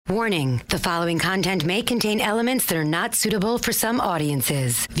Warning, the following content may contain elements that are not suitable for some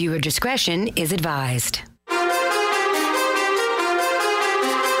audiences. Viewer discretion is advised. Live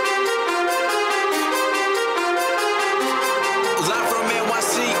from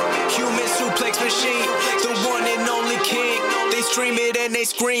NYC, human suplex machine, the one and only king. They stream it and they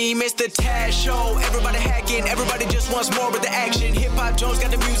scream, it's the Taz Show. Everybody hacking, everybody just wants more with the action. Hip Hop Jones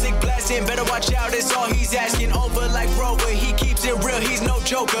got the music blasting, better watch out, that's all he's asking. Over like Rover, he keeps it real, he's no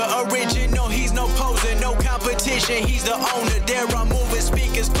joker. Original, he's no poser, no competition, he's the owner. There I'm moving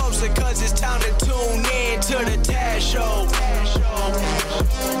speakers closer, cause it's time to tune in to the Taz Show.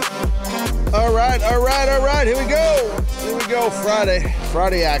 All right, here we go,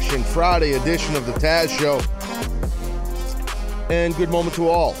 Friday action, Friday edition of the Taz Show. And good moment to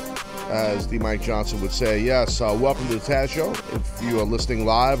all, as D. Mike Johnson would say. Yes, welcome to the Taz Show. If you are listening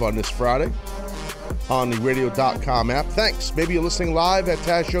live on this Friday on the radio.com app, thanks. Maybe you're listening live at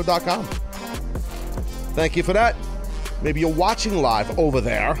TazShow.com. Thank you for that. Maybe you're watching live over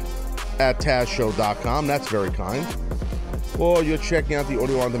there at TazShow.com. That's very kind. Or you're checking out the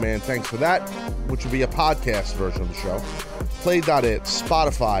audio on demand. Thanks for that, which will be a podcast version of the show. Play.it,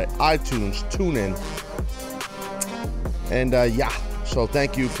 Spotify, iTunes, TuneIn. And so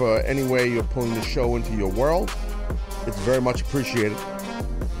thank you for any way you're pulling the show into your world. It's very much appreciated.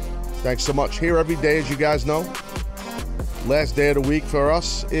 Thanks so much. Here every day, as you guys know. Last day of the week for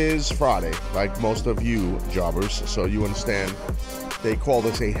us is Friday, like most of you jobbers. So you understand they call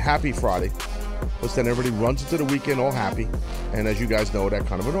this a happy Friday. But then everybody runs into the weekend all happy. And as you guys know, that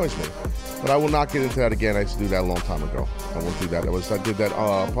kind of annoys me. But I will not get into that again. I used to do that a long time ago. I won't do that. I did that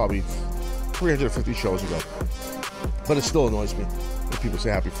probably 350 shows ago. But it still annoys me when people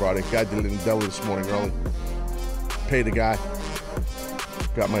say happy Friday. Guy did it in Delhi this morning early. Paid the guy.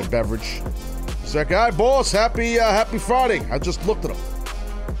 Got my beverage. He's like, all right, boss, happy Friday. I just looked at him.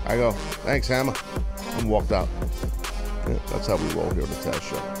 I go, thanks, Hammer. And walked out. Yeah, that's how we roll here on the Taz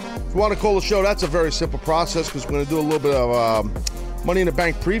Show. If you want to call the show, that's a very simple process because we're going to do a little bit of Money in the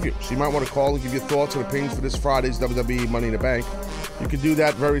Bank preview. So you might want to call and give your thoughts and opinions for this Friday's WWE Money in the Bank. You can do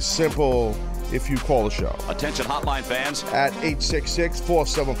that very simple if you call the show. Attention hotline fans. At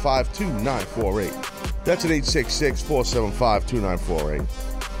 866-475-2948. That's at 866-475-2948.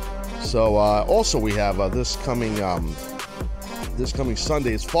 So also we have this coming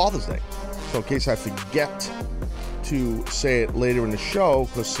Sunday is Father's Day. So in case I forget to say it later in the show,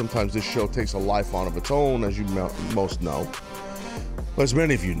 because sometimes this show takes a life on of its own, as you most know. But as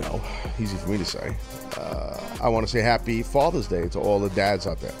many of you know, easy for me to say, I want to say happy Father's Day to all the dads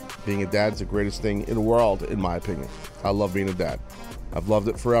out there. Being a dad is the greatest thing in the world, in my opinion. I love being a dad. I've loved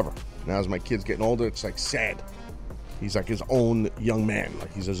it forever. Now as my kid's getting older, it's like sad. He's like his own young man,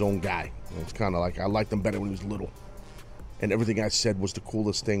 like he's his own guy. And it's kind of like I liked him better when he was little. And everything I said was the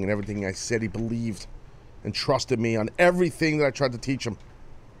coolest thing, and everything I said he believed and trusted me on everything that I tried to teach him.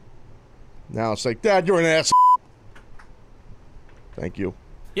 Now it's like, Dad, you're an ass. Thank you.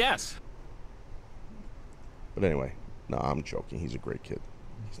 Yes. But anyway, no, I'm joking. He's a great kid.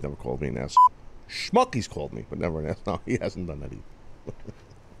 He's never called me an ass. Schmuck, he's called me, but never an ass. No, he hasn't done that either.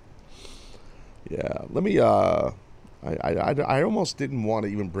 Yeah, let me, I almost didn't want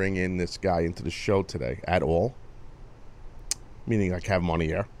to even bring in this guy into the show today at all. Meaning like have him on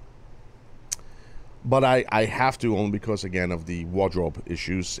the air. But I have to, only because, again, of the wardrobe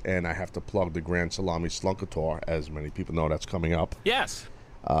issues, and I have to plug the Grand Salami Slunker Tour, as many people know that's coming up. Yes.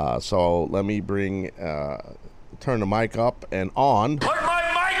 So let me turn the mic up and on. Put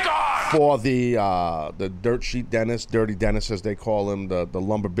my mic on! For the dirt sheet dentist, Dirty Dennis as they call him, the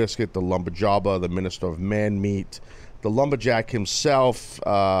lumber biscuit, the lumber jobber, the minister of man meat, the lumberjack himself,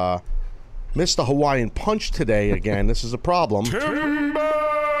 Mr. Hawaiian Punch today again. This is a problem. Timber!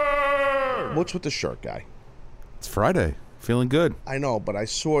 What's with the shirt, guy? It's Friday. Feeling good. I know, but I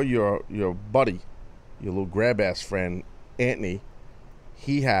saw your buddy, your little grab-ass friend, Anthony.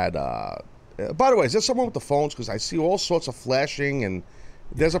 He had, by the way, is there someone with the phones? Because I see all sorts of flashing, and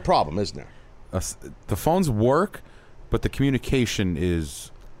there's a problem, isn't there? The phones work, but the communication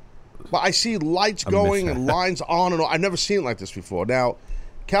is... Well, I see lights going and lines on and on. I've never seen it like this before. Now,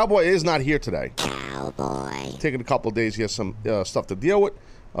 Cowboy is not here today. Cowboy. Taking a couple of days. He has some stuff to deal with.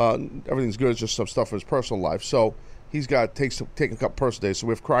 Everything's good. It's just some stuff for his personal life. So he's got taking a couple personal days. So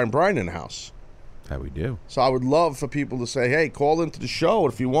we have Crying Brian in the house. That we do. So I would love for people to say, hey, call into the show.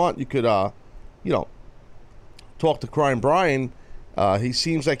 If you want, you could, talk to Crying Brian. He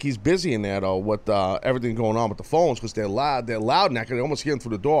seems like he's busy in there, though, with everything going on with the phones, because they're loud. They're loud, and I can almost hear them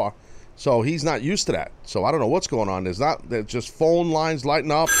through the door. So he's not used to that. So I don't know what's going on. There's just phone lines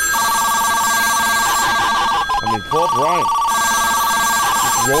lighting up. I mean, poor Brian.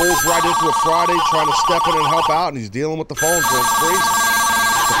 rolls right into a Friday trying to step in and help out, and he's dealing with the phones going crazy.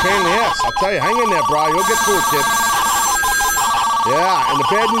 It's a pain in the ass. I'll tell you, hang in there, Brian. You'll get through it, kid. Yeah, and the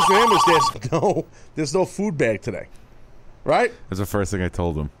bad news for him is there's no food bag today, right? That's the first thing I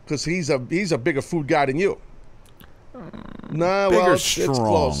told him. Because he's a bigger food guy than you. Nah, Bigger, well, it's strong.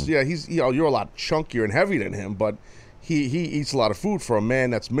 close. Yeah, you're a lot chunkier and heavier than him, but he eats a lot of food for a man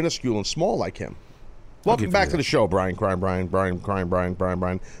that's minuscule and small like him. Welcome back to the show, Brian.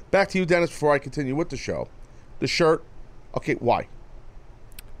 Brian. Back to you, Dennis, before I continue with the show. The shirt, okay, why?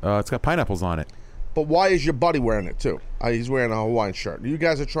 It's got pineapples on it. But why is your buddy wearing it, too? He's wearing a Hawaiian shirt. You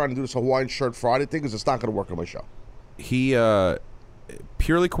guys are trying to do this Hawaiian shirt Friday thing because it's not going to work on my show. He,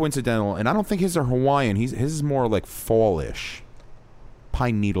 purely coincidental, and I don't think his are Hawaiian. His is more like fall-ish.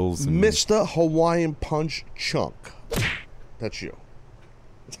 Pine needles. And Mr. Hawaiian Punch Chunk. That's you.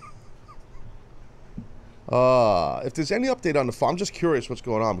 If there's any update on the phone, I'm just curious what's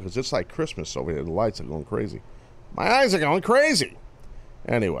going on because it's like Christmas over here. The lights are going crazy. My eyes are going crazy.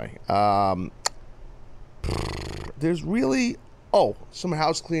 Anyway, there's really, some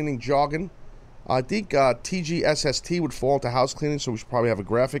house cleaning jargon. I think TGSST would fall into house cleaning, so we should probably have a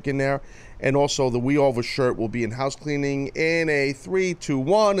graphic in there. And also the We Over shirt will be in house cleaning in a 3, 2,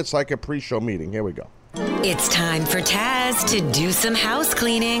 1. It's like a pre-show meeting. Here we go. It's time for Taz to do some house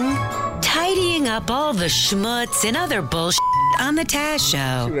cleaning, tidying up all the schmutz and other bullshit on the Taz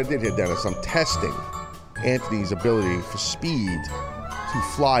Show. See what I did here, Dennis? I'm testing Anthony's ability for speed to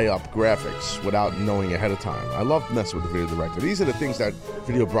fly up graphics without knowing ahead of time. I love messing with the video director. These are the things that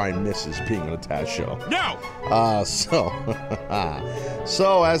Video Brian misses being on a Taz show. No!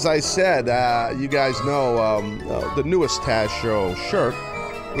 So as I said, you guys know the newest Taz show shirt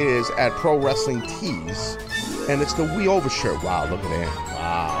is at Pro Wrestling Tees, and it's the We Over shirt. Wow, look at that.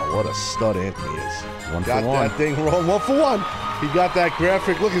 Wow, what a stud Anthony is. Got that thing rolling 1 for 1. He got that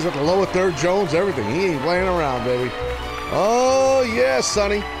graphic. Look, he's at the lower third Jones, everything. He ain't playing around, baby. Oh, yeah,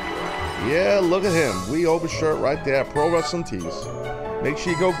 Sonny. Yeah, look at him. We Over shirt right there, Pro Wrestling Tees. Make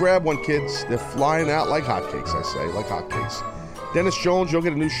sure you go grab one, kids. They're flying out like hotcakes, I say, like hotcakes. Dennis Jones, you'll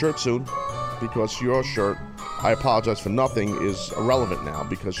get a new shirt soon because your shirt, I apologize for nothing, is irrelevant now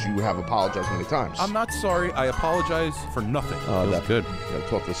because you have apologized many times. I'm not sorry. I apologize for nothing. That's good. Gotta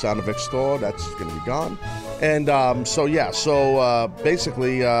talk to the Soundovix store. That's going to be gone. And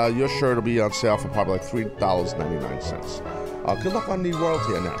basically, your shirt will be on sale for probably like $3.99. Good luck on the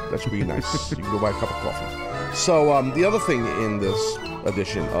royalty on that. That should be nice. You can go buy a cup of coffee. So the other thing in this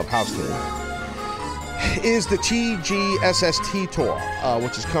edition of House Cleaning is the TGSST tour,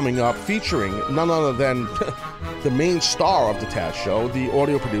 which is coming up, featuring none other than the main star of the Taz show, the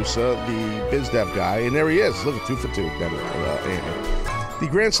audio producer, the biz dev guy, and there he is. Look at 2 for 2. The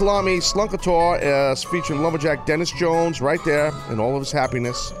Grand Salami Slunker Tour is featuring Lumberjack Dennis Jones right there in all of his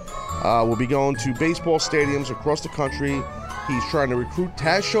happiness. We'll be going to baseball stadiums across the country. He's trying to recruit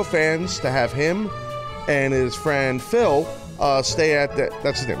Taz show fans to have him and his friend Phil stay at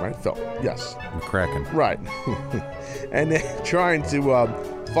that's his name, right? Phil. Yes. McCracken. Right. And they're trying to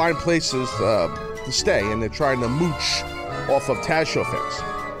find places to stay, and they're trying to mooch off of Taz show fans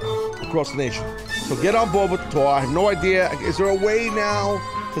across the nation. So get on board with the tour. I have no idea. Is there a way now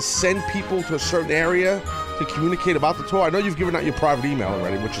to send people to a certain area to communicate about the tour? I know you've given out your private email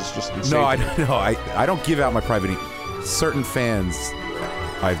already, which is just insane. No, I don't give out my private email. Certain fans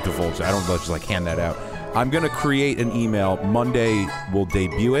I've divulged. I don't just like hand that out. I'm going to create an email. Monday we'll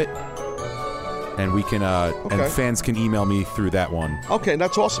debut it, and we can and fans can email me through that one. Okay,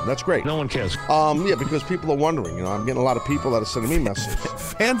 that's awesome. That's great. No one cares. Yeah, because people are wondering. You know, I'm getting a lot of people that are sending me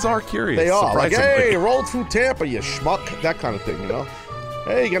messages. Fans are curious. They are. Like, surprisingly. hey, roll through Tampa, you schmuck. That kind of thing, you know.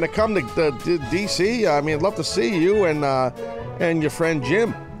 Hey, you gonna come to D.C.? I mean, I'd love to see you and your friend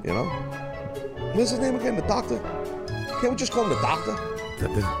Jim, you know. What's his name again? The doctor? Can't we just call him the doctor?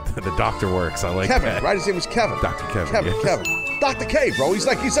 The doctor works. I like Kevin, that. right? His name is Kevin. Dr. Kevin. Yes. Kevin. Dr. K, bro. He's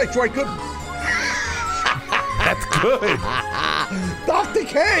like Troy Goodman. That's good. Dr.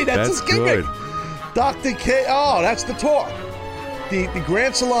 K, that's his gimmick. Dr. K, that's the tour. The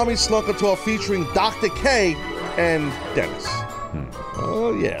Grand Salami Slunker Tour featuring Dr. K and Dennis.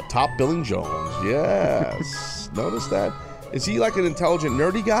 Oh, yeah. Top billing Jones. Yes. Notice that. Is he like an intelligent,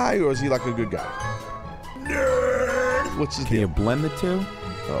 nerdy guy, or is he like a good guy? Nerd. What's his Can deal? you blend the two?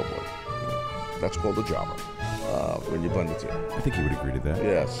 Oh, boy. Yeah. That's called a jobber. When you blend the two. I think he would agree to that.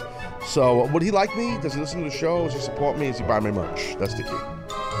 Yes. So, would he like me? Does he listen to the show? Does he support me? Does he buy my merch? That's the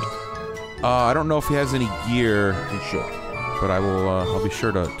key. I don't know if he has any gear, He should. but I will. I'll be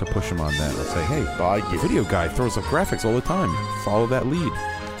sure to push him on that. I'll say, hey, Buy the gear. video guy throws up graphics all the time. Follow that lead.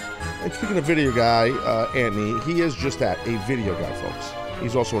 And speaking of video guy, Anthony, he is just that, a video guy, folks.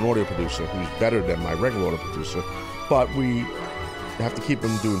 He's also an audio producer who's better than my regular audio producer. But we have to keep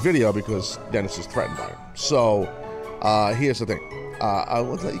him doing video because Dennis is threatened by him. So here's the thing. I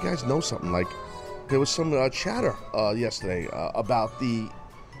want to let you guys know something. Like, there was some chatter yesterday about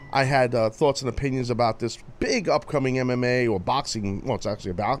I had thoughts and opinions about this big upcoming MMA or boxing, well, it's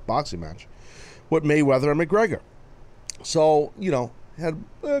actually a boxing match with Mayweather and McGregor. So, had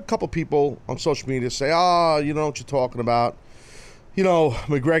a couple people on social media say, you know what you're talking about.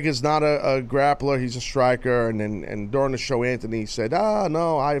 McGregor's not a grappler, he's a striker. And during the show, Anthony said,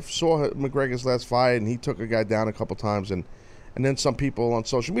 no, I saw McGregor's last fight, and he took a guy down a couple times. And then some people on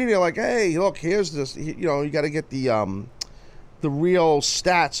social media are like, hey, look, here's this, you got to get the real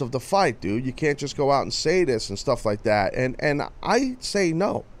stats of the fight, dude. You can't just go out and say this and stuff like that. And I say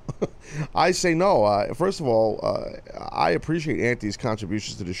no. I say no. First of all, I appreciate Anthony's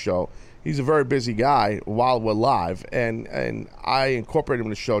contributions to the show. He's a very busy guy while we're live, and I incorporate him in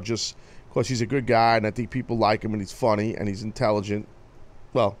the show just because he's a good guy, and I think people like him, and he's funny, and he's intelligent.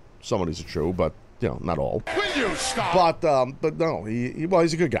 Well, some of these are true, but not all. Will you stop? But no,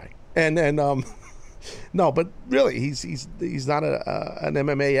 he's a good guy, and no, but really, he's not an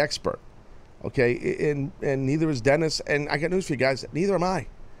MMA expert, okay? And neither is Dennis. And I got news for you guys: neither am I,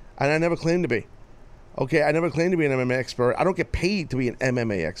 and I never claimed to be. Okay, I never claimed to be an MMA expert. I don't get paid to be an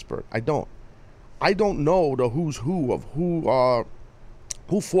MMA expert. I don't know the who's who of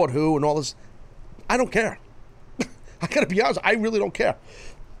who fought who and all this. I don't care. I gotta be honest. I really don't care.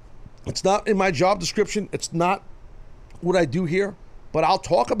 It's not in my job description. It's not what I do here. But I'll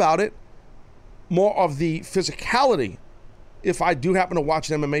talk about it. More of the physicality if I do happen to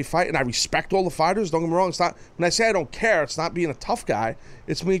watch an MMA fight, and I respect all the fighters. Don't get me wrong. It's not, when I say I don't care, it's not being a tough guy.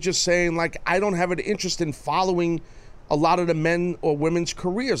 It's me just saying, like, I don't have an interest in following a lot of the men or women's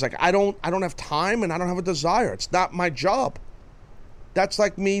careers. Like, I don't have time, and I don't have a desire. It's not my job. That's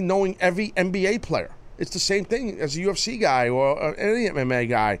like me knowing every NBA player. It's the same thing as a UFC guy or any MMA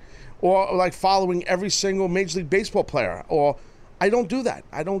guy, or like following every single Major League Baseball player. Or I don't do that.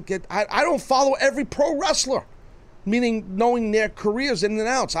 I don't follow every pro wrestler. Meaning knowing their careers in and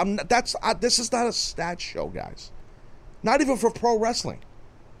outs. This is not a stat show, guys. Not even for pro wrestling.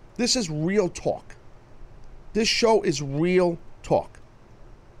 This is real talk. This show is real talk.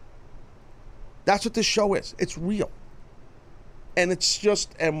 That's what this show is. It's real. And it's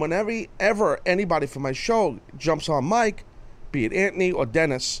just, and whenever anybody from my show jumps on mic, be it Anthony or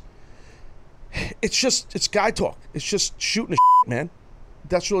Dennis, it's guy talk. It's just shooting the shit, man.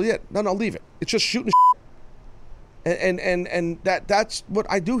 That's really it. No, leave it. It's just shooting the shit. And that's what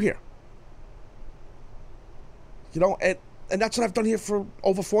I do here. And that's what I've done here for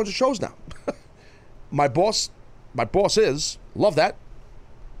over 400 shows now. My boss is, love that,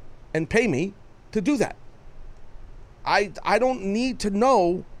 and pay me to do that. I don't need to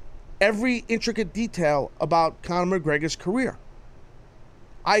know every intricate detail about Conor McGregor's career.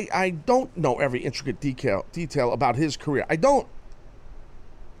 I don't know every intricate detail about his career. I don't.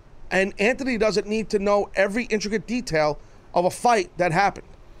 And Anthony doesn't need to know every intricate detail of a fight that happened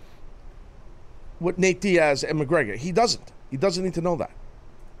with Nate Diaz and McGregor. He doesn't. He doesn't need to know that.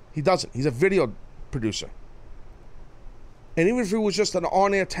 He doesn't. He's a video producer. And even if he was just an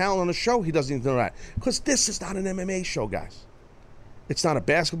on-air talent on the show, he doesn't need to know that. Because this is not an MMA show, guys. It's not a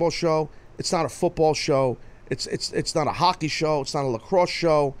basketball show. It's not a football show. It's not a hockey show. It's not a lacrosse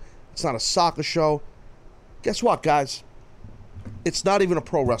show. It's not a soccer show. Guess what, guys? It's not even a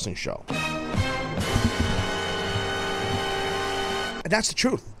pro wrestling show. And that's the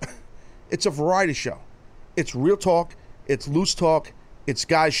truth. It's a variety show. It's real talk. It's loose talk. It's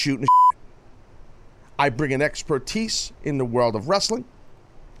guys shooting shit. I bring an expertise in the world of wrestling,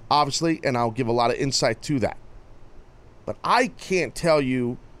 obviously, and I'll give a lot of insight to that. But I can't tell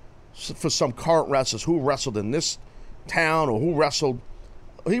you for some current wrestlers who wrestled in this town or who wrestled.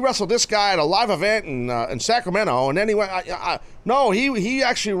 He wrestled this guy at a live event in Sacramento, and anyway, no, he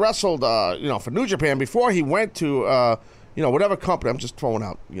actually wrestled, for New Japan before he went to, whatever company. I'm just throwing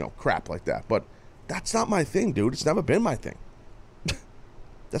out, crap like that. But that's not my thing, dude. It's never been my thing.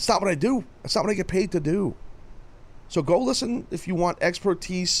 That's not what I do. That's not what I get paid to do. So go listen if you want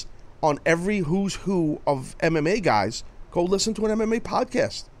expertise on every who's who of MMA guys. Go listen to an MMA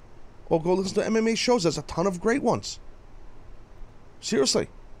podcast, or go listen to MMA shows. There's a ton of great ones. Seriously,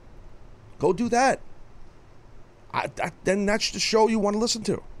 go do that. Then that's the show you want to listen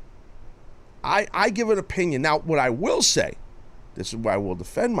to. I give an opinion. Now, what I will say, this is where I will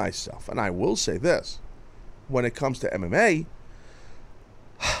defend myself, and I will say this. When it comes to MMA,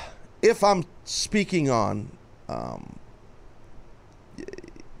 if I'm speaking on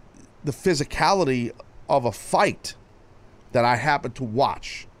the physicality of a fight, that I happen to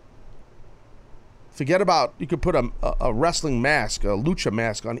watch. Forget about, you could put a wrestling mask, a lucha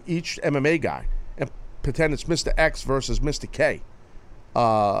mask on each MMA guy and pretend it's Mr. X versus Mr. K.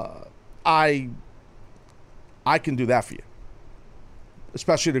 I can do that for you,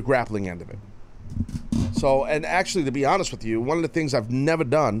 especially the grappling end of it. So, and actually, to be honest with you, one of the things I've never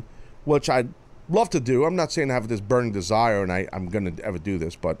done, which I'd love to do, I'm not saying I have this burning desire and I'm going to ever do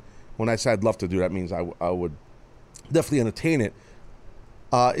this, but when I say I'd love to do, that means I would definitely entertain it,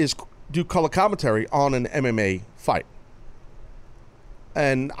 is do color commentary on an MMA fight.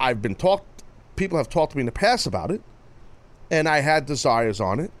 And I've been people have talked to me in the past about it, and I had desires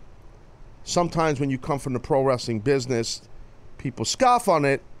on it. Sometimes when you come from the pro wrestling business, people scoff on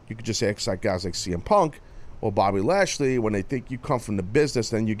it. You could just say, like guys like CM Punk or Bobby Lashley, when they think you come from the business,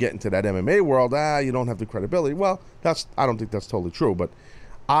 then you get into that MMA world, you don't have the credibility. Well, I don't think that's totally true, but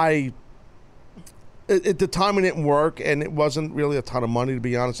at the time it didn't work, and it wasn't really a ton of money, to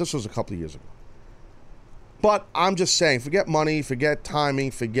be honest. This was a couple of years ago. But I'm just saying, forget money, forget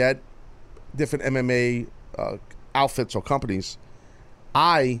timing, forget different MMA outfits or companies.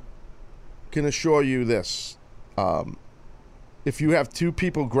 I can assure you this. If you have two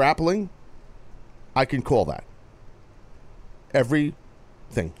people grappling, I can call that.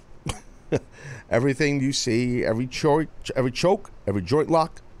 Everything. Everything you see, every choke, every joint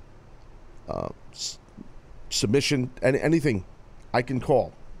lock, submission, anything I can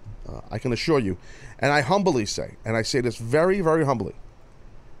call. I can assure you. And I humbly say, and I say this very, very humbly,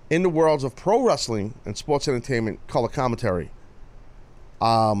 in the worlds of pro wrestling and sports entertainment color commentary,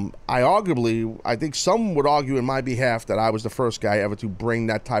 I think some would argue in my behalf that I was the first guy ever to bring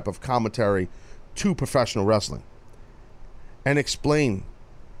that type of commentary to professional wrestling and explain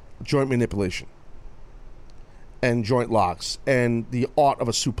joint manipulation and joint locks and the art of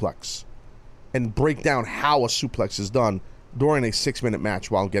a suplex and break down how a suplex is done during a 6-minute match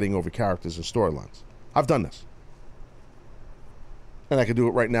while getting over characters and storylines. I've done this. And I can do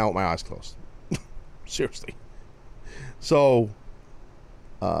it right now with my eyes closed. Seriously. So,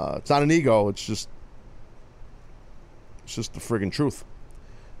 it's not an ego, it's just the friggin' truth.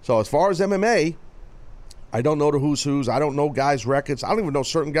 So as far as MMA, I don't know the who's who's. I don't know guys' records. I don't even know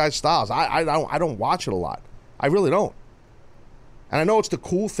certain guys' styles. I don't watch it a lot. I really don't. And I know it's the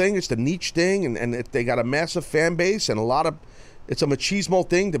cool thing, it's the niche thing, and they got a massive fan base and it's a machismo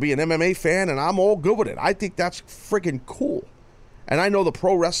thing to be an MMA fan, and I'm all good with it. I think that's friggin' cool. And I know the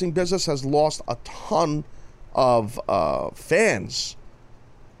pro wrestling business has lost a ton of fans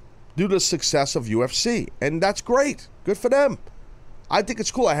due to the success of UFC, and that's great. Good for them. I think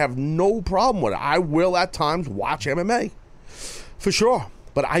it's cool. I have no problem with it. I will at times watch MMA, for sure,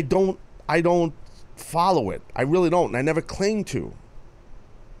 but I don't follow it. I really don't, and I never claim to.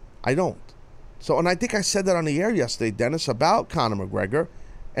 I don't. So, and I think I said that on the air yesterday, Dennis, about Conor McGregor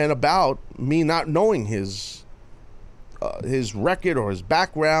and about me not knowing his record or his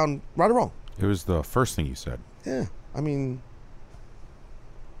background, right or wrong. It was the first thing you said. Yeah, I mean,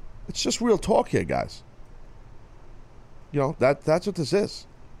 it's just real talk here, guys. You know, that's what this is.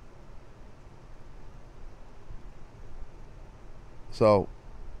 So,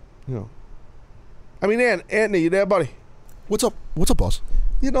 you know. I mean, Anthony, you there, buddy? What's up, boss?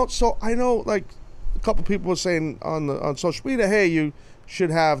 You know, so I know, like, a couple people were saying on social media, hey, you should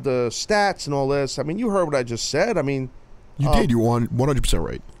have the stats and all this. I mean, you heard what I just said. I mean, you did. You're 100%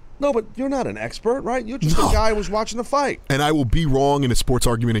 right. No, but you're not an expert, right? You're just a guy who was watching the fight. And I will be wrong in a sports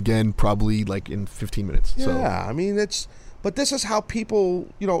argument again, probably like in 15 minutes. Yeah, so. I mean, but this is how people,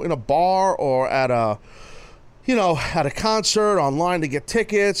 you know, in a bar or at a concert, online to get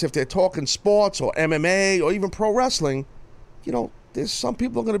tickets, if they're talking sports or MMA or even pro wrestling, you know, there's some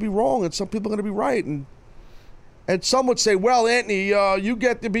people are going to be wrong and some people are going to be right. And some would say, well, Anthony, you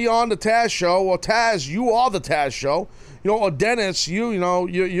get to be on the Taz show, or Taz, you are the Taz show. You know, or Dennis, you're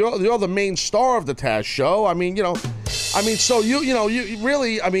the main star of the Taz show. I mean, so you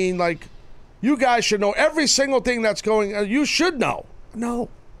really, I mean, like, you guys should know every single thing that's going on. You should know. No.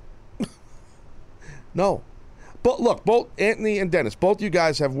 No. But look, both Anthony and Dennis, both you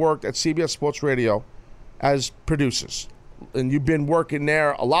guys have worked at CBS Sports Radio as producers. And you've been working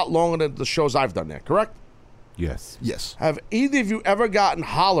there a lot longer than the shows I've done there, correct? Yes. Yes. Have either of you ever gotten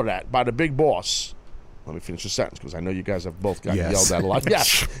hollered at by the big boss? Let me finish the sentence because I know you guys have both gotten yelled at a lot.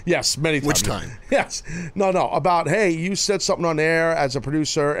 Yes, many times. Which time? Yes. No, about, hey, you said something on air as a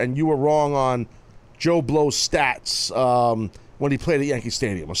producer and you were wrong on Joe Blow's stats when he played at Yankee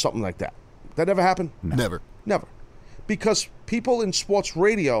Stadium or something like that. That ever happened? No. Never. Because people in sports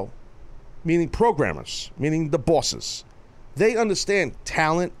radio, meaning programmers, meaning the bosses, they understand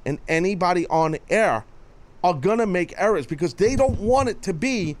talent, and anybody on air are going to make errors because they don't want it to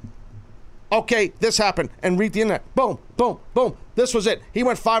be, okay, this happened, and read the internet. Boom, boom, boom. This was it. He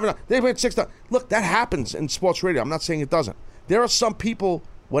went 5-9. They went 6-9. Look, that happens in sports radio. I'm not saying it doesn't. There are some people,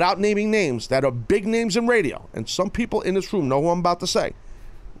 without naming names, that are big names in radio, and some people in this room know who I'm about to say.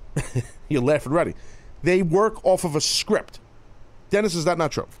 You're laughing already. They work off of a script. Dennis, is that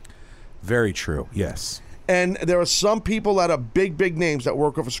not true? Very true, yes. And there are some people that are big, big names that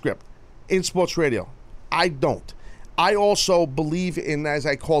work off a script in sports radio. I don't. I also believe in, as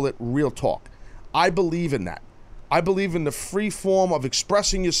I call it, real talk. I believe in that. I believe in the free form of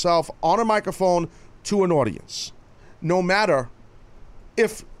expressing yourself on a microphone to an audience, no matter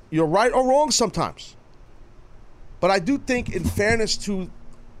if you're right or wrong sometimes. But I do think, in fairness to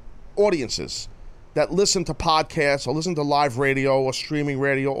audiences that listen to podcasts or listen to live radio or streaming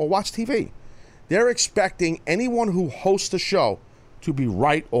radio or watch TV, they're expecting anyone who hosts a show to be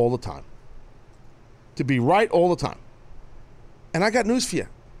right all the time. To be right all the time. And I got news for you.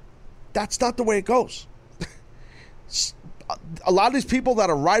 That's not the way it goes. A lot of these people that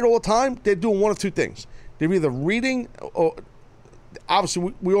are right all the time, they're doing one of two things. They're either reading or...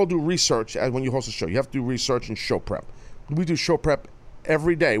 Obviously, we all do research as when you host a show. You have to do research and show prep. We do show prep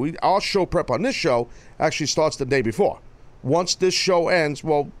every day. Our show prep on this show actually starts the day before. Once this show ends,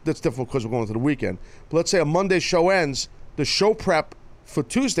 well, that's difficult because we're going to the weekend. But let's say a Monday show ends, the show prep for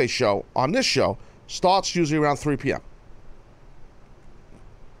Tuesday's show on this show starts usually around 3 p.m.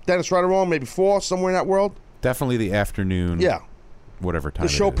 Dennis, right or wrong, maybe 4, somewhere in that world? Definitely the afternoon. Yeah. Whatever time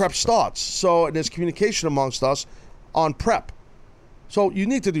the show it is. prep starts. So there's communication amongst us on prep. So you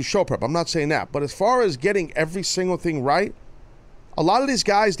need to do show prep. I'm not saying that. But as far as getting every single thing right, a lot of these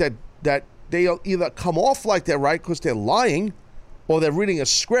guys that they'll either come off like they're right because they're lying, or they're reading a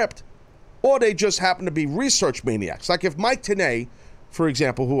script, or they just happen to be research maniacs. Like if Mike Tenay, for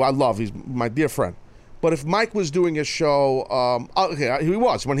example, who I love, he's my dear friend, but if Mike was doing a show, he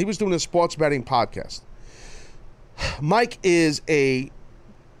was, when he was doing a sports betting podcast. Mike is a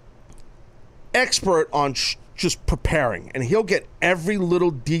expert on just preparing, and he'll get every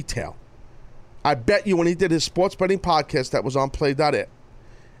little detail. I bet you when he did his sports betting podcast that was on Play.it,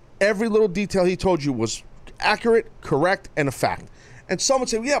 every little detail he told you was accurate, correct, and a fact. And someone would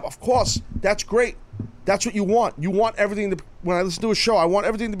say, yeah, of course, that's great. That's what you want. You want everything to, when I listen to a show, I want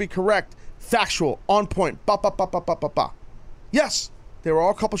everything to be correct, factual, on point, ba, ba, ba, ba, ba, ba, ba. Yes, there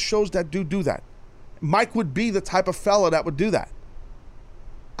are a couple shows that do that. Mike would be the type of fella that would do that.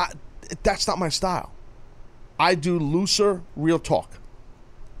 That's not my style. I do looser, real talk.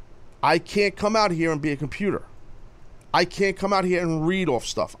 I can't come out here and be a computer. I can't come out here and read off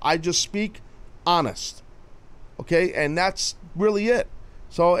stuff. I just speak honest. Okay? And that's really it.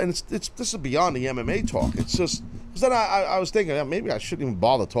 So, and it's this is beyond the MMA talk. It's just, because then I was thinking, maybe I shouldn't even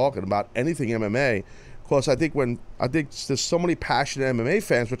bother talking about anything MMA. Because I think there's so many passionate MMA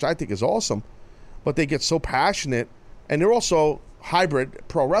fans, which I think is awesome, but they get so passionate, and they're also hybrid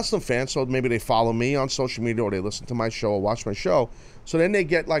pro wrestling fans, so maybe they follow me on social media or they listen to my show or watch my show. So then they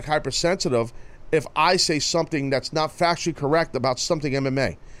get like hypersensitive if I say something that's not factually correct about something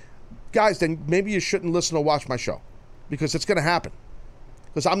MMA. Guys, then maybe you shouldn't listen or watch my show, because it's going to happen.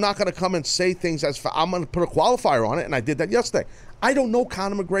 Because I'm not going to come and say things I'm going to put a qualifier on it, and I did that yesterday. I don't know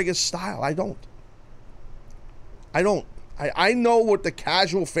Conor McGregor's style. I don't. I know what the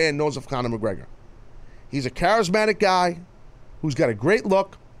casual fan knows of Conor McGregor. He's a charismatic guy who's got a great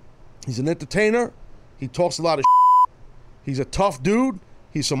look. He's an entertainer. He talks a lot of shit. He's a tough dude.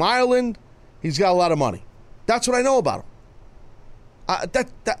 He's from Ireland. He's got a lot of money. That's what I know about him.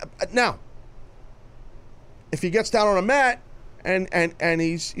 Now, if he gets down on a mat and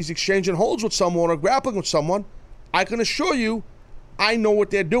he's exchanging holds with someone or grappling with someone, I can assure you I know what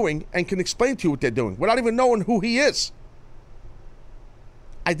they're doing and can explain to you what they're doing without even knowing who he is.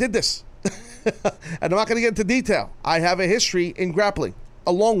 I did this. And I'm not going to get into detail. I have a history in grappling,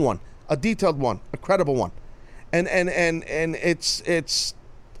 a long one, a detailed one, a credible one. And it's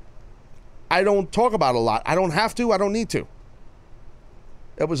I don't talk about it a lot. I don't have to. I don't need to.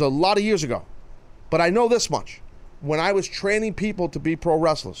 It was a lot of years ago. But I know this much. When I was training people to be pro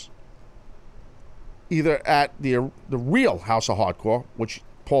wrestlers, either at the real House of Hardcore, which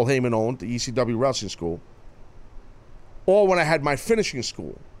Paul Heyman owned, the ECW Wrestling School, or when I had my finishing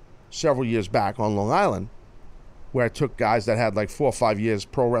school several years back on Long Island, where I took guys that had like 4 or 5 years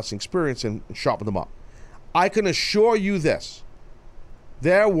pro wrestling experience and sharpened them up. I can assure you this.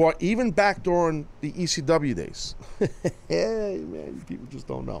 There were, even back during the ECW days, hey man, people just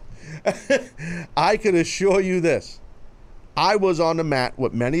don't know. I can assure you this. I was on the mat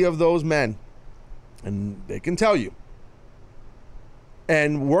with many of those men, and they can tell you.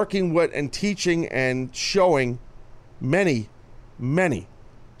 and working with and teaching and showing many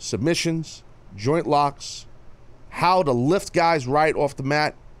submissions, joint locks, how to lift guys right off the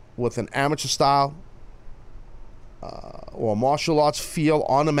mat with an amateur style or martial arts feel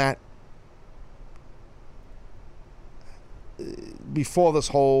on the mat. Before this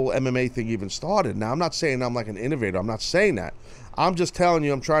whole MMA thing even started. Now, I'm not saying I'm like an innovator. I'm not saying that. I'm just telling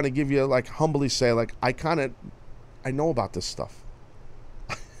you, I'm trying to give you, like, humbly say, like, I know about this stuff.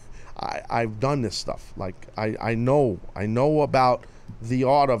 I've done this stuff. Like, I know about the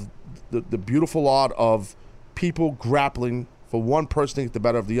art of, the beautiful art of people grappling for one person to get the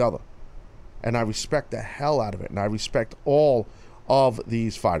better of the other. And I respect the hell out of it. And I respect all of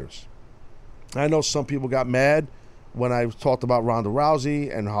these fighters. I know some people got mad when I talked about Ronda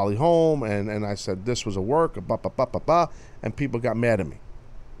Rousey and Holly Holm, and I said this was a work, and people got mad at me.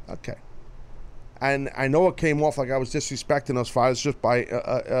 Okay. And I know it came off like I was disrespecting those fighters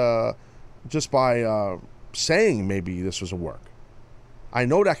just by saying maybe this was a work. I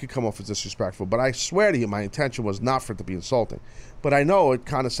know that could come off as disrespectful, but I swear to you, my intention was not for it to be insulting. But I know it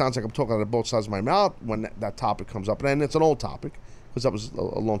kind of sounds like I'm talking out of both sides of my mouth when that topic comes up, and it's an old topic because that was a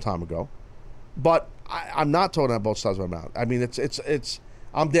long time ago. But I'm not talking about both sides of my mouth. I mean, it's.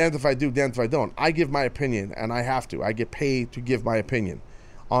 I'm damned if I do, damned if I don't. I give my opinion, and I have to. I get paid to give my opinion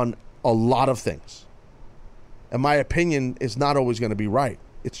on a lot of things. And my opinion is not always going to be right.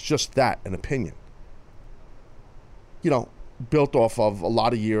 It's just that, an opinion. You know, built off of a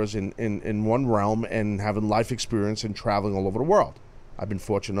lot of years in one realm and having life experience and traveling all over the world. I've been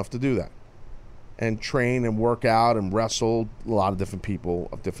fortunate enough to do that. And train and work out and wrestle a lot of different people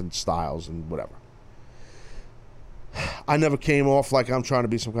of different styles and whatever. I never came off like I'm trying to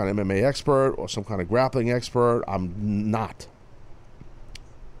be some kind of MMA expert or some kind of grappling expert. I'm not.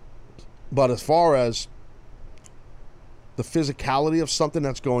 But as far as the physicality of something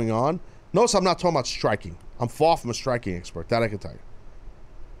that's going on, notice I'm not talking about striking. I'm far from a striking expert. That I can tell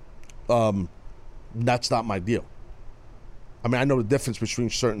you. That's not my deal. I mean, I know the difference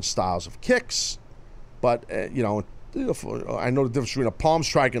between certain styles of kicks, but, I know the difference between a palm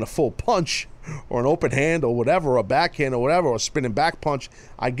strike and a full punch or an open hand or whatever, or a backhand or whatever, or a spinning back punch.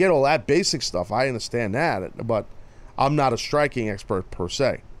 I get all that basic stuff. I understand that, but I'm not a striking expert per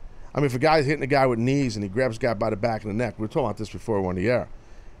se. I mean, if a guy's hitting a guy with knees and he grabs a guy by the back of the neck, we were talking about this before we went on the air.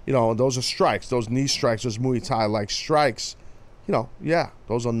 Those are strikes. Those knee strikes, those Muay Thai-like strikes,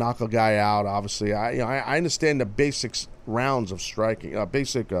 those will knock a guy out, obviously. I understand the basics rounds of striking,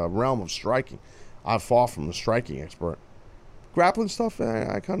 basic realm of striking. I'm far from a striking expert. Grappling stuff,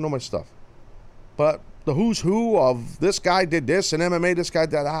 I kind of know my stuff. But the who's who of this guy did this and MMA, this guy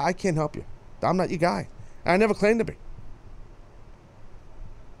did that, I can't help you. I'm not your guy. I never claimed to be.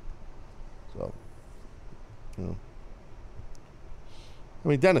 So, I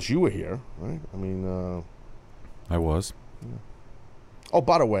mean, Dennis, you were here, right? I mean, I was. Yeah. Oh,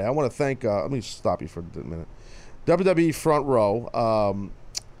 by the way, I want to thank, let me stop you for a minute. WWE Front Row,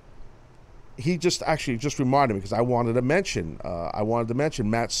 he just reminded me because I wanted to mention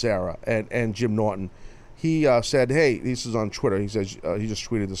Matt Serra and Jim Norton. He said, hey, this is on Twitter. He says, he just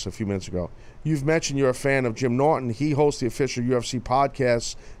tweeted this a few minutes ago. You've mentioned you're a fan of Jim Norton. He hosts the official UFC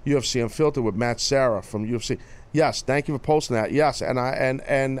podcast, UFC Unfiltered, with Matt Serra from UFC. Yes, thank you for posting that. Yes, and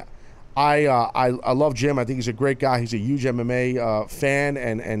I love Jim. I think he's a great guy. He's a huge MMA fan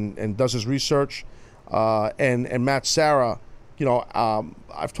and does his research. And Matt Serra,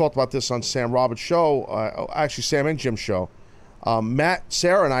 I've talked about this on Sam Roberts' show, actually Sam and Jim's show. Matt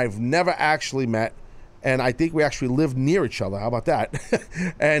Serra and I have never actually met, and I think we actually live near each other. How about that?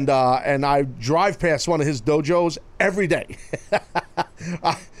 and I drive past one of his dojos every day.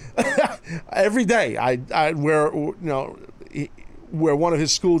 Every day, where one of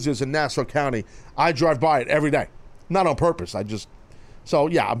his schools is in Nassau County, I drive by it every day, not on purpose. I'm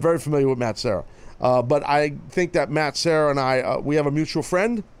very familiar with Matt Serra. But I think that Matt Serra and I, we have a mutual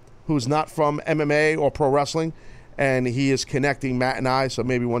friend who's not from MMA or pro wrestling, and he is connecting Matt and I. So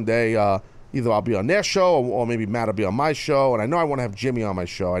maybe one day, either I'll be on their show or maybe Matt will be on my show. And I know I want to have Jimmy on my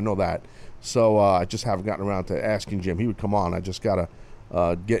show. I know that. So I just haven't gotten around to asking Jim. He would come on. I just got to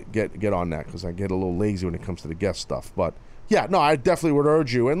get on that because I get a little lazy when it comes to the guest stuff. But yeah, no, I definitely would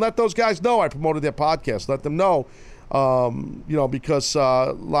urge you. And let those guys know I promoted their podcast. Let them know, because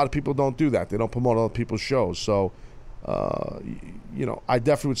a lot of people don't do that. They don't promote other people's shows. So, I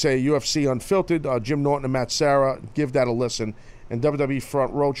definitely would say UFC Unfiltered, Jim Norton and Matt Serra, give that a listen. And WWE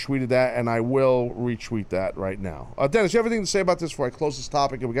Front Row tweeted that, and I will retweet that right now. Dennis, you have anything to say about this before I close this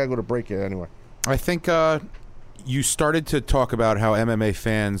topic? And we got to go to break here anyway. I think you started to talk about how MMA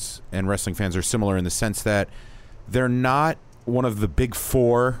fans and wrestling fans are similar in the sense that they're not one of the big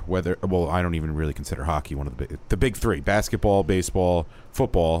four, I don't even really consider hockey one of the big three. Basketball, baseball,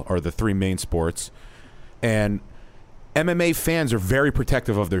 football are the three main sports. And MMA fans are very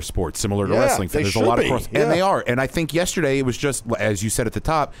protective of their sport, similar to wrestling. There's a lot of cross, and they are. And I think yesterday it was just, as you said at the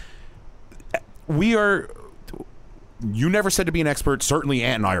top, you never said to be an expert. Certainly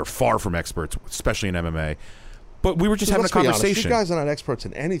Ant and I are far from experts, especially in MMA. But we were just having a conversation. Honest, you guys are not experts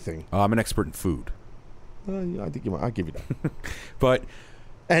in anything. I'm an expert in food. I think I'll give you that.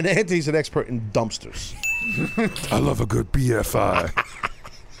 And Anthony's an expert in dumpsters. I love a good BFI.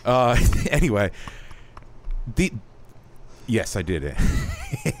 Anyway, yes, I did.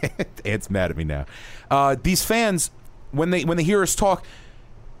 Ant's mad at me now. These fans, when they hear us talk,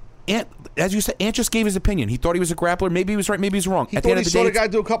 Ant, as you said, Ant just gave his opinion. He thought he was a grappler. Maybe he was right. Maybe he's wrong. At the end of the day, he saw the guy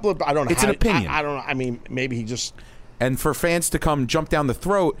do a couple of. I don't know. It's an opinion. I don't know. I mean, maybe he just. And for fans to come jump down the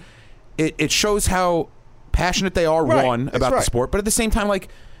throat, it shows how passionate they are, about the sport, but at the same time, like,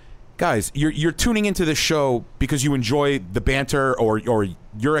 guys, you're tuning into this show because you enjoy the banter or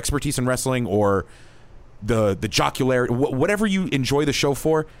your expertise in wrestling or the jocularity, whatever you enjoy the show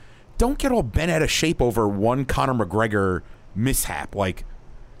for. Don't get all bent out of shape over one Conor McGregor mishap. Like,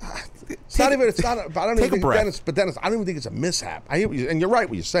 it's not even. It's not. I don't even think Dennis. But Dennis, I don't even think it's a mishap. I hear what you, and you're right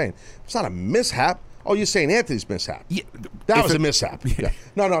what you're saying. It's not a mishap. Oh, you're saying Anthony's mishap? Yeah, that was a mishap. Yeah.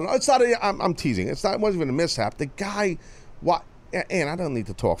 No. It's not. I'm teasing. It wasn't even a mishap. The guy, what? And I don't need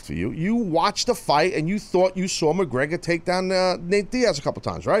to talk to you. You watched the fight and you thought you saw McGregor take down Nate Diaz a couple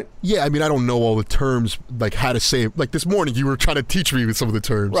times, right? Yeah, I mean, I don't know all the terms, like how to say it. Like this morning, you were trying to teach me with some of the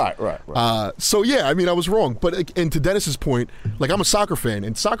terms. Right. So, yeah, I mean, I was wrong. But, and to Dennis's point, like, I'm a soccer fan,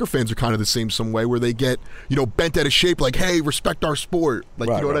 and soccer fans are kind of the same some way, where they get, bent out of shape, like, hey, respect our sport. Like,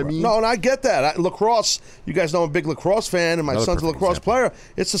 you know what I mean? No, and I get that. Lacrosse, you guys know I'm a big lacrosse fan, and my son's a lacrosse player.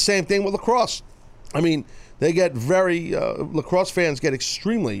 It's the same thing with lacrosse. I mean, they get lacrosse fans get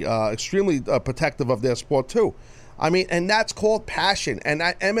extremely protective of their sport too. I mean, and that's called passion. And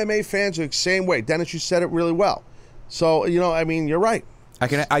MMA fans are the same way. Dennis, you said it really well. So, I mean, you're right. I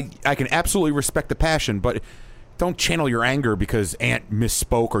can absolutely respect the passion, but don't channel your anger because Ant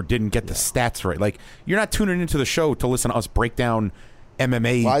misspoke or didn't get the stats right. Like, you're not tuning into the show to listen to us break down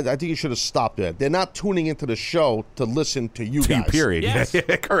MMA. Well, I think you should have stopped there. They're not tuning into the show to listen to you guys. Period. Yes. Yeah,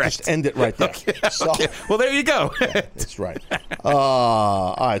 correct. Just end it right there. Okay. Well, there you go. That's right.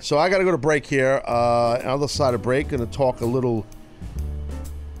 All right, so I got to go to break here. On the other side of break, going to talk a little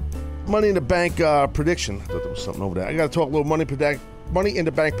Money in the Bank prediction. I thought there was something over there. I got to talk a little Money in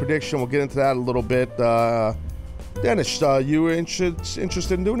the Bank prediction. We'll get into that a little bit. Dennis, you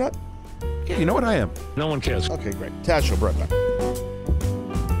interested in doing that? Yeah, you know what I am. No one cares. Okay, great. Taz Show, right back.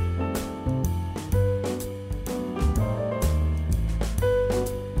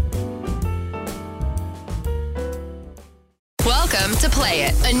 Welcome to Play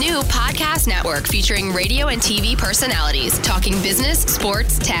It, a new podcast network featuring radio and TV personalities talking business,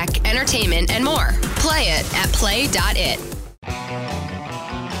 sports, tech, entertainment, and more. Play it at play.it.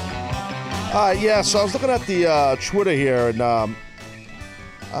 So I was looking at the Twitter here and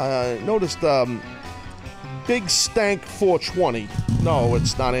I noticed Big Stank 420. No,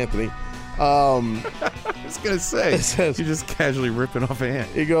 it's not Anthony. I was going to say, you're just casually ripping off Ant.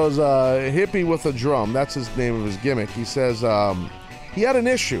 He goes, hippie with a drum. That's his name of his gimmick. He says he had an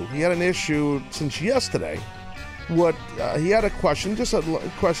issue. He had an issue since yesterday. He had a question, just a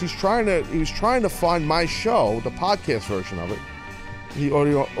question. He was trying to find my show, the podcast version of it, the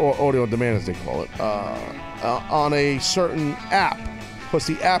audio on demand as they call it, on a certain app. Because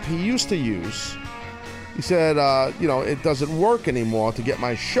the app he used to use, he said, it doesn't work anymore to get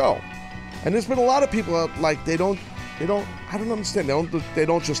my show. And there's been a lot of people like they don't. I don't understand. They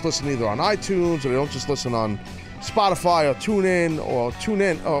don't just listen either on iTunes or they don't just listen on Spotify or TuneIn or what's the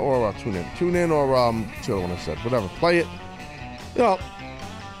other one I said? Whatever. Play it.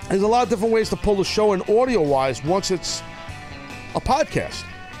 There's a lot of different ways to pull the show in audio-wise once it's a podcast.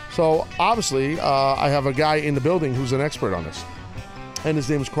 So obviously, I have a guy in the building who's an expert on this, and his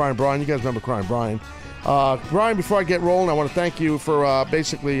name is Crying Brian. You guys remember Crying Brian? Brian, before I get rolling, I want to thank you for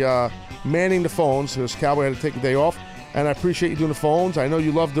basically manning the phones because Cowboy had to take a day off, and I appreciate you doing the phones. I know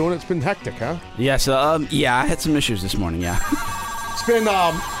you love doing it. It's been hectic, huh? Yes, I had some issues this morning, yeah. It's been,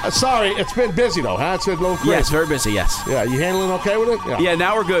 it's been busy though, huh? It's been a little crazy. Yes, very busy, yes. Yeah, you handling okay with it? Yeah,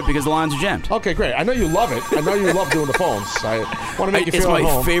 now we're good because the lines are jammed. Okay, great. I know you love it. I know you love doing the phones. I want to make you feel at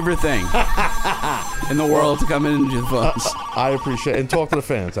home. It's my favorite thing in the world to come in and do the phones. I appreciate it. And talk to the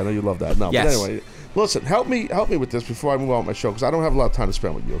fans. I know you love that. No, yes. But anyway, listen, help me with this before I move on with my show because I don't have a lot of time to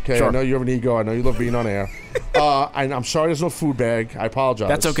spend with you, okay? Sure. I know you have an ego. I know you love being on air. I'm sorry there's no food bag. I apologize.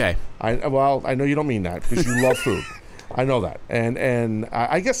 That's okay. I know you don't mean that because you love food. I know that. And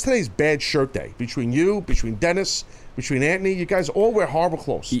I guess today's bad shirt day. Between you, between Dennis, between Anthony, you guys all wear horrible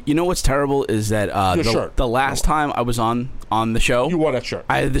clothes. You know what's terrible is that the last time I was on the show, you wore that shirt.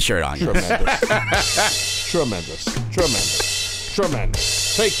 I had the shirt on.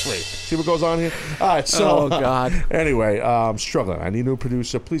 Tremendous. Take 3. See what goes on here? All right, so. Oh, God. Anyway, I'm struggling. I need a new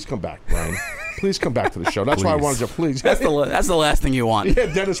producer. Please come back, Brian. Please come back to the show. That's why I wanted you. Please. That's the last thing you want. Yeah,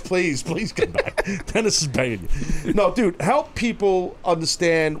 Dennis, please come back. Dennis is begging you. No, dude, help people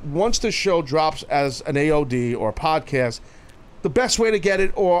understand once the show drops as an AOD or a podcast, the best way to get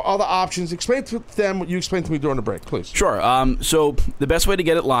it or other options. Explain to them what you explained to me during the break, please. Sure. So the best way to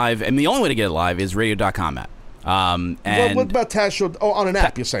get it live, and the only way to get it live, is radio.com app. And what about Taz Show? Oh, on an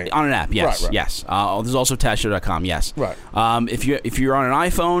app, you're saying? On an app, yes. Right. Yes. There's also TazShow.com, yes. Right. If you're on an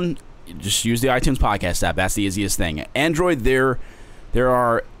iPhone, just use the iTunes podcast app. That's the easiest thing. Android, there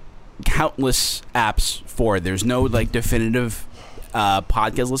are countless apps for it. There's no definitive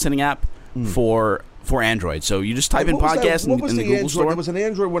podcast listening app for Android. So you just type in podcast in the Google Store. There was an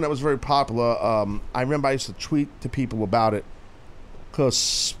Android one that was very popular. I remember I used to tweet to people about it.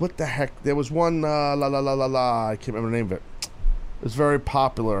 Because, what the heck? There was one, I can't remember the name of it. It's very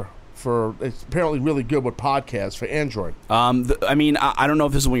popular it's apparently really good with podcasts for Android. I don't know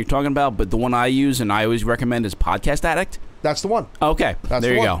if this is what you're talking about, but the one I use and I always recommend is Podcast Addict. That's the one. Okay, That's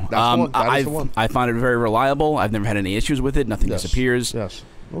there the you one. go. That's the one. That is the one. I find it very reliable. I've never had any issues with it. Nothing disappears. Yes.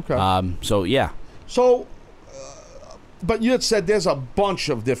 Okay. So, yeah. So, but you had said there's a bunch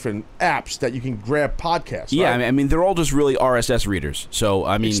of different apps that you can grab podcasts. Yeah, right? I mean, they're all just really RSS readers. So,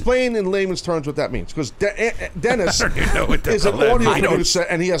 I mean, explain in layman's terms what that means, because Dennis is an audio audio producer,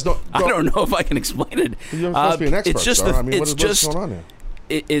 and he has no. I don't know if I can explain it. You're supposed to be an expert. It's just, what's going on here?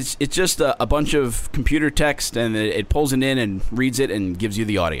 It's just a bunch of computer text, and it pulls it in and reads it and gives you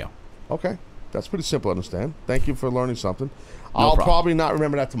the audio. Okay, that's pretty simple to understand. Thank you for learning something. No I'll problem. probably not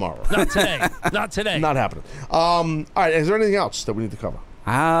remember that tomorrow. Not today. Not today. Not happening. All right, is there anything else that we need to cover?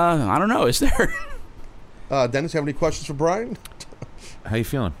 I don't know. Is there? Dennis, have any questions for Brian? How you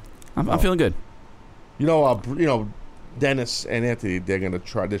feeling? I'm feeling good. You know, Dennis and Anthony, they're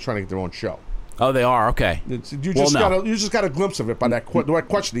trying to get their own show. Oh, they are? Okay. You just got a glimpse of it by that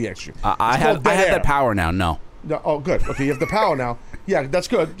question he asked you. I have that power now. No. Oh, good. Okay, you have the power now. Yeah, that's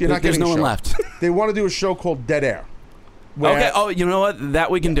good. You're not There's getting no a show. one left. They want to do a show called Dead Air. Okay. Oh, you know what? That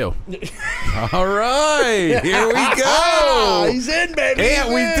we can do. All right. Here we go. He's in, baby. Yeah,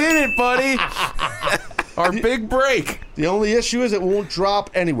 we did it, buddy. Our big break. The only issue is it won't drop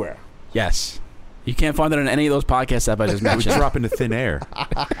anywhere. Yes. You can't find it on any of those podcasts that I just mentioned. We drop into thin air.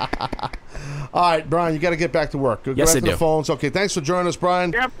 All right, Brian, you got to get back to work. Go Yes, back I to the do. phones. Okay, thanks for joining us,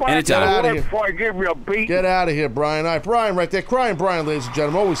 Brian. Get back Anytime. to Get outta work here. before I give you a beat. Get out of here, Brian. All right, Brian right there. Crying Brian, ladies and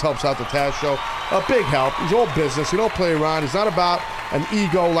gentlemen, always helps out the Taz Show. A big help. He's all business. He don't play around. He's not about an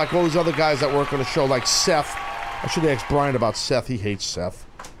ego like all these other guys that work on the show, like Seth. I should ask Brian about Seth. He hates Seth.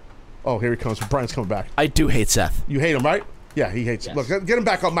 Oh, here he comes. Brian's coming back. I do hate Seth. You hate him, right? Yeah, he hates him. Look, get him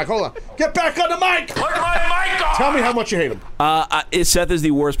back on the mic. Hold on. Get back on the mic! Put my mic on! Tell me how much you hate him. Seth is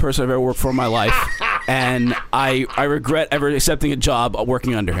the worst person I've ever worked for in my life, and I regret ever accepting a job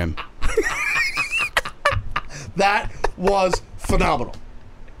working under him. That was phenomenal.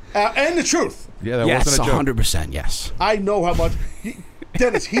 And the truth. Yeah, that Yes, wasn't a joke. 100%, yes. I know how much.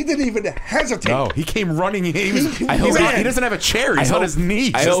 Dennis, he didn't even hesitate. No, he came running. He doesn't have a chair. He's on his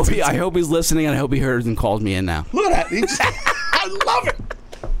knees. I hope he's listening, and I hope he heard and called me in now. Look at that. I love it.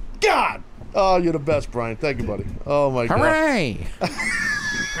 God. Oh, you're the best, Brian. Thank you, buddy. Oh, my God. Hooray!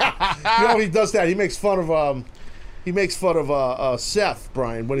 You know, he does that. He makes fun of Seth,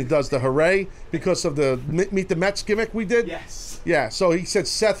 Brian, when he does the hooray because of the Meet the Mets gimmick we did. Yes. Yeah, so he said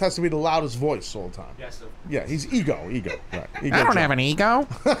Seth has to be the loudest voice all the time. Yes, sir. Yeah, he's ego. Right. I don't have an ego.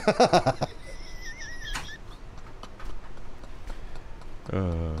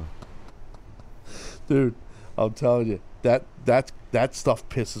 Dude, I'm telling you, that stuff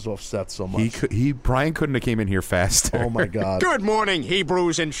pisses off Seth so much. Brian couldn't have came in here faster. Oh my God. Good morning,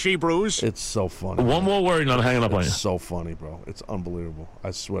 Hebrews and Shebrews. It's so funny. One more word and I'm hanging up on you. It's so funny, bro. It's unbelievable.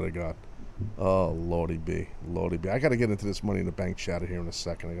 I swear to God. Oh, Lordy B. I got to get into this Money in the Bank chatter here in a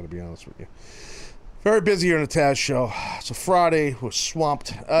second. I got to be honest with you. Very busy here on the Taz Show. It's a Friday. We're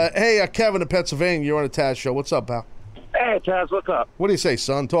swamped. Hey, Kevin in Pennsylvania, you're on the Taz Show. What's up, pal? Hey, Taz, what's up? What do you say,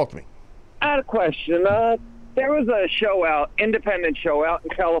 son? Talk to me. I had a question. There was a independent show out in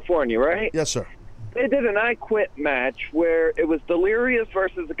California, right? Yes, sir. They did an I Quit match where it was Delirious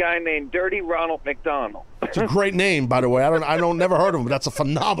versus a guy named Dirty Ronald McDonald. It's a great name, by the way. I don't never heard of him, but that's a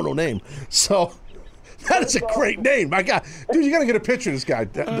phenomenal name. So That is a great name. My God. Dude, you got to get a picture of this guy.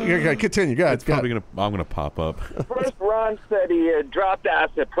 Continue. Go ahead. It's probably I'm gonna pop up. First, Ron said he had dropped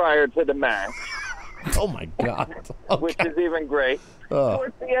acid prior to the match. Oh, my God. Okay. Which is even great.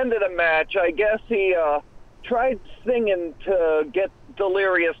 Towards the end of the match, I guess he tried singing to get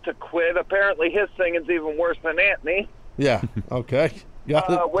Delirious to quit. Apparently, his singing's even worse than Anthony. Yeah, okay.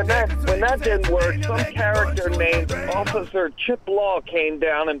 When that didn't work, some character named Officer Chip Law came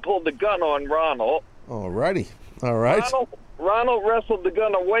down and pulled the gun on Ronald. Alrighty. All right. Ronald wrestled the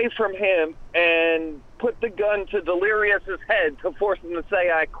gun away from him and put the gun to Delirious's head to force him to say,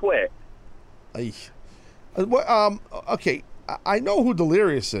 "I quit." Okay, I know who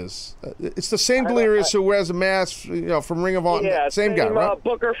Delirious is. It's the same Delirious who wears a mask, from Ring of Honor. Yeah, same guy, right?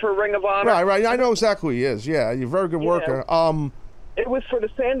 Booker for Ring of Honor. Right. I know exactly who he is. Yeah, you're a very good worker. It was for the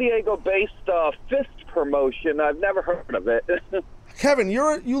San Diego-based Fist promotion. I've never heard of it. Kevin,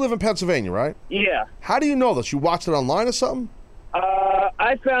 you live in Pennsylvania, right? Yeah. How do you know this? You watched it online or something?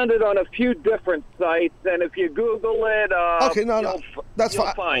 I found it on a few different sites, and if you Google it, that's you'll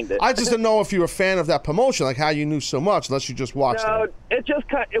fine. Find it. I just didn't know if you were a fan of that promotion, like how you knew so much, unless you just watched it. It just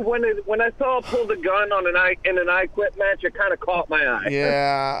when I saw it pull the gun on in an I Quit match, it kind of caught my eye.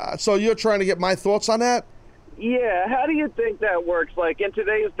 Yeah. So you're trying to get my thoughts on that? Yeah. How do you think that works? Like in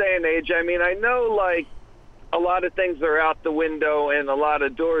today's day and age, I mean, I know like a lot of things are out the window and a lot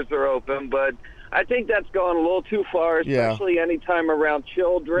of doors are open, but I think that's going a little too far, especially anytime around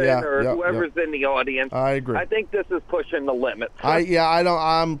children or whoever's in the audience. I agree. I think this is pushing the limits. I'm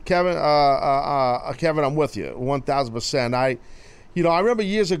Kevin. Kevin, I'm with you 1,000%. I remember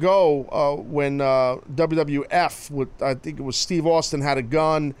years ago when WWF, I think it was Steve Austin, had a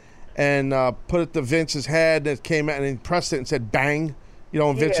gun and put it to Vince's head, and it came out and he pressed it and said "bang,"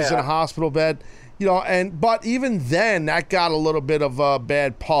 and Vince is in a hospital bed, but even then that got a little bit of a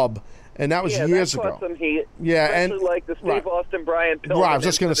bad pub. And that was years ago. Some heat. Yeah, especially like the Steve Austin, Brian Pillman. Right, I was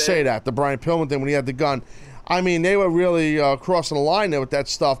just going to say that, the Brian Pillman thing when he had the gun. I mean, they were really crossing the line there with that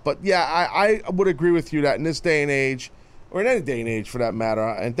stuff. But yeah, I would agree with you that in this day and age, or in any day and age for that matter,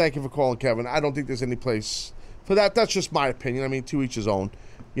 and thank you for calling, Kevin, I don't think there's any place for that. That's just my opinion. I mean, to each his own,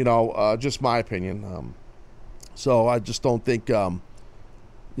 just my opinion. So I just don't think,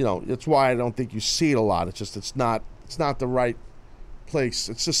 that's why I don't think you see it a lot. It's just it's not the right place.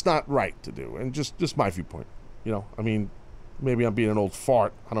 It's just not right to do, and just my viewpoint. I mean, maybe I'm being an old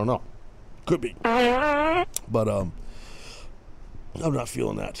fart. I don't know. Could be, but I'm not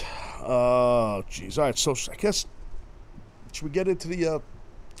feeling that. Oh, jeez. All right, so I guess should we get into the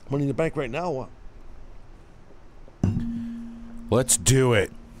Money in the Bank right now? Or what? Let's do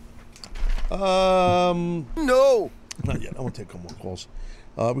it. No, not yet. I want to take a couple more calls.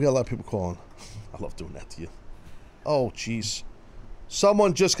 We got a lot of people calling. I love doing that to you. Oh, jeez.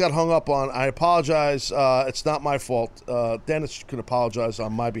 Someone just got hung up on. I apologize. It's not my fault. Dennis could apologize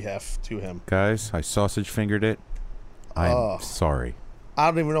on my behalf to him. Guys, I sausage fingered it. I'm sorry.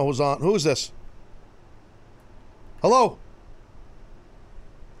 I don't even know who's on. Who is this? Hello?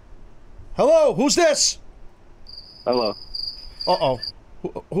 Hello? Who's this? Hello. Uh-oh.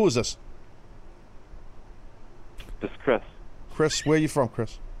 Who is this? This is Chris. Chris, where are you from,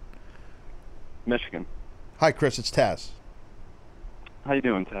 Chris? Michigan. Hi, Chris. It's Taz. How you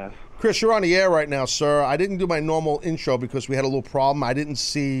doing, Taz? Chris, you're on the air right now, sir. I didn't do my normal intro because we had a little problem. I didn't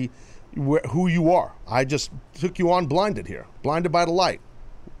see who you are. I just took you on blinded here. Blinded by the light.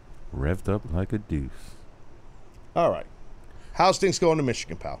 Revved up like a deuce. All right. How's things going in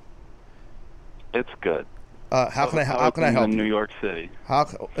Michigan, pal? It's good. How can I help in you? New York City.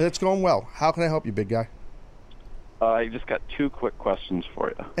 It's going well. How can I help you, big guy? I just got two quick questions for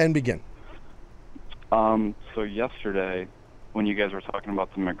you. And begin. So yesterday, when you guys were talking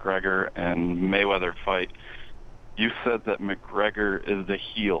about the McGregor and Mayweather fight, you said that McGregor is the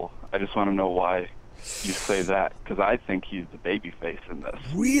heel. I just want to know why you say that, because I think he's the babyface in this.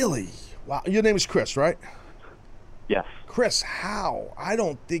 Really? Wow. Your name is Chris, right? Yes. Chris, how? I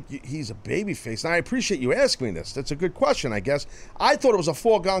don't think he's a babyface. And I appreciate you asking me this. That's a good question, I guess. I thought it was a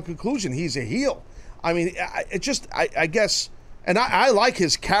foregone conclusion. He's a heel. I mean, I guess, and I like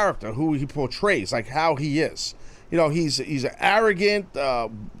his character, who he portrays, like how he is. He's arrogant,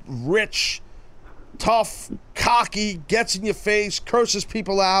 rich, tough, cocky, gets in your face, curses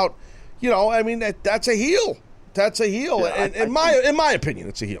people out. I mean, that's a heel. That's a heel. Yeah, in my opinion,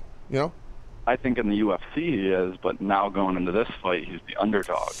 it's a heel. I think in the UFC he is, but now going into this fight, he's the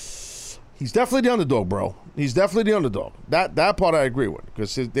underdog. He's definitely the underdog, bro. He's definitely the underdog. That part I agree with,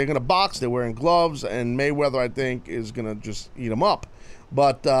 because they're going to box, they're wearing gloves, and Mayweather, I think, is going to just eat him up.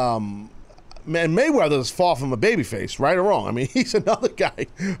 But man, Mayweather's far from a babyface, right or wrong. I mean, he's another guy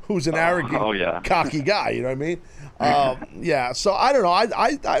who's an arrogant, cocky guy. You know what I mean? Yeah. So I don't know. I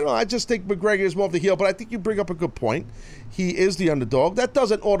don't know. I just think McGregor is more of the heel, but I think you bring up a good point. He is the underdog. That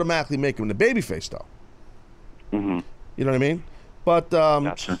doesn't automatically make him the babyface, though. Mm-hmm. You know what I mean? But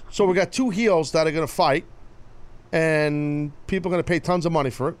so we got two heels that are going to fight, and people are going to pay tons of money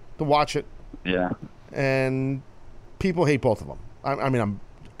for it to watch it. Yeah. And people hate both of them. I mean, I'm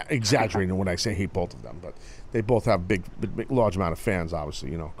exaggerating when I say hate both of them, but they both have big, large amount of fans,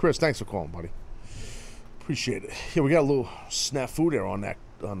 obviously. You know, Chris, thanks for calling, buddy. Appreciate it. Yeah, we got a little snafu there on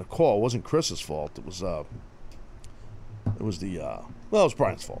the call. It wasn't Chris's fault. It was it was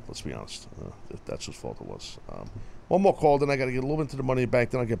Brian's fault. Let's be honest. That's whose fault it was. One more call, then I got to get a little into the Money in the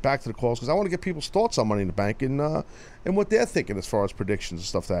Bank. Then I'll get back to the calls because I want to get people's thoughts on Money in the Bank and what they're thinking as far as predictions and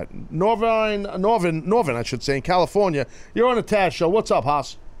stuff. That Norvin, I should say, in California. You're on the Taz Show. What's up,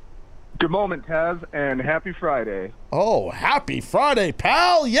 Haas? Good moment, Taz, and happy Friday. Oh, happy Friday,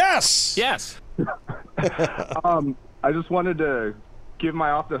 pal! Yes. Yes. I just wanted to give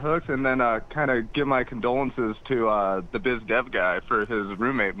my off the hooks and then kind of give my condolences to the biz dev guy for his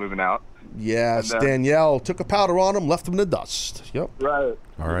roommate moving out. Yes, Danielle took a powder on him, left him in the dust. Yep. Right.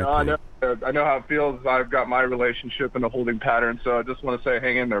 All right. I know how it feels. I've got my relationship in a holding pattern, so I just want to say,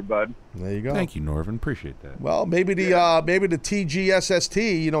 hang in there, bud. There you go. Thank you, Norvin. Appreciate that. Well, maybe the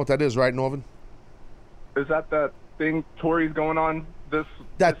TGSST. You know what that is, right, Norvin? Is that thing Tori's going on this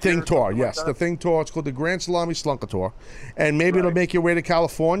Thing Tour, yes. Like the Thing Tour. It's called the Grand Salami Slunker Tour. And maybe it'll make your way to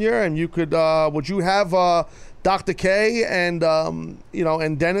California, and you could, would you have Dr. K and,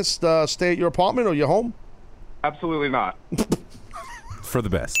 and Dennis stay at your apartment or your home? Absolutely not. For the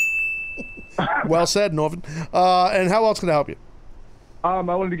best. Well said, Norvin. And how else can I help you? I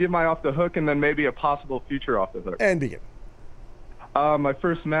wanted to give my off the hook and then maybe a possible future off the hook. And begin. My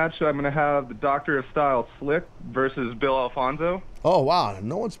first match, I'm going to have the Doctor of Style Slick versus Bill Alfonso. Oh, wow.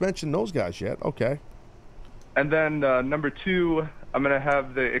 No one's mentioned those guys yet. Okay. And then number 2, I'm going to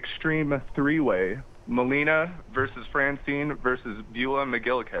have the Extreme 3-Way, Melina versus Francine versus Beulah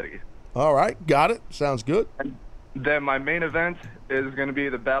McGillicuddy. All right. Got it. Sounds good. And then my main event is going to be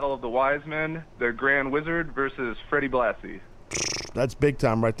the Battle of the Wise Men, the Grand Wizard versus Freddie Blassie. That's big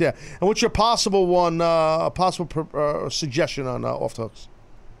time right there. And what's your possible suggestion on off the hooks?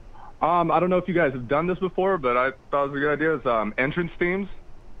 I don't know if you guys have done this before, but I thought it was a good idea. It's entrance themes.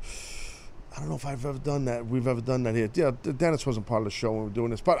 I don't know if I've ever done that. We've ever done that here. Yeah, Dennis wasn't part of the show when we were doing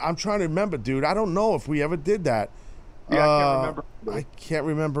this, but I'm trying to remember, dude. I don't know if we ever did that. Yeah, I can't remember. I can't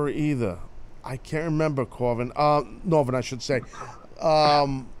remember either. I can't remember, Corvin. Norvin, I should say.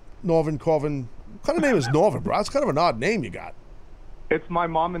 Norvin, Corvin. What kind of name is Norvin, bro? That's kind of an odd name you got. It's my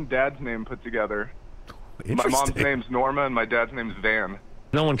mom and dad's name put together. My mom's name's Norma and my dad's name's Van.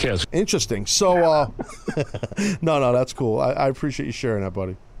 No one cares. Interesting. So, no, that's cool. I appreciate you sharing that,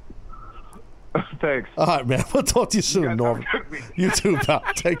 buddy. Thanks. All right, man. We'll talk to you soon, Norvin. You too, pal.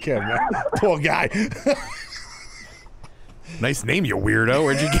 Take care, man. Poor guy. Nice name, you weirdo.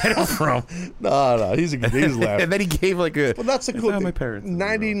 Where'd you get it from? No, he's laughing. And then he gave like a. Well, that's the cool thing. My parents.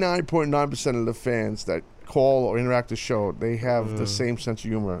 99.9% of the fans that call or interact the show, they have the same sense of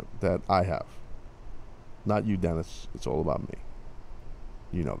humor that I have. Not you, Dennis. It's all about me.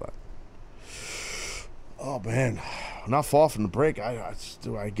 You know that. Oh man, not far from the break.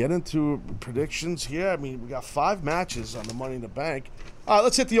 Do I get into predictions here? I mean, we got 5 matches on the Money in the Bank. All right,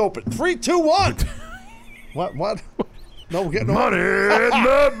 let's hit the open. 3, 2, 1. What? No, we're getting Money in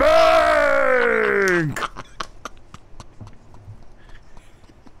the Bank.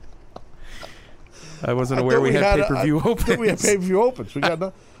 I wasn't aware we had pay-per-view opens. I think we had pay-per-view opens. We got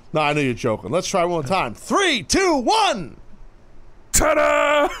no, I know you're joking. Let's try one more time. 3, 2, 1.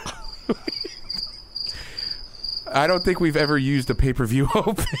 Ta-da! I don't think we've ever used a pay-per-view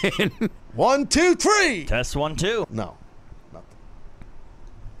open. 1, 2, 3. Test 1, 2. No, nothing.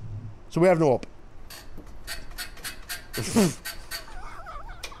 So we have no open.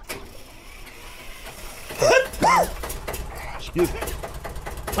 Excuse me.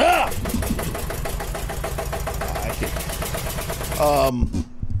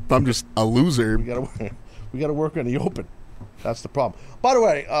 I'm just a loser. We gotta work on the open. That's the problem. By the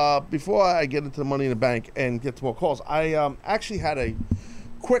way, before I get into the Money in the Bank and get to more calls, I actually had a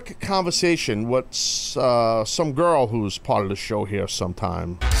quick conversation with some girl who's part of the show here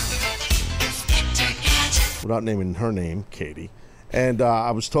sometime. Without naming her name, Katie. And I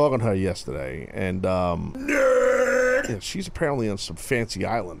was talking to her yesterday, and yeah, she's apparently on some fancy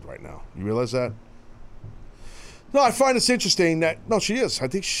island right now. You realize that? No, I find this interesting that, no, she is. I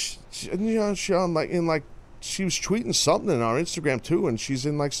think she's on like she was tweeting something on our Instagram too, and she's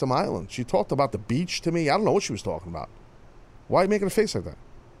in like some island. She talked about the beach to me. I don't know what she was talking about. Why are you making a face like that?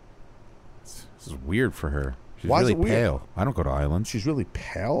 This is weird for her. She's Why is really it weird? pale. I don't go to islands. She's really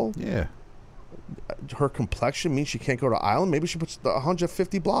pale? Yeah. Her complexion means she can't go to island? Maybe she puts the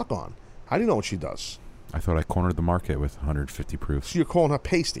 150 block on. How do you know what she does? I thought I cornered the market with 150 proof. So you're calling her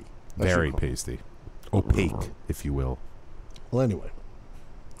pasty. That's Very what you're pasty. Opaque, if you will. Well, anyway,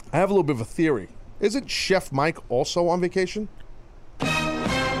 I have a little bit of a theory. Isn't Chef Mike also on vacation?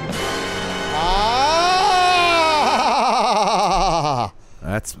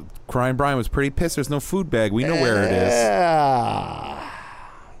 That's Crying Brian was pretty pissed. There's no food bag. We know where it is. Yeah.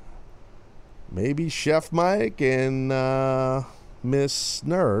 Maybe Chef Mike and Miss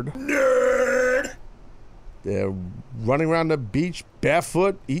Nerd. They're running around the beach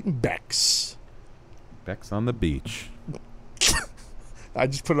barefoot, eating Bex. Bex on the beach. I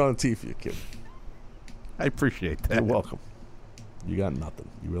just put it on a tee for you, kid. I appreciate that. You're welcome. You got nothing.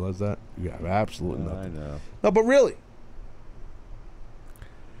 You realize that? You got absolutely nothing. I know. No, but really.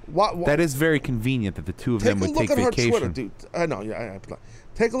 What? That is very convenient that the two of them would take vacation. Take a look at her Twitter, dude. I know. Yeah,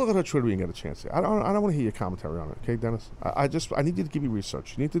 take a look at her Twitter when you get a chance. I don't want to hear your commentary on it, okay, Dennis? I need you to give me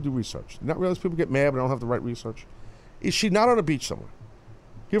research. You need to do research. You not realize people get mad but don't have the right research. Is she not on a beach somewhere?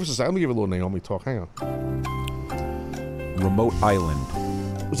 Give us a second. Let me give a little Naomi talk. Hang on. Remote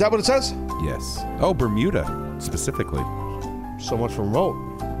island. Is that what it says? Yes. Oh, Bermuda, specifically. So much for remote.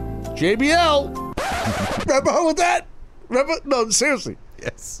 JBL! Remember with that? Remember? No, seriously.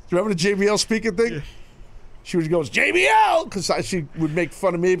 Yes. Do you remember the JBL speaker thing? Yeah. She would go, JBL! Because she would make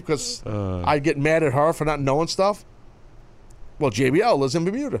fun of me because I'd get mad at her for not knowing stuff. Well, JBL lives in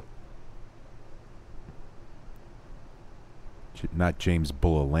Bermuda. Not James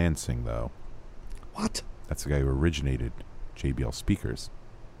Bulla Lansing, though. What? That's the guy who originated JBL speakers.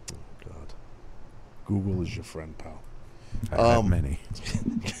 Oh, God. Google is your friend, pal. I have many.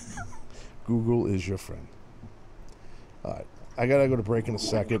 Google is your friend. All right. I got to go to break in a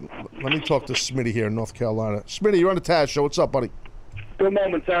second. Let me talk to Smitty here in North Carolina. Smitty, you're on the Taz Show. What's up, buddy? Good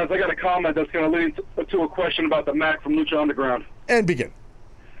moment, Taz. I got a comment that's going to lead to a question about the Mac from Lucha Underground. And begin.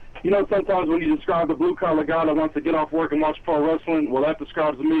 You know, sometimes when you describe the blue-collar guy that wants to get off work and watch pro wrestling, well, that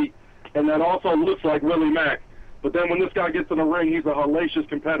describes me. And that also looks like Willie Mack. But then when this guy gets in the ring, he's a hellacious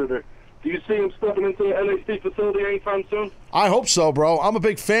competitor. Do you see him stepping into the NXT facility anytime soon? I hope so, bro. I'm a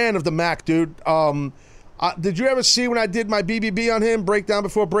big fan of the Mac, dude. Did you ever see when I did my BBB on him, Breakdown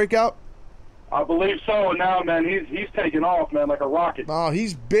Before Breakout? I believe so. And now, man, he's taking off, man, like a rocket. Oh,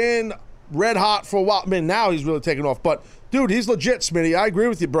 he's been red hot for a while. I mean, now he's really taking off. But, dude, he's legit, Smitty. I agree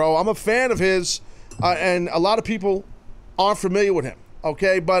with you, bro. I'm a fan of his, and a lot of people aren't familiar with him,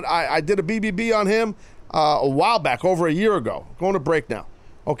 okay? But I did a BBB on him a while back, over a year ago. Going to break now.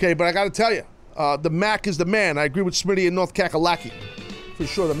 Okay, but I got to tell you, the Mac is the man. I agree with Smitty in North Kakalaki. For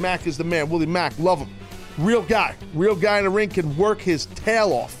sure, the Mac is the man. Willie Mack, love him. Real guy in the ring, can work his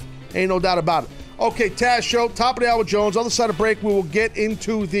tail off. Ain't no doubt about it. Okay, Taz Show, top of the hour with Jones. Other side of break, we will get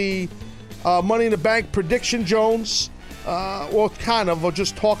into the Money in the Bank prediction, Jones. Or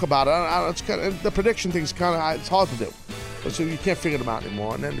just talk about it. It's kind of, the prediction thing's kind of, it's hard to do. So you can't figure them out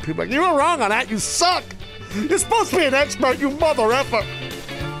anymore. And then the people are like, you were wrong on that. You suck. You're supposed to be an expert, you mother effer.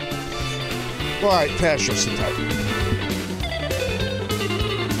 All right, Taz Show, sit tight.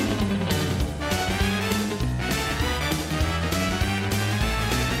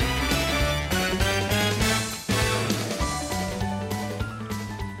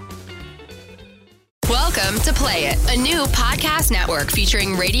 Welcome to Play It, a new podcast network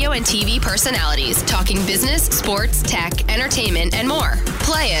featuring radio and TV personalities talking business, sports, tech, entertainment, and more.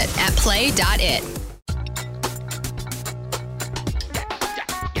 Play it at play.it.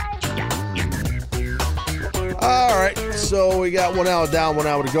 All right, so we got 1 hour down, 1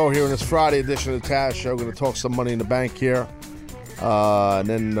 hour to go here in this Friday edition of the Taz Show. We're going to talk some Money in the Bank here. And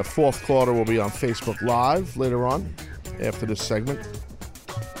then the fourth quarter will be on Facebook Live later on after this segment.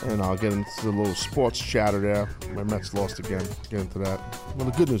 And I'll get into the little sports chatter there. My Mets lost again. Get into that. Well,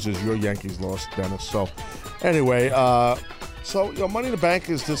 the good news is your Yankees lost, Dennis. So, anyway, Money in the Bank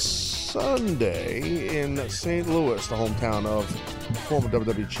is this Sunday in St. Louis, the hometown of former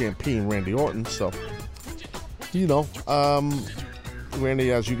WWE champion Randy Orton. So,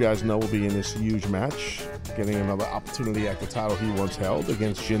 Randy, as you guys know, will be in this huge match, getting another opportunity at the title he once held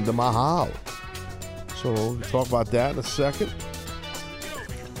against Jinder Mahal. So, we'll talk about that in a second.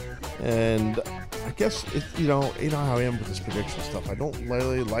 And I guess, you know how I am with this prediction stuff. I don't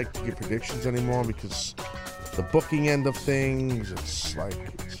really like to give predictions anymore because the booking end of things, it's like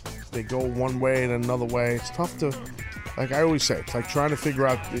they go one way and another way. It's tough to Like I always say, it's like trying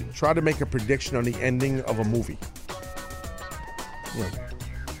to make a prediction on the ending of a movie. You know,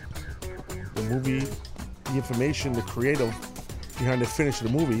 the movie, the information, the creative behind the finish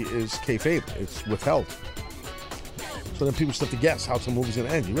of the movie is kayfabe. It's withheld. So then people start to guess how some movie's going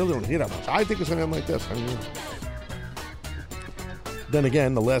to end. You really don't hear that much. I think it's going to end like this. I mean, then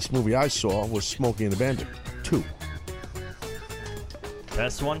again, the last movie I saw was Smokey and the Bandit 2.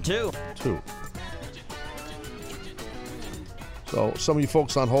 Best one, too. 2. So some of you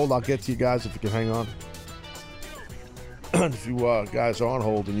folks on hold, I'll get to you guys if you can hang on. If you guys are on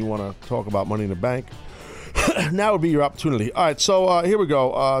hold and you want to talk about Money in the Bank, now would be your opportunity. All right, so here we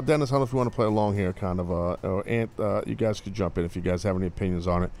go. Dennis, I don't know if you want to play along here, kind of. Or Ant, you guys could jump in if you guys have any opinions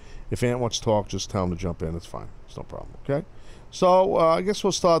on it. If Ant wants to talk, just tell him to jump in. It's fine. It's no problem, okay? So I guess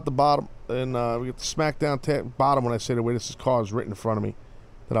we'll start at the bottom. And we get the SmackDown bottom when I say the way this card is written in front of me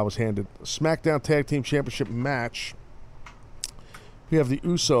that I was handed. SmackDown Tag Team Championship match. We have the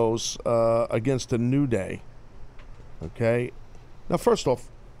Usos against the New Day. Okay. Now, first off,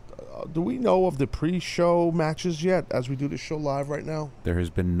 do we know of the pre-show matches yet as we do the show live right now? There has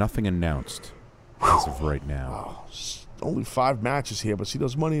been nothing announced as of right now. Only 5 matches here, but see,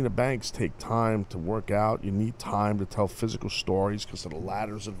 those Money in the Banks take time to work out. You need time to tell physical stories because of the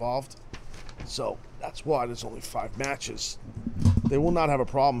ladders involved. So that's why there's only 5 matches. They will not have a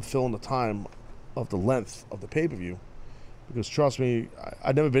problem filling the time of the length of the pay-per-view. Because trust me,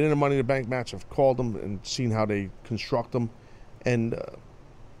 I've never been in a Money in the Bank match. I've called them and seen how they construct them. And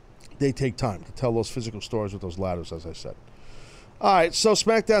they take time to tell those physical stories with those ladders, as I said. All right, so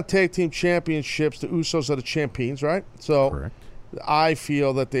SmackDown Tag Team Championships, the Usos are the champions, right? So correct. I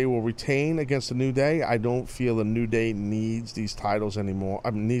feel that they will retain against the New Day. I don't feel the New Day needs these titles anymore.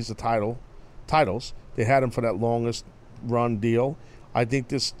 I mean, needs the titles. They had them for that longest run deal. I think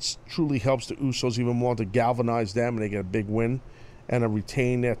this truly helps the Usos even more to galvanize them, and they get a big win and to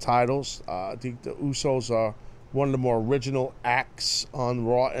retain their titles. I think the Usos are one of the more original acts on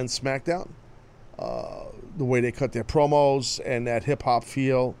Raw and SmackDown. The way they cut their promos and that hip-hop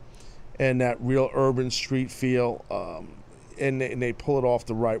feel and that real urban street feel, and they pull it off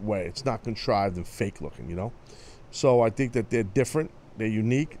the right way. It's not contrived and fake-looking, you know? So I think that they're different. They're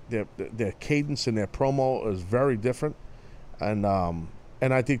unique. Their cadence and their promo is very different. And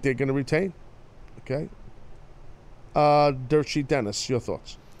I think they're going to retain. Okay. Dirt Sheet Dennis, your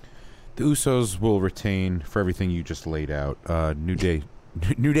thoughts? The Usos will retain for everything you just laid out. New Day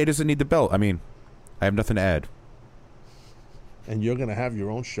doesn't need the belt. I mean, I have nothing to add. And you're going to have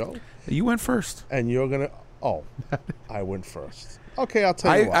your own show? You went first. And you're going to... Oh, I went first. Okay, I'll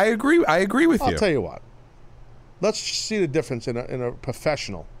tell you what. I agree with you. I'll tell you what. Let's see the difference in a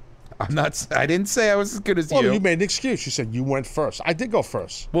professional. I didn't say I was as good as you. Well, you made an excuse. You said you went first. I did go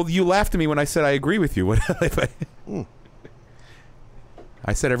first. Well, you laughed at me when I said I agree with you.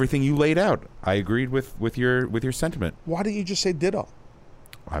 I said everything you laid out. I agreed with your sentiment. Why didn't you just say ditto?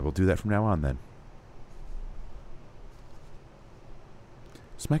 I will do that from now on then.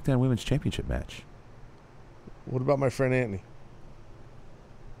 SmackDown Women's Championship match. What about my friend Anthony?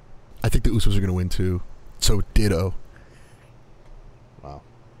 I think the Usos are going to win too. So ditto. Wow.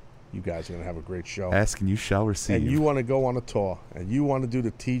 You guys are going to have a great show. Ask and you shall receive. And you want to go on a tour, and you want to do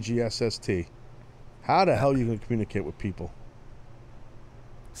the TGSST. How the hell are you going to communicate with people?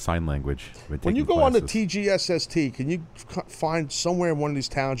 Sign language. When you go on the TGSST, can you find somewhere in one of these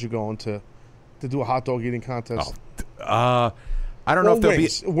towns you're going to do a hot dog eating contest? I don't know if there'll be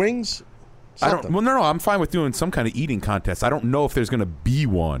wings. Something. No. I'm fine with doing some kind of eating contest. I don't know if there's going to be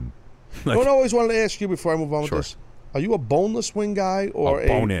one. I always wanted to ask you before I move on with this. Are you a boneless wing guy or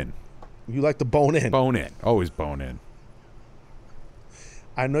bone in? You like the bone in? Bone in. Always bone in.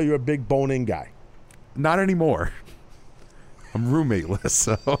 I know you're a big bone in guy. Not anymore. I'm roommateless,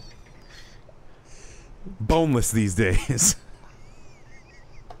 so boneless these days.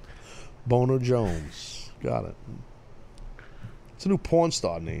 Boner Jones. Got it. It's a new porn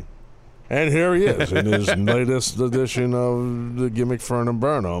star name. And here he is in his latest edition of the Gimmick Fern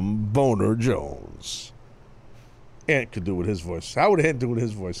Burnham, Boner Jones. Ant could do with his voice. How would Ant do with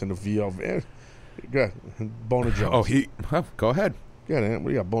his voice in the VO? Go ahead. Boner Jones. Go ahead. Go ahead, Ant. What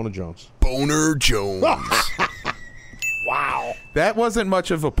do you got? Boner Jones. Boner Jones. Wow. That wasn't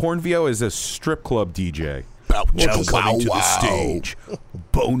much of a porn VO as a strip club DJ. Now coming to the stage,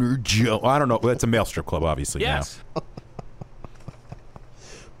 Boner Jones. I don't know. That's a male strip club, obviously. Yes. Now.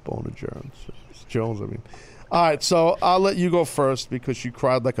 Boner Jones. I mean. All right, so I'll let you go first because you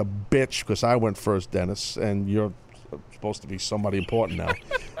cried like a bitch because I went first, Dennis, and you're supposed to be somebody important now.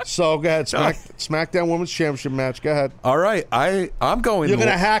 So go ahead, SmackDown Women's Championship match. Go ahead. All right, I'm going. You're going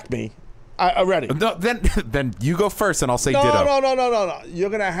to hack me. I ready. No, then you go first, and I'll say ditto. No. You're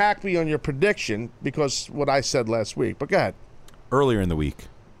going to hack me on your prediction because what I said last week. But go ahead. Earlier in the week.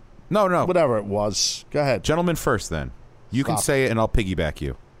 No. Whatever it was. Go ahead. Gentlemen first, then. You can say it, and I'll piggyback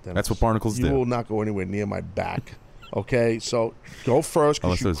you. That's what barnacles do. You will not go anywhere near my back. Okay? So go first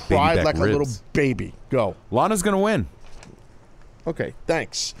because you those baby cried back like a ribs. little baby. Go. Lana's going to win. Okay,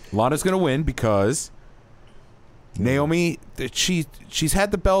 thanks. Lana's going to win because Naomi, she's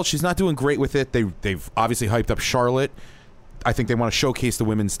had the belt. She's not doing great with it. They've obviously hyped up Charlotte. I think they want to showcase the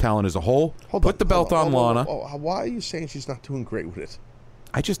women's talent as a whole. Put the belt on Lana. Why are you saying she's not doing great with it?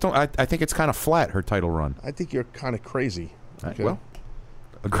 I just don't. I think it's kind of flat, her title run. I think you're kind of crazy. Okay? Well,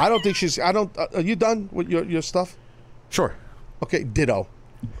 I don't think she's. I don't. Are you done with your stuff? Sure. Okay, ditto.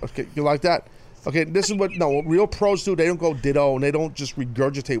 Okay, you like that? Okay, this is what real pros do. They don't go ditto and they don't just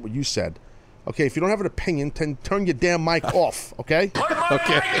regurgitate what you said. Okay, if you don't have an opinion, then turn your damn mic off. Okay.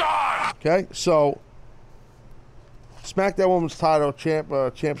 Okay. So, SmackDown Women's Title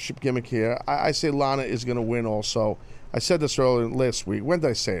championship gimmick here. I say Lana is going to win. Also, I said this earlier last week. When did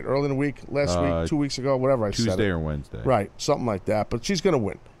I say it? Early in the week? Last week? 2 weeks ago? Whatever I said. Tuesday or Wednesday. Right, something like that. But she's going to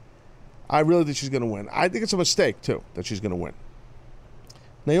win. I really think she's going to win. I think it's a mistake too that she's going to win.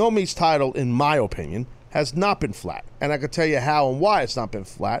 Naomi's title, in my opinion, has not been flat. And I can tell you how and why it's not been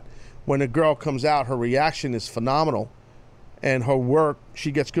flat. When a girl comes out, her reaction is phenomenal. And her work,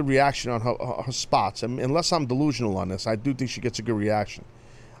 she gets good reaction on her spots. I mean, unless I'm delusional on this, I do think she gets a good reaction.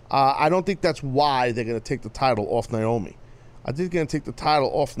 I don't think that's why they're going to take the title off Naomi. I think they're going to take the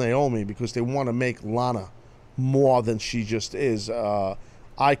title off Naomi because they want to make Lana more than she just is.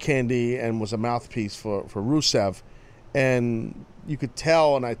 Eye candy and was a mouthpiece for Rusev. And you could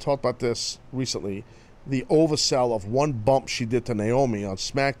tell, and I talked about this recently, the oversell of one bump she did to Naomi on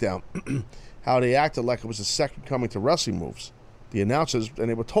SmackDown, how they acted like it was a second coming to wrestling moves. The announcers, and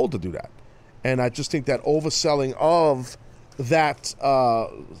they were told to do that. And I just think that overselling of that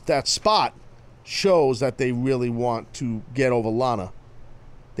spot shows that they really want to get over Lana.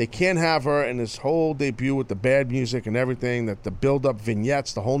 They can't have her in this whole debut with the bad music and everything, that the build-up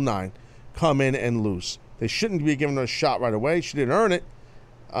vignettes, the whole nine, come in and lose. They shouldn't be giving her a shot right away. She didn't earn it.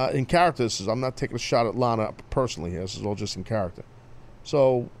 In character, I'm not taking a shot at Lana personally here. This is all just in character.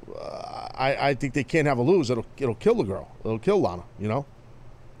 So I think they can't have a lose. It'll kill the girl. It'll kill Lana, you know?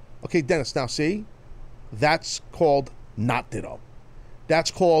 Okay, Dennis, now see? That's called not ditto.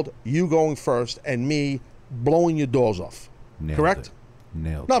 That's called you going first and me blowing your doors off. Correct?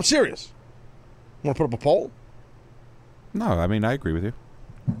 Nailed it. No, I'm serious. Want to put up a poll? No, I mean, I agree with you.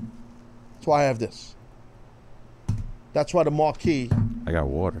 That's why I have this. That's why the marquee. I got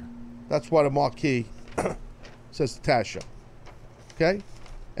water. That's why the marquee says the Taz Show. Okay?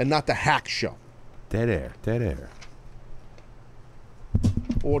 And not the Hack Show. Dead air.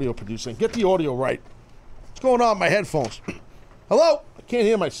 Audio producing. Get the audio right. What's going on with my headphones? Hello? I can't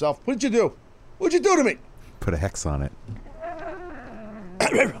hear myself. What did you do? What'd you do to me? Put a hex on it.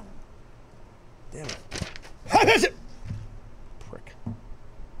 Damn it. Prick.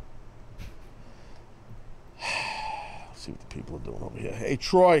 See what the people are doing over here. Hey,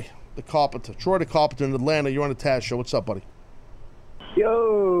 Troy the Carpenter. Troy the Carpenter in Atlanta. You're on the Taz Show. What's up, buddy?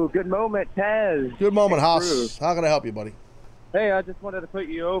 Yo, good moment, Taz. Good moment, Haas. How can I help you, buddy? Hey, I just wanted to put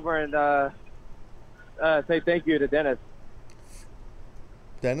you over and say thank you to Dennis.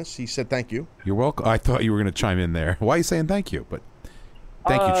 Dennis, he said thank you. You're welcome. I thought you were going to chime in there. Why are you saying thank you? But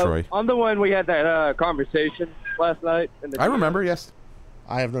thank you, Troy. I'm the one we had that conversation last night. I remember, yes.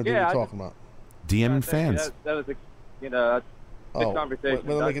 I have no idea what you're talking about. DM and fans. That was a big conversation.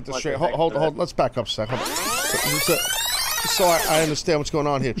 Wait, let me get this straight. Hold. Let's back up a second. Just so I understand what's going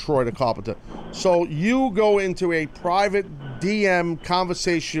on here, Troy the Carpenter. So you go into a private DM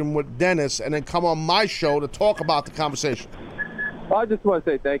conversation with Dennis and then come on my show to talk about the conversation. Well, I just want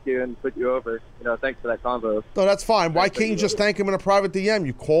to say thank you and put you over. Thanks for that convo. No, that's fine. Why can't you just thank him in a private DM?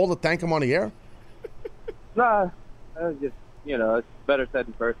 You call to thank him on the air? Nah, just, it's better said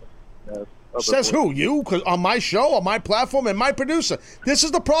in person. Says who? You? 'Cause on my show, on my platform, and my producer. This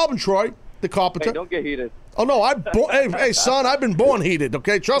is the problem, Troy the Carpenter. Hey, don't get heated. Oh, no, hey, son, I've been born heated,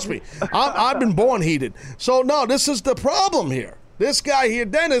 okay? Trust me. I've been born heated. So, no, this is the problem here. This guy here,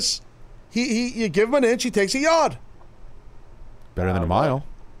 Dennis, you give him an inch, he takes a yard. Better than a mile.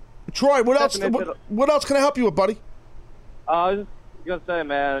 Troy, what else can I help you with, buddy? I was just going to say,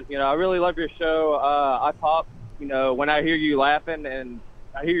 man, I really love your show. I pop, when I hear you laughing, and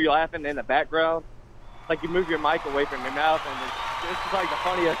I hear you laughing in the background. It's like you move your mic away from your mouth, and it's just like the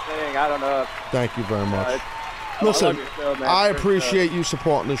funniest thing. I don't know. Thank you very much. Listen, I appreciate you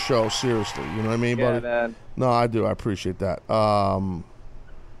supporting the show, seriously. You know what I mean, buddy? Man. No, I do. I appreciate that.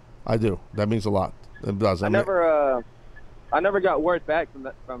 I do. That means a lot. It does. I never got word back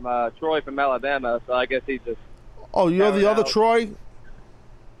from Troy from Alabama, so I guess he just. Oh, you're the other Troy?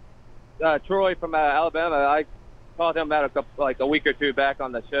 Troy from Alabama. I called him about a week or two back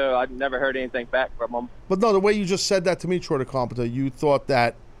on the show. I'd never heard anything back from him. But no, the way you just said that to me, Troy the Carpenter, you thought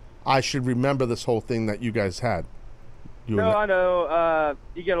that I should remember this whole thing that you guys had. No, I know.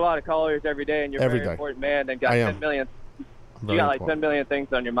 You get a lot of callers every day, and you're a very important man, and got 10 million. You got like 10 million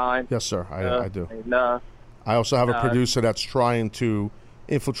things on your mind. Yes, sir. I do. And, I also have a producer that's trying to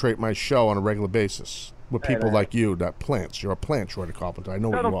infiltrate my show on a regular basis with people like you that plants. You're a plant, Troy the Carpenter. I know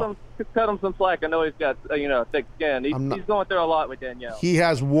what you are. Cut him some slack. I know he's got thick skin. He's going through a lot with Danielle. He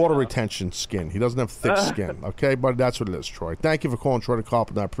has water retention skin. He doesn't have thick skin. Okay, but that's what it is, Troy. Thank you for calling Troy the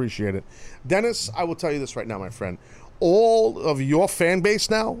Carpenter. I appreciate it. Dennis, I will tell you this right now, my friend. All of your fan base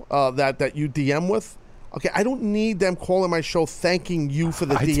now that you DM with, okay, I don't need them calling my show thanking you for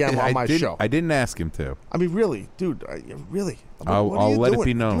the DM on my show. I didn't ask him to. I mean, really, dude, really. I'll let it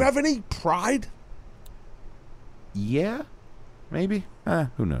be known. Do you have any pride? Yeah, maybe.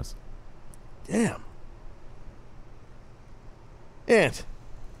 Who knows? Damn. Ant.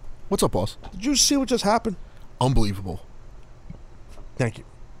 What's up, boss? Did you see what just happened? Unbelievable. Thank you.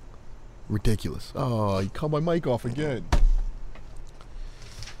 Ridiculous. Oh, you cut my mic off again.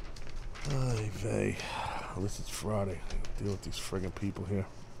 Ay vey. At least it's Friday. Deal with these friggin' people here.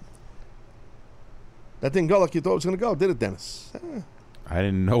 That didn't go like you thought it was going to go, did it, Dennis? I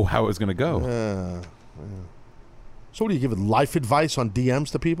didn't know how it was going to go. So what do you give life advice on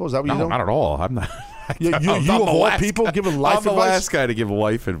DMs to people? Is that what you're doing? No, not at all. I'm not. You of all people giving life advice? I'm the last guy to give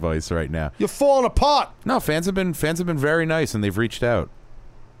life advice right now. You're falling apart. No, fans have been very nice, and they've reached out.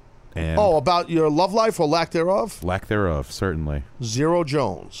 And about your love life or lack thereof? Lack thereof, certainly. Zero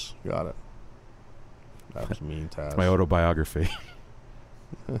Jones. Got it. That was mean, Taz. It's my autobiography.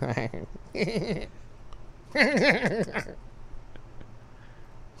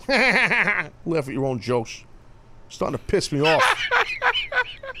 Laugh at your own jokes. Starting to piss me off. What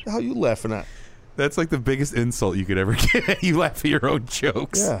the hell are you laughing at? That's like the biggest insult you could ever get. You laugh at your own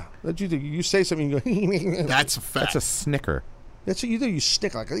jokes. Yeah. That's you do. You say something, you go, That's a fact. That's a snicker. That's what you do. You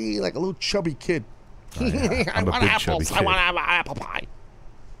stick like a little chubby kid. Oh, yeah. I'm a big chubby kid. I want to have an apple pie.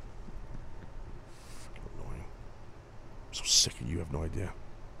 Annoying. I'm so sick of you. Have no idea.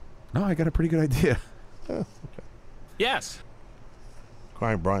 No, I got a pretty good idea. Okay. Yes.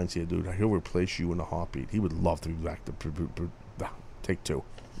 Crying Brian's here, dude. He'll replace you in a heartbeat. He would love to be back to take two.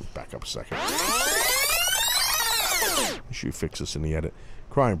 Back up a second. Make sure you fix this in the edit.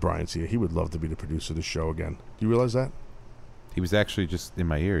 Crying Brian's here. He would love to be the producer of the show again. Do you realize that? He was actually just in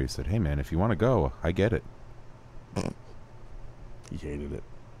my ear. He said, "Hey, man, if you want to go, I get it." He hated it.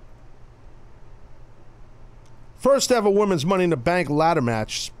 First ever women's Money in the Bank ladder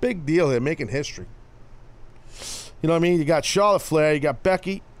match. Big deal here, making history. You know what I mean? You got Charlotte Flair, you got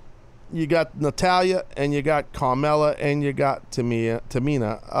Becky, you got Natalya, and you got Carmella, and you got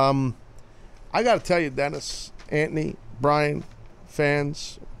Tamina. I got to tell you, Dennis, Anthony, Brian,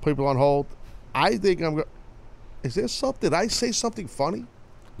 fans, people on hold, I think I'm going. Is there something? Did I say something funny?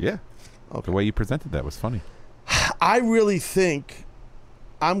 Yeah. Okay. The way you presented that was funny. I really think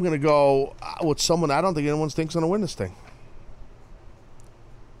I'm going to go with someone I don't think anyone thinks going to win this thing.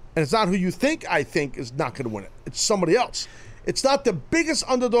 And it's not who you think I think is not going to win it. It's somebody else. It's not the biggest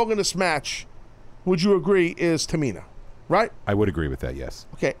underdog in this match, would you agree, is Tamina, right? I would agree with that, yes.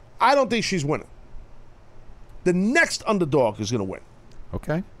 Okay. I don't think she's winning. The next underdog is going to win.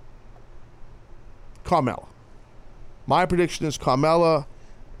 Okay. Carmella. My prediction is Carmella,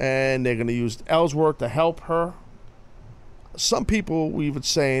 and they're going to use Ellsworth to help her. Some people were even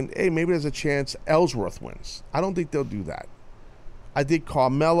saying, hey, maybe there's a chance Ellsworth wins. I don't think they'll do that. I think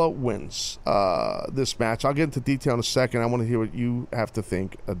Carmella wins this match. I'll get into detail in a second. I want to hear what you have to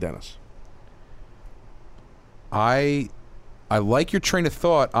think, Dennis. I like your train of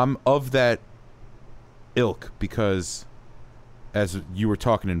thought. I'm of that ilk because, as you were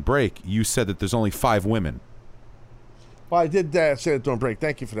talking in break, you said that there's only 5 women. Well, I did say it during break.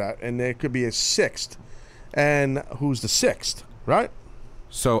 Thank you for that. And there could be a 6th. And who's the 6th, right?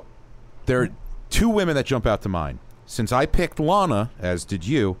 So there are 2 women that jump out to mind. Since I picked Lana, as did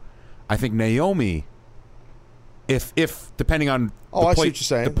you, I think Naomi, if depending on I see what you're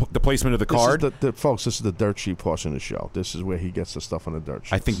saying. the placement of the card. Folks, this is the dirt sheet portion of the show. This is where he gets the stuff on the dirt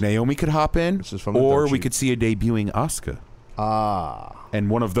sheet. I think Naomi could hop in, this is from the or dirt we sheet. could see a debuting Asuka. And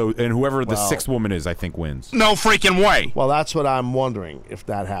one of those, and whoever the 6th woman is, I think wins. No freaking way. Well, that's what I'm wondering if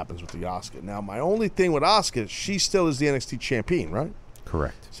that happens with the Asuka. Now, my only thing with Asuka, she still is the NXT champion, right?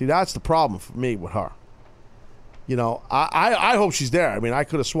 Correct. See, that's the problem for me with her. You know, I hope she's there. I mean, I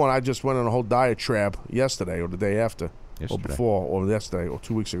could have sworn I just went on a whole diatribe yesterday or the day after. Or before, or yesterday, or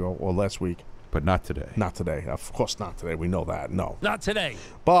 2 weeks ago, or last week. But not today. Not today. Of course not today. We know that. No. Not today.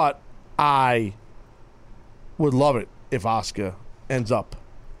 But I would love it if Asuka ends up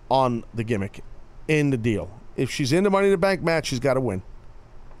on the gimmick in the deal. If she's in the Money in the Bank match, she's got to win.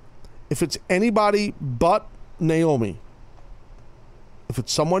 If it's anybody but Naomi, if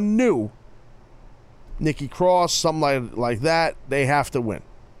it's someone new, Nikki Cross, something like that, they have to win.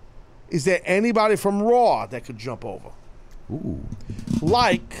 Is there anybody from Raw that could jump over? Ooh.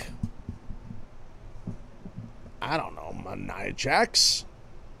 Like, I don't know, Nia Jax.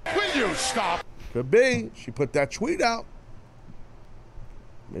 Will you stop? Could be. She put that tweet out.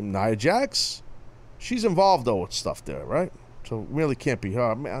 And Nia Jax, she's involved, though, with stuff there, right? So it really can't be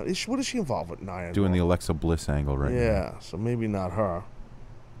her. Man, what is she involved with, Nia? Doing the Alexa Bliss angle right now. Yeah, so maybe not her.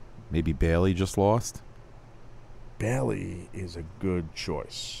 Maybe Bailey just lost? Bailey is a good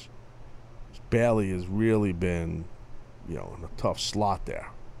choice. Bailey has really been, in a tough slot there.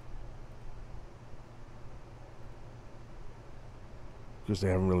 Because they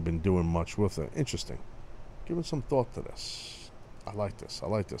haven't really been doing much with it. Interesting. Giving some thought to this. I like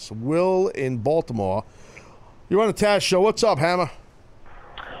this. Will in Baltimore. You're on the Taz Show. What's up, Hammer?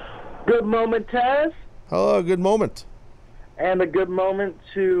 Good moment, Taz. Hello, good moment. And a good moment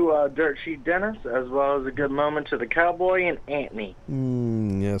to Dirt Sheet Dennis, as well as a good moment to the Cowboy and Anthony.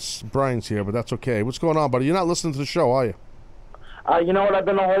 Yes, Brian's here, but that's okay. What's going on, buddy? You're not listening to the show, are you? You know what? I've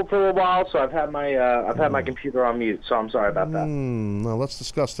been on hold for a while, so I've had my computer on mute. So I'm sorry about that. No, let's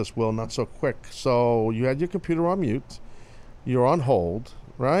discuss this, Will. Not so quick. So you had your computer on mute. You're on hold,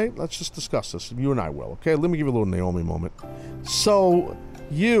 right? Let's just discuss this. You and I will. Okay. Let me give you a little Naomi moment. So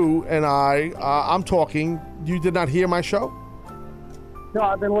you and I'm talking. You did not hear my show? No,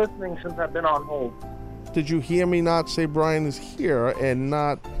 I've been listening since I've been on hold. Did you hear me not say Brian is here and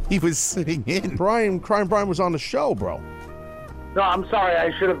not... He was sitting in. Brian was on the show, bro. No, I'm sorry.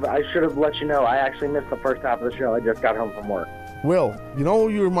 I should have let you know. I actually missed the first half of the show. I just got home from work. Will, you know who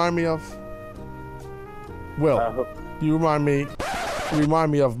you remind me of? Will, you remind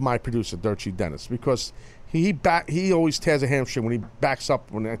me of my producer, Dirt Sheet Dennis, because he always tears a hamstring when he backs up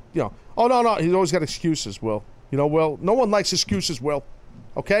oh no, he's always got excuses, Will. Will, no one likes excuses, Will.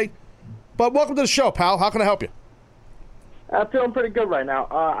 Okay? But welcome to the show, pal. How can I help you? I'm feeling pretty good right now.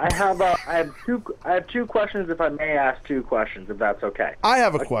 I have two questions, if I may ask two questions, if that's okay. I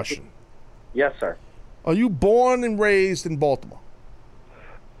have a question. Yes, sir. Are you born and raised in Baltimore?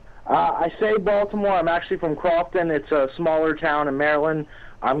 I say Baltimore. I'm actually from Crofton. It's a smaller town in Maryland.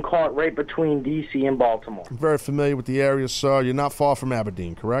 I'm caught right between D.C. and Baltimore. I'm very familiar with the area, sir. You're not far from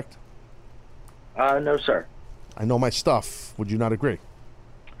Aberdeen, correct? No, sir. I know my stuff. Would you not agree?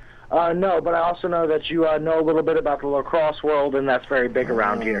 No, but I also know that you know a little bit about the lacrosse world, and that's very big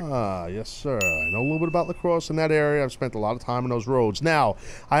around here. Yes, sir. I know a little bit about lacrosse in that area. I've spent a lot of time on those roads. Now,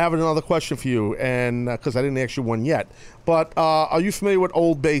 I have another question for you, and because I didn't ask you one yet. But are you familiar with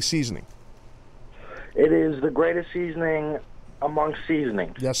Old Bay seasoning? It is the greatest seasoning amongst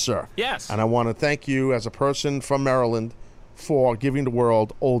seasonings. Yes, sir. Yes. And I want to thank you as a person from Maryland for giving the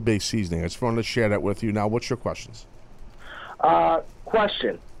world Old Bay seasoning. I just wanted to share that with you. Now, what's your questions?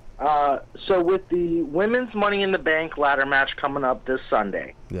 Question. So with the women's Money in the Bank ladder match coming up this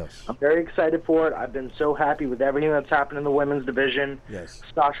Sunday, yes, I'm very excited for it. I've been so happy with everything that's happened in the women's division. Yes.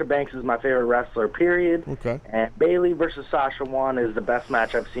 Sasha Banks is my favorite wrestler, period. Okay. And Bayley versus Sasha 1 is the best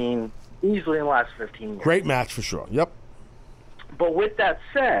match I've seen easily in the last 15 years. Great match for sure. Yep. But with that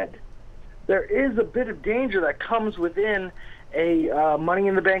said, there is a bit of danger that comes within a Money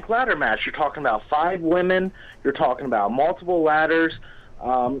in the Bank ladder match. You're talking about 5 women. You're talking about multiple ladders.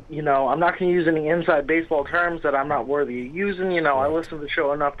 I'm not going to use any inside baseball terms that I'm not worthy of using. I listen to the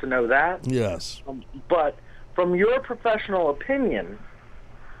show enough to know that. Yes. But from your professional opinion,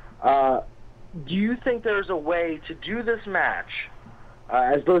 do you think there's a way to do this match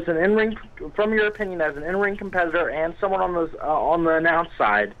as both an in-ring, from your opinion, as an in-ring competitor and someone on the announce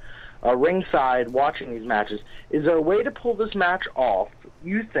side, ringside, watching these matches? Is there a way to pull this match off,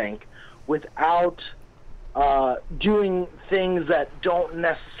 you think, without doing things that don't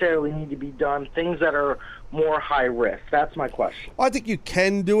necessarily need to be done, things that are more high risk? That's my question. Well, I think you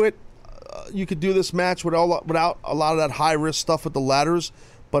can do it. You could do this match without a lot of that high risk stuff with the ladders,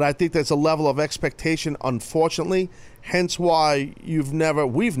 but I think there's a level of expectation, unfortunately, hence why we've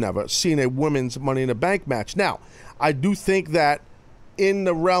never seen a women's Money in the Bank match. Now, I do think that in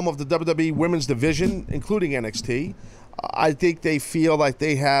the realm of the WWE women's division, including NXT, I think they feel like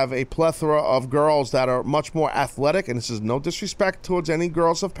they have a plethora of girls that are much more athletic, and this is no disrespect towards any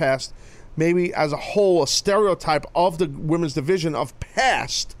girls of past, maybe as a whole, a stereotype of the women's division of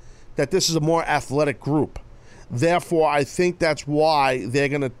past that this is a more athletic group. Therefore, I think that's why they're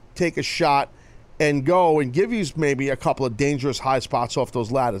going to take a shot and go and give you maybe a couple of dangerous high spots off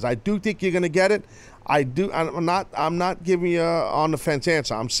those ladders. I do think you're going to get it. I'm not giving you a on the fence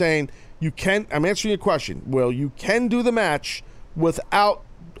answer. I'm saying you can. I'm answering your question. Well, you can do the match without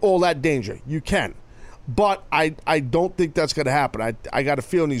all that danger. You can. But I don't think that's going to happen. I got a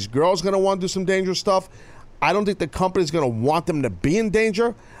feeling these girls are going to want to do some dangerous stuff. I don't think the company's going to want them to be in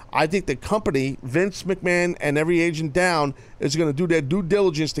danger. I think the company, Vince McMahon and every agent down, is going to do their due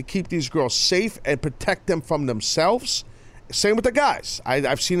diligence to keep these girls safe and protect them from themselves. Same with the guys.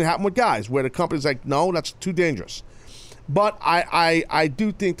 I've seen it happen with guys where the company's like, no, that's too dangerous. But I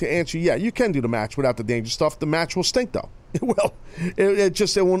do think, to answer, yeah, you can do the match without the dangerous stuff. The match will stink, though. It will.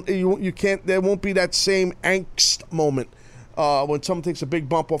 It won't. You can't. There won't be that same angst moment when someone takes a big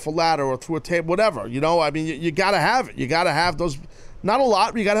bump off a ladder or through a table, whatever. You know, I mean, you got to have it. You got to have those. Not a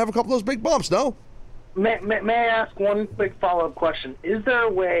lot, but you got to have a couple of those big bumps. No. May I ask one quick follow-up question? Is there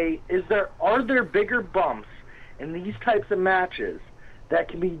a way? Are there bigger bumps in these types of matches that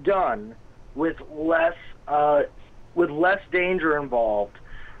can be done with less danger involved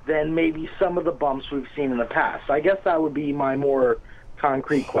than maybe some of the bumps we've seen in the past? I guess that would be my more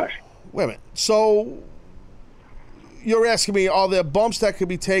concrete question. Wait a minute. So you're asking me, are there bumps that could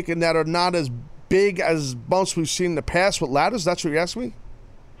be taken that are not as big as bumps we've seen in the past with ladders? That's what you're asking me?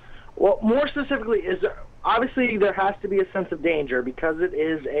 Well, more specifically, obviously there has to be a sense of danger because it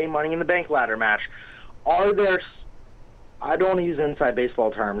is a Money in the Bank ladder match. Are there, I don't want to use inside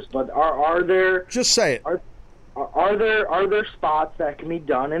baseball terms, but are there... Just say it. Are there spots that can be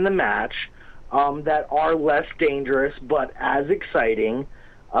done in the match that are less dangerous but as exciting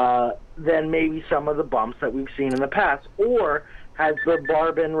than maybe some of the bumps that we've seen in the past? Or has the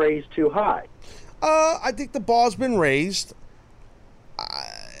bar been raised too high? I think the bar's been raised.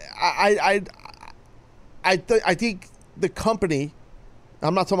 I think the company,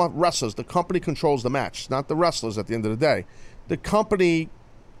 I'm not talking about wrestlers, the company controls the match, not the wrestlers at the end of the day. The company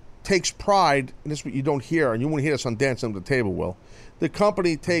takes pride, and this is what you don't hear, and you won't hear this on Dancing Under the Table, Will. The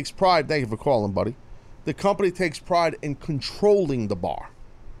company takes pride, thank you for calling, buddy. The company takes pride in controlling the bar.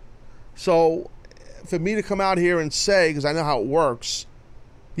 So for me to come out here and say, because I know how it works,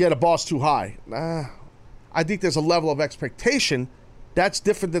 yeah, the bar's too high. I think there's a level of expectation that's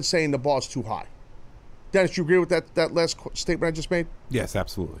different than saying the bar's too high. Dennis, you agree with that last statement I just made? Yes,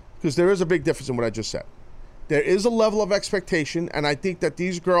 absolutely. Because there is a big difference in what I just said. There is a level of expectation, and I think that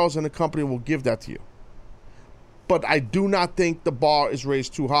these girls in the company will give that to you. But I do not think the bar is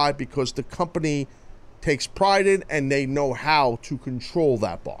raised too high because the company takes pride in and they know how to control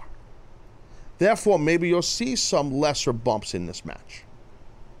that bar. Therefore, maybe you'll see some lesser bumps in this match.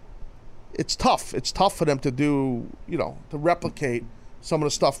 It's tough. It's tough for them to do, to replicate some of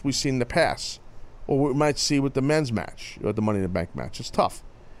the stuff we've seen in the past, or what we might see with the men's match or the Money in the Bank match. It's tough.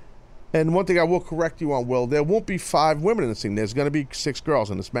 And one thing I will correct you on, Will, there won't be 5 women in this thing. There's going to be 6 girls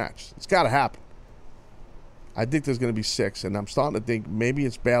in this match. It's got to happen. I think there's going to be 6, and I'm starting to think maybe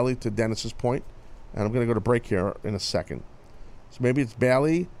it's Bayley, to Dennis's point, and I'm going to go to break here in a second. So maybe it's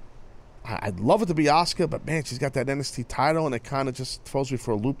Bayley. I'd love it to be Asuka, but man, she's got that NXT title, and it kind of just throws me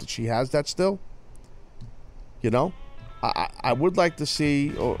for a loop that she has that still. I would like to see,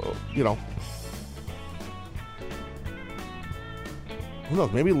 who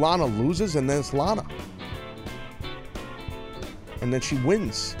knows, maybe Lana loses, and then it's Lana. And then she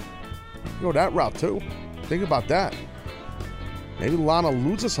wins. Go that route, too. Think about that. Maybe Lana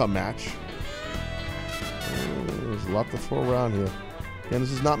loses her match. There's a lot to throw around here. And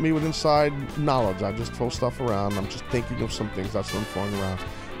this is not me with inside knowledge. I just throw stuff around. I'm just thinking of some things. That's what I'm throwing around.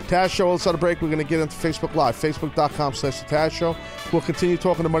 Taz Show, let's have a break. We're going to get into Facebook Live. Facebook.com/The Taz Show. We'll continue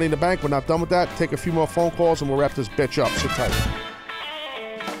talking to Money in the Bank. We're not done with that. Take a few more phone calls, and we'll wrap this bitch up. Sit tight.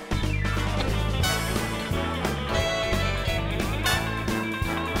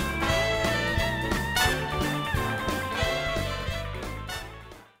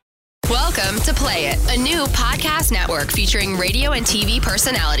 Welcome to Play It, a new podcast network featuring radio and TV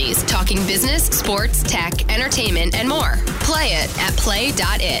personalities talking business, sports, tech, entertainment, and more. Play it at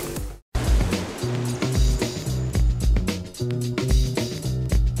play.it.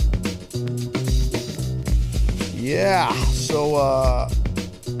 Yeah, so I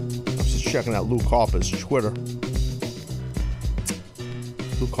was just checking out Luke Harper's Twitter.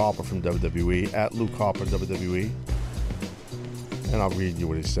 Luke Harper from WWE, at Luke Harper WWE. And I'll read you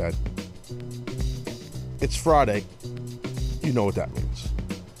what he said. It's Friday. You know what that means.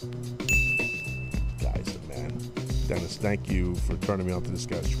 Guy's the man. Dennis, thank you for turning me on to this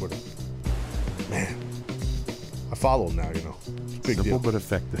guy's Twitter. Man, I follow him now, you know. It's a big Simple deal. but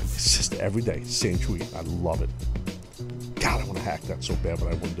effective. It's just every day, same tweet. I love it. God, I want to hack that so bad, but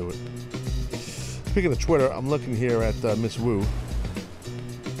I wouldn't do it. Speaking of Twitter, I'm looking here at Miss Wu.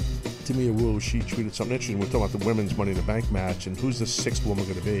 Tamia Wu, she tweeted something interesting. We're talking about the women's Money in the Bank match and who's the sixth woman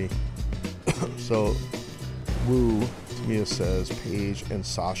going to be. So, Wu, Tamia says, Paige and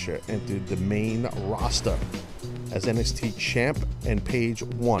Sasha entered the main roster as NXT champ, and Paige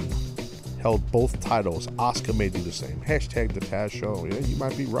won. Held both titles. Asuka may do the same. Hashtag the Taz Show. Yeah, you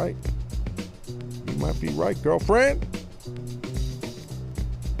might be right. You might be right, girlfriend.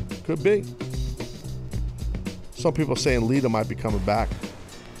 Could be. Some people are saying Lita might be coming back.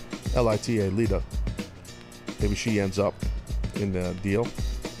 Lita, Lita. Maybe she ends up in the deal.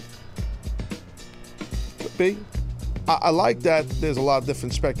 Could be. I like that there's a lot of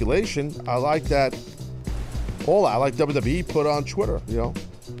different speculation. I like that. I like WWE put on Twitter, you know.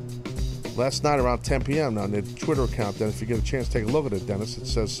 Last night around 10 p.m. on their Twitter account, then if you get a chance, take a look at it, Dennis. It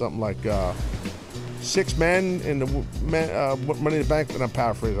says something like 6 men in the Money in the Bank, and I'm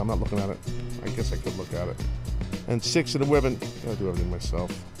paraphrasing. I'm not looking at it. I guess I could look at it. And 6 of the women. I'll do everything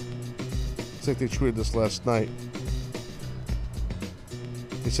myself. I think they tweeted this last night.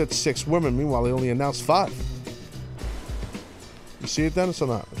 They said 6 women. Meanwhile, they only announced 5. You see it, Dennis, or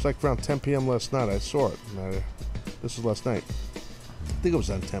not? It was like around 10 p.m. last night. I saw it. This was last night. I think it was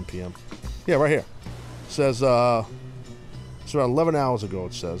on 10 p.m. Yeah, right here. It says, it's around 11 hours ago,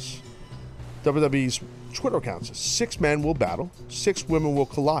 it says. WWE's Twitter account says, 6 men will battle, 6 women will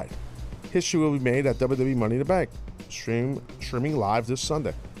collide. History will be made at WWE Money in the Bank. Streaming live this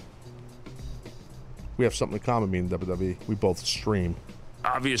Sunday. We have something in common, me and WWE. We both stream.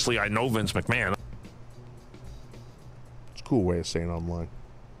 Obviously, I know Vince McMahon. It's a cool way of saying online.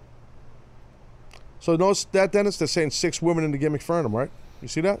 So notice that, Dennis? They're saying 6 women in the gimmick for them, right? You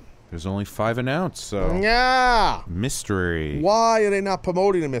see that? There's only 5 announced, so... Yeah! Mystery. Why are they not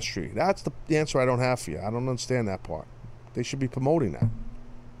promoting the mystery? That's the answer I don't have for you. I don't understand that part. They should be promoting that. You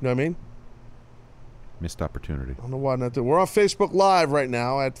know what I mean? Missed opportunity. I don't know why not doing. We're on Facebook Live right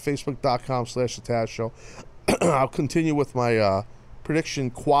now at facebook.com/The Taz Show. I'll continue with my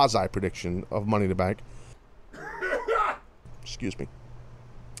quasi-prediction of Money in the Bank. Excuse me.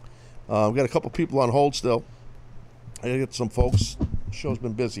 We've got a couple people on hold still. I gotta get some folks. The show's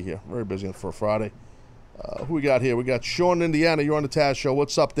been busy here. Very busy for a Friday. Who we got here? We got Sean in Indiana. You're on the Taz Show.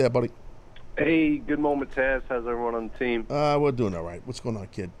 What's up there, buddy? Hey, good moment, Taz. How's everyone on the team? We're doing all right. What's going on,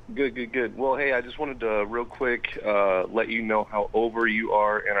 kid? Good. Well, hey, I just wanted to real quick let you know how over you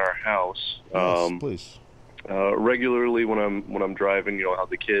are in our house. Yes, please. Regularly when I'm driving, you know, how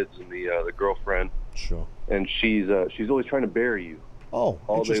the kids and the girlfriend. Sure. And she's always trying to bury you. Oh,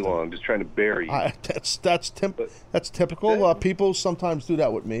 all day long, just trying to bury you. That's typical. People sometimes do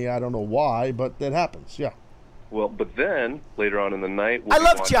that with me. I don't know why, but that happens. Yeah. Well, but then later on in the night, I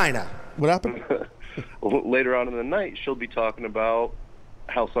love China. What happened? Later on in the night, she'll be talking about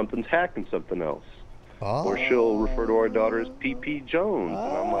how something's hacking something else. Or she'll refer to our daughter as PP Jones.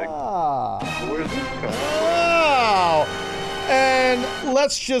 And I'm like, where's this coming from? Wow. And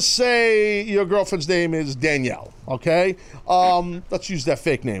let's just say your girlfriend's name is Danielle, okay? Let's use that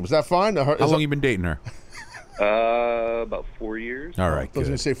fake name. Is that fine? How long you been dating her? About 4 years. All right, I was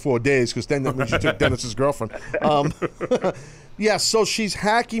going to say 4 days because then that means you took Dennis's girlfriend. Yeah, so she's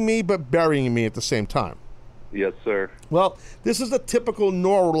hacking me but burying me at the same time. Yes, sir. Well, this is a typical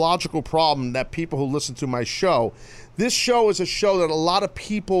neurological problem that people who listen to my show. This show is a show that a lot of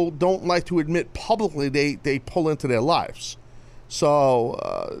people don't like to admit publicly they pull into their lives.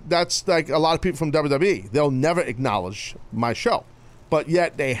 So that's like a lot of people from WWE. They'll never acknowledge my show, but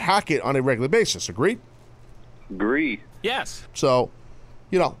yet they hack it on a regular basis. Agreed? Agree. Yes. So,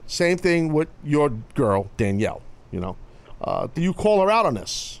 you know, same thing with your girl, Danielle, you know. Do you call her out on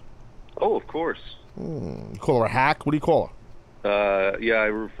this? Oh, of course. You call her a hack? What do you call her? Yeah, I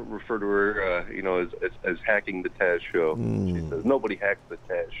refer to her, as hacking the Taz Show. She says nobody hacks the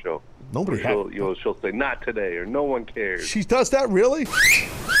Taz Show. Nobody hacks. She'll say not today, or no one cares. She does that, really?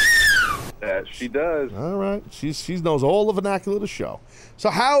 She does. All right, she knows all the vernacular of the show. So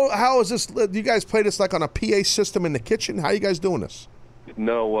how is this? Do you guys play this like on a PA system in the kitchen? How are you guys doing this?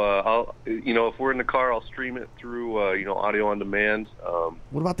 No, I'll if we're in the car, I'll stream it through audio on demand.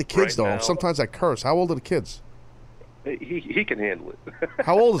 What about the kids though? Now, Sometimes I curse. How old are the kids? He can handle it.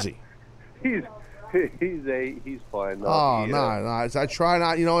 How old is he? He's 8. He's fine. No. I try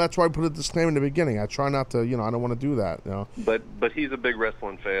not. That's why I put a disclaimer in the beginning. I try not to. I don't want to do that. But he's a big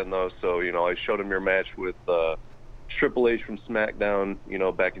wrestling fan though, so I showed him your match with Triple H from SmackDown.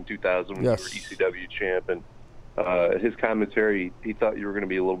 Back in 2000 when you were ECW champ, and his commentary, he thought you were going to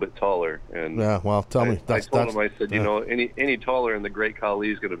be a little bit taller. And yeah, well, tell me. I told him, I said, you know, any taller and the great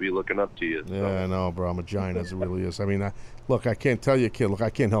Khali is going to be looking up to you. So. Yeah, I know, bro. I'm a giant as it really is. I mean, look, I can't tell you, kid. Look, I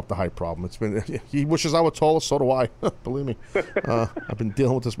can't help the height problem. It's been. He wishes I were taller. So do I. Believe me. I've been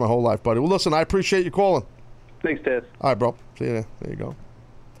dealing with this my whole life, buddy. Well, listen, I appreciate you calling. Thanks, Taz. All right, bro. See you there. There you go.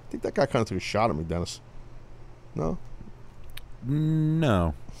 I think that guy kind of took a shot at me, Dennis. No?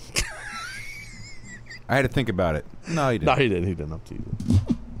 No. I had to think about it. No, he didn't. No, he didn't. He didn't. Up to you.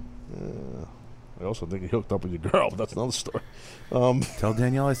 I also think he hooked up with your girl, but that's another story. Tell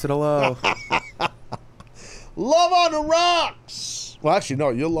Danielle I said hello. Love on the rocks. Well, actually, no.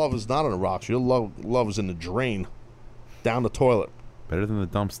 Your love is not on the rocks. Your love is in the drain, down the toilet. Better than the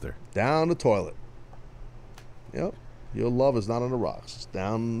dumpster. Down the toilet. Yep. Your love is not on the rocks. It's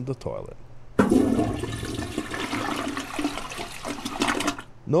down the toilet.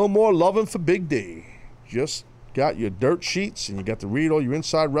 No more loving for Big D. Just got your dirt sheets, and you got to read all your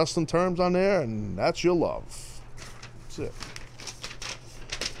inside wrestling terms on there, and that's your love. That's it.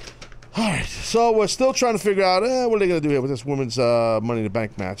 All right, so we're still trying to figure out what are they going to do here with this women's Money in the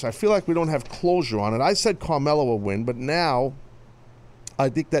Bank match. I feel like we don't have closure on it. I said Carmella will win, but now I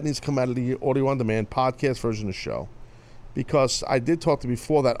think that needs to come out of the audio-on-demand podcast version of the show, because I did talk to you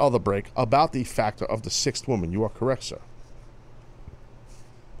before that other break about the factor of the sixth woman. You are correct, sir.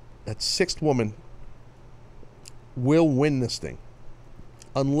 That sixth woman will win this thing,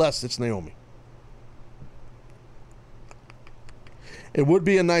 unless it's Naomi. It would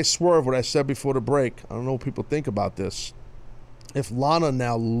be a nice swerve, what I said before the break. I don't know what people think about this. If Lana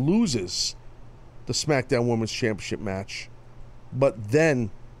now loses the SmackDown Women's Championship match, but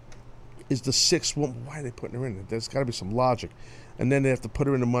then is the sixth woman, why are they putting her in? There's got to be some logic. And then they have to put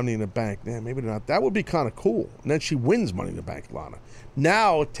her in the Money in the Bank. Yeah, maybe not. That would be kind of cool. And then she wins Money in the Bank, Lana.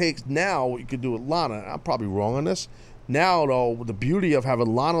 Now what you could do with Lana, I'm probably wrong on this. Now, though, the beauty of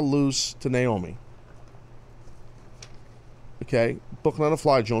having Lana lose to Naomi, okay, booking on the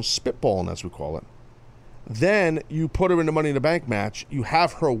fly, Jones, spitballing as we call it. Then you put her in the Money in the Bank match. You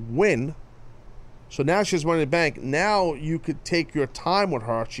have her win. So now she has Money in the Bank. Now you could take your time with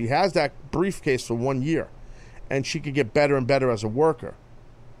her. She has that briefcase for 1 year. And she could get better and better as a worker.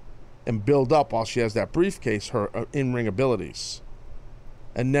 And build up while she has that briefcase, her in-ring abilities.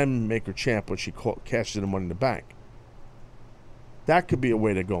 And then make her champ when she cashes in the Money in the Bank. That could be a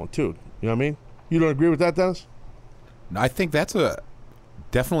way to go too. You know what I mean? You don't agree with that, Dennis? I think that's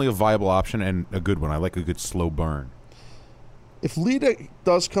definitely a viable option and a good one. I like a good slow burn. If Lita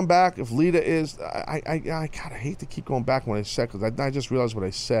does come back, if Lita is, I kind of hate to keep going back on what I said, because I just realized what I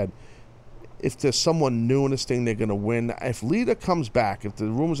said. If there's someone new in this thing, they're going to win. If Lita comes back, if the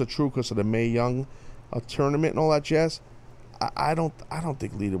rumors are true because of the Mae Young tournament and all that jazz, I don't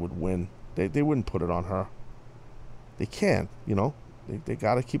think Lita would win. They wouldn't put it on her. They can't, you know. They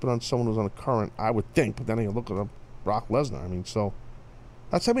got to keep it on someone who's on the current, I would think. But then you look at Brock Lesnar. I mean, so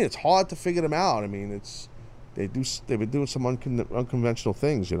that's. I mean, it's hard to figure them out. I mean, they've been doing some unconventional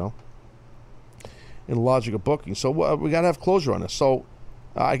things, you know, in the logic of booking. So we got to have closure on this. So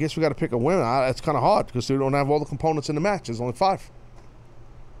I guess we got to pick a winner. It's kind of hard because we don't have all the components in the match. There's only 5.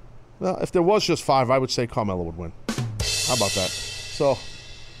 Well, if there was just 5, I would say Carmella would win. How about that? So,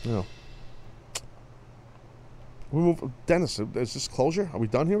 you know. We move. Dennis, is this closure? Are we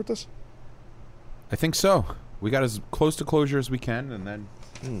done here with this? I think so. We got as close to closure as we can, and then...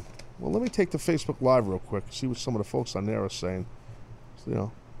 Well, let me take the Facebook Live real quick, see what some of the folks on there are saying. So, you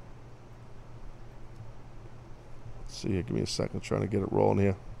know. Let's see here. Give me a second. I'm trying to get it rolling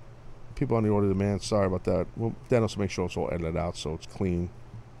here. People on the order demand, sorry about that. Well, Dennis will make sure it's all edited out so it's clean.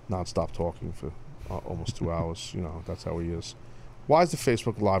 Non-stop talking for almost 2 hours. You know, that's how he is. Why is the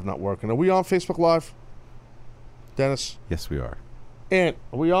Facebook Live not working? Are we on Facebook Live? Dennis? Yes, we are. Ant,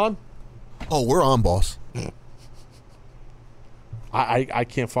 are we on? Oh, we're on, boss. I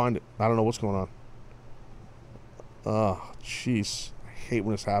can't find it. I don't know what's going on. Oh, jeez. I hate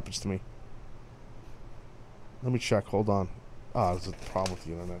when this happens to me. Let me check. Hold on. There's a problem with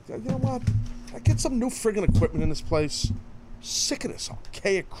the internet. You know what? I get some new friggin' equipment in this place. Sick of this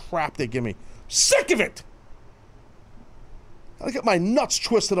archaic crap they give me. Sick of it! I get my nuts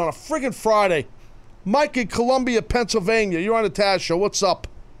twisted on a friggin' Friday. Mike in Columbia, Pennsylvania. You're on the Taz Show. What's up?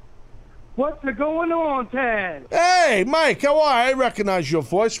 What's going on, Taz? Hey, Mike. How are you? I recognize your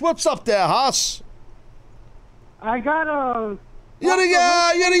voice. What's up there, Haas? I got a... You're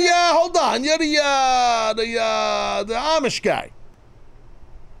the hold on. You're the Amish guy.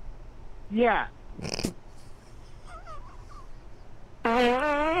 Yeah.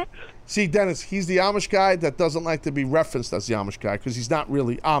 See, Dennis, he's the Amish guy that doesn't like to be referenced as the Amish guy because he's not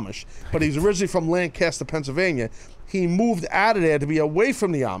really Amish. But he's originally from Lancaster, Pennsylvania. He moved out of there to be away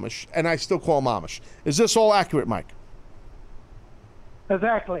from the Amish, and I still call him Amish. Is this all accurate, Mike?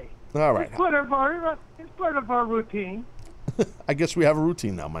 Exactly. All right. It's part of our routine. I guess we have a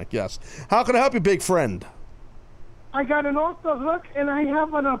routine now, Mike, yes. How can I help you, big friend? I got an off the hook, and I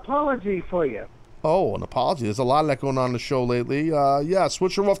have an apology for you. Oh, an apology. There's a lot of that going on the show lately. Yes,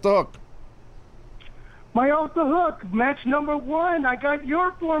 what's your off the hook? My off the hook, match number 1. I got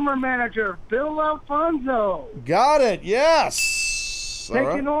your former manager, Bill Alfonso. Got it, yes.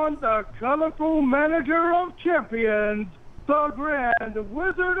 Taking on the colorful manager of champions, the Grand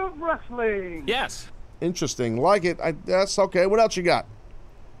Wizard of Wrestling. Yes. Interesting. Like it. That's okay. What else you got?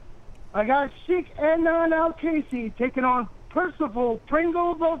 I got Sheik Adnan Al-Casey taking on Percival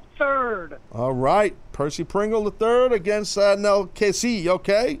Pringle III. All right. Percy Pringle III against Nel Casey,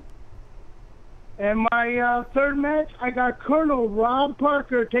 okay? And my third match, I got Colonel Rob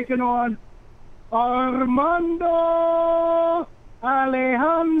Parker taking on Armando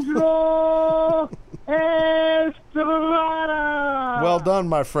Alejandro Estrada. Well done,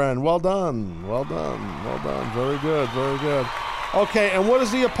 my friend. Well done. Well done. Well done. Very good. Very good. Okay, and what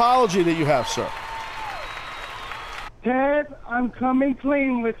is the apology that you have, sir? Ted, I'm coming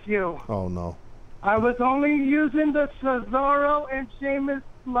clean with you. Oh, no. I was only using the Cesaro and Sheamus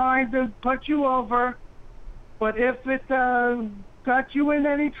line to put you over, but if it got you in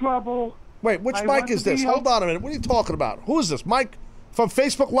any trouble... Wait, which Mike is this? Hold on a minute. What are you talking about? Who is this? Mike from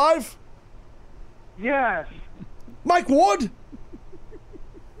Facebook Live? Yes. Mike Wood?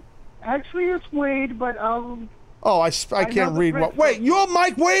 Actually, it's Wade, but I'll... Oh, I can't read. Wait, you're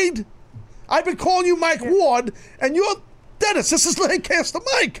Mike Wade? I've been calling you Mike Ward, and you're Dennis. This is Lancaster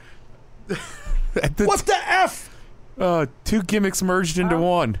Mike. What the F? Two gimmicks merged into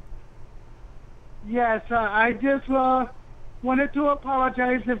one. Yes, I just wanted to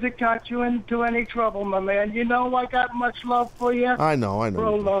apologize if it got you into any trouble, my man. You know I got much love for you. I know.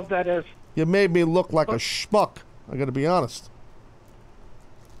 Bro love, that is. You made me look like a schmuck. I got to be honest.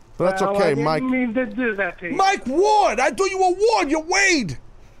 But that's okay, Mike. I didn't mean to do that to you. Mike Ward! I thought you were Ward. You're Wade.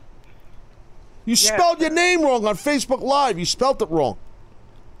 You spelled your name wrong on Facebook Live. You spelled it wrong.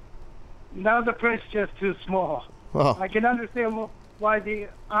 Now the print's just too small. Oh. I can understand why the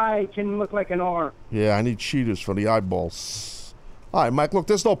I can look like an R. Yeah, I need cheaters for the eyeballs. All right, Mike, look,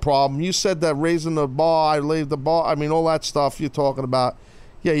 there's no problem. You said that raising the bar, I laid the bar, I mean, all that stuff you're talking about.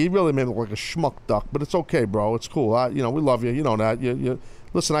 Yeah, you really made it look like a schmuck duck, but it's okay, bro. It's cool. We love you. You know that.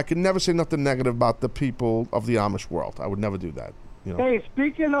 Listen, I can never say nothing negative about the people of the Amish world. I would never do that. You know? Hey,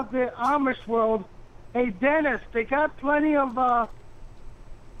 speaking of the Amish world, hey, Dennis, they got plenty of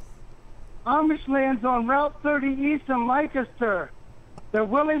Amish lands on Route 30 East in Lancaster. They're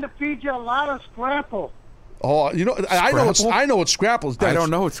willing to feed you a lot of scrapple. Oh, I know what Scrapple is. I don't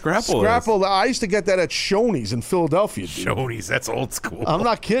know what Scrapple is. Scrapple, I used to get that at Shoney's in Philadelphia. Dude. Shoney's, that's old school. I'm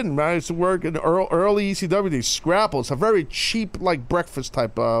not kidding, man. I used to work in early ECW days. Scrapple, it's a very cheap, like, breakfast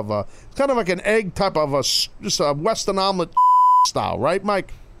type of, it's kind of like an egg type of, just a Western omelet style, right,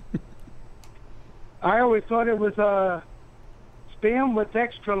 Mike? I always thought it was Spam with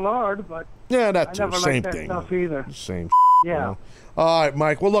extra lard, but yeah, that's I never same liked that thing. Stuff either. Same. Yeah. You know? All right,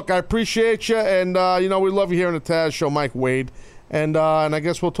 Mike. Well, look, I appreciate you, and we love you here on the Taz Show, Mike Wade, and I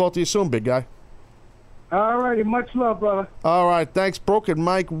guess we'll talk to you soon, big guy. All righty, much love, brother. All right, thanks, Broken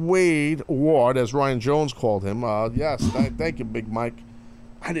Mike Wade Ward, as Ryan Jones called him. Yes, thank you, Big Mike.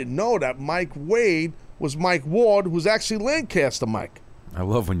 I didn't know that Mike Wade was Mike Ward, who's actually Lancaster Mike. I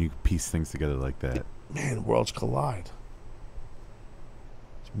love when you piece things together like that. Man, worlds collide.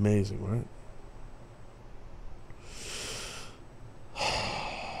 It's amazing, right?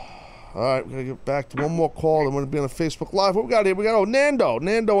 All right, we're going to get back to one more call. I'm going to be on Facebook Live. What we got here? We got Nando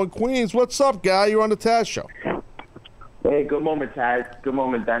in Queens. What's up, guy? You're on the Taz Show. Hey, good moment, Taz. Good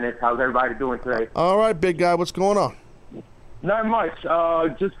moment, Dennis. How's everybody doing today? All right, big guy. What's going on? Not much.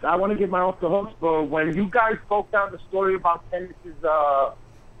 I want to get my off the hooks, but when you guys broke down the story about Dennis's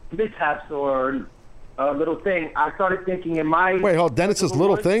mishaps or little thing, I started thinking in my... Wait, hold Dennis's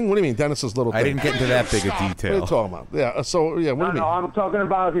little thing? What do you mean, Dennis's little thing? I didn't get into that big a detail. What are you talking about? Yeah, what do you mean? No, I'm talking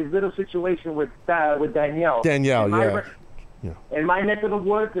about his little situation with Danielle. Danielle, yeah. In my neck of the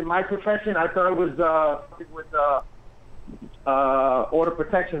woods, in my profession, I thought it was with order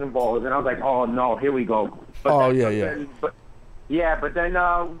protection involved, and I was like, oh, no, here we go. But but then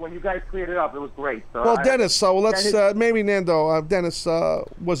when you guys cleared it up, it was great. So well, Dennis, so let's maybe Nando. Dennis,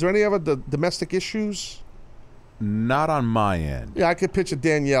 was there any other domestic issues? Not on my end. Yeah, I could picture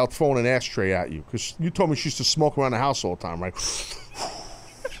Danielle throwing an ashtray at you because you told me she used to smoke around the house all the time, right?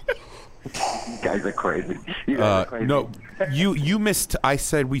 You guys are crazy. You guys are crazy. No, you missed. I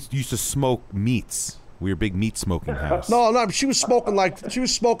said we used to smoke meats. We were a big meat smoking house. No, she was smoking like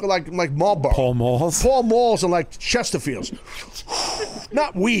Marlboro. Paul Malls? Paul Malls and like Chesterfields.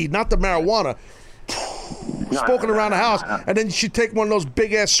 Not weed, not the marijuana. Smoking around the house, and then she'd take one of those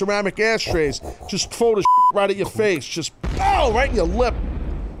big ass ceramic ashtrays, just throw the right at your face, just right in your lip.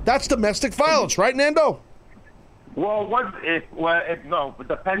 That's domestic violence, right, Nando? Well, no, but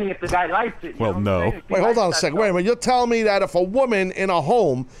depending if the guy likes it. Well, no. Wait, hold on a second. Wait a minute. You're telling me that if a woman in a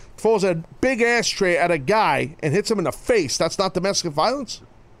home throws a big ashtray at a guy and hits him in the face, that's not domestic violence?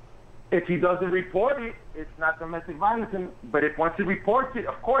 If he doesn't report it, it's not domestic violence. But if once he reports it,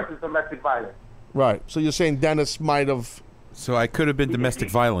 of course, it's domestic violence. Right. So you're saying Dennis might have... So I could have been domestic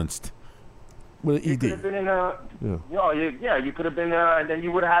violenced. With You ED. could have been in a... you could have been... and then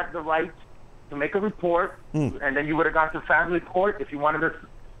you would have had the right to make a report, and then you would have gone to family court if you wanted to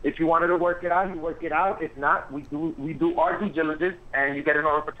work it out. You work it out. If not, we do our due diligence, and you get an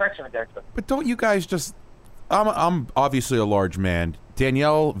order of protection against us. But don't you guys just... I'm obviously a large man.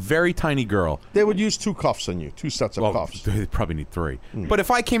 Danielle, very tiny girl. They would use 2 cuffs on you, 2 sets of cuffs. They probably need 3. But if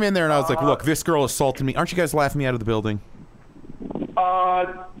I came in there and I was like, look, this girl assaulted me, aren't you guys laughing me out of the building?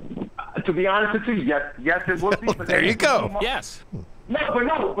 To be honest with you, yes, it would be. But there you go. Yes.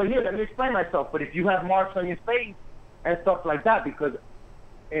 But here, let me explain myself. But if you have marks on your face and stuff like that, because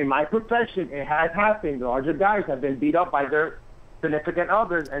in my profession, it has happened. Larger guys have been beat up by their significant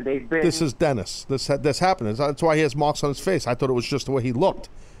others, and they've been... This is Dennis. This happened. That's why he has marks on his face. I thought it was just the way he looked.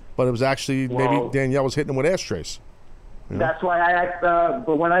 But it was actually maybe Danielle was hitting him with ashtrays. You know? That's why I asked,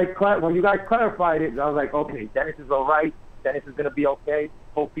 but when you guys clarified it, I was like, okay, Dennis is all right. Dennis is going to be okay.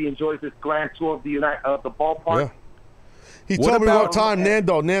 Hope he enjoys this grand tour of the ballpark. Yeah. He told me one time,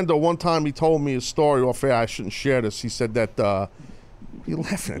 Nando, one time he told me a story off air. I shouldn't share this. He said that, you're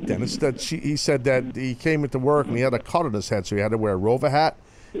laughing at Dennis, he said that he came into work and he had a cut on his head, so he had to wear a rover hat.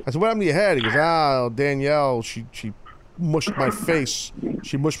 I said, what happened to your head? He goes, Danielle, she mushed my face.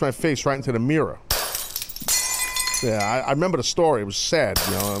 She mushed my face right into the mirror. Yeah, I remember the story. It was sad,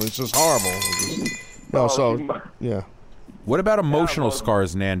 it's just horrible. Yeah. What about emotional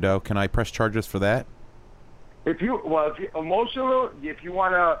scars, Nando? Can I press charges for that? If you want to,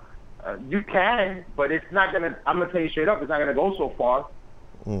 you can, but it's not gonna. I'm gonna tell you straight up, it's not gonna go so far.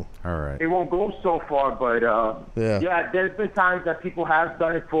 All right. It won't go so far, but there's been times that people have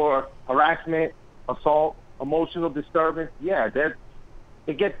done it for harassment, assault, emotional disturbance. Yeah,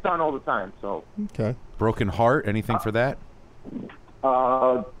 it gets done all the time. So. Okay. Broken heart? Anything for that?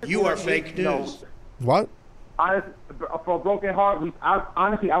 You are fake news. What? For a broken heart,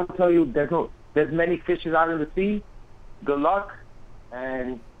 honestly, I would tell you there's many fishes out in the sea. Good luck,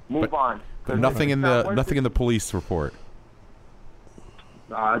 and move on. But nothing in the police report.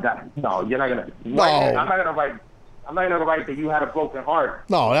 No, you're not gonna. No. I'm not gonna write that you had a broken heart.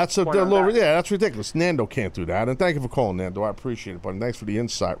 No, that's that's ridiculous. Nando can't do that. And thank you for calling, Nando. I appreciate it, buddy. Thanks for the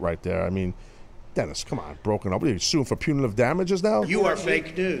insight right there. I mean, Dennis, come on, broken up. What are you suing for punitive damages now? You are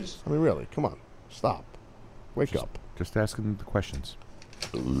fake news. I mean, really, come on, stop. Wake up. Just asking the questions.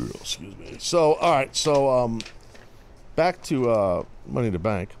 Excuse me. So, all right. So, back to Money in the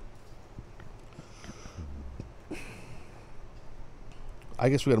Bank. I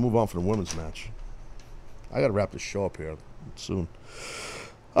guess we got to move on for the women's match. I got to wrap this show up here soon.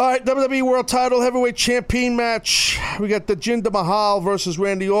 All right, WWE World Title Heavyweight Champion match. We got the Jinder Mahal versus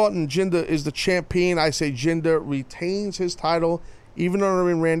Randy Orton. Jinder is the champion. I say Jinder retains his title, even though they're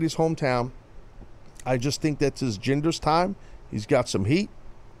in Randy's hometown. I just think that's his Jinder's time. He's got some heat.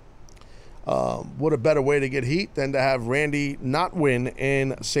 What a better way to get heat than to have Randy not win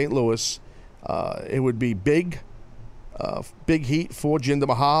in St. Louis. It would be big heat for Jinder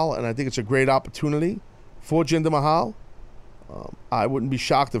Mahal, and I think it's a great opportunity for Jinder Mahal. I wouldn't be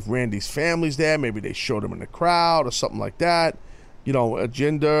shocked if Randy's family's there. Maybe they showed him in the crowd or something like that.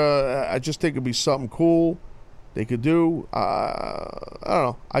 Jinder, I just think it'd be something cool they could do. I don't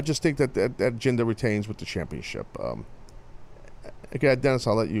know. I just think that Jinder retains with the championship. Okay, Dennis,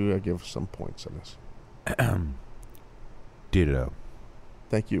 I'll let you give some points on this. Ditto.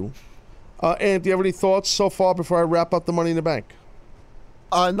 Thank you. And do you have any thoughts so far before I wrap up the Money in the Bank?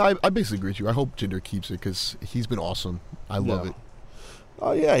 No, I basically agree with you. I hope Jinder keeps it because he's been awesome. I love it.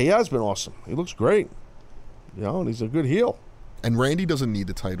 Oh, yeah, he has been awesome. He looks great. And he's a good heel. And Randy doesn't need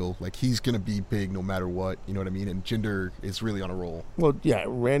the title. Like, he's going to be big no matter what. You know what I mean? And Jinder is really on a roll. Well, yeah,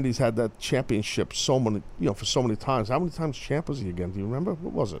 Randy's had that championship for so many times. How many times champ was he again? Do you remember?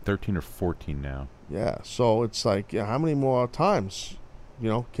 What was it? 13 or 14 now. Yeah, so it's like, how many more times,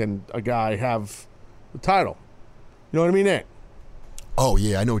 can a guy have the title? You know what I mean, Nick? Oh,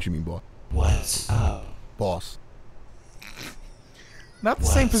 yeah, I know what you mean, boy. What's up? Boss. Not the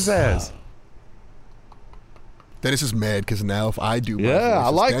same pizzazz. Dennis is mad because now if I do my Yeah, voice, I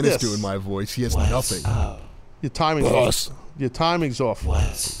like Dennis this. doing my voice, he has nothing. Your timing's Boss. off. Your timing's off.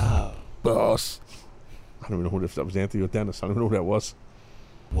 What's up? Boss. I don't even know if that was Anthony or Dennis. I don't even know who that was.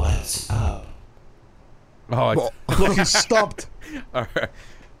 What's up? Oh, Look, he's stumped. All right.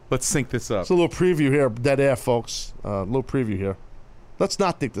 Let's sync this up. It's a little preview here, dead air, folks. A little preview here. Let's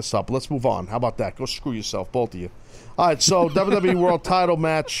not think this up. Let's move on. How about that? Go screw yourself, both of you. All right, so WWE World Title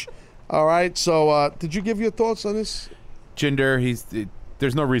match. All right, so did you give your thoughts on this? Jinder,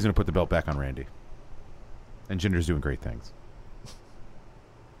 there's no reason to put the belt back on Randy. And Jinder's doing great things.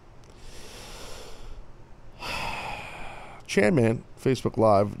 Chanman, Facebook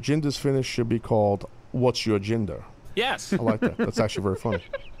Live. Jinder's finish should be called "What's Your Jinder?" Yes. I like that. That's actually very funny.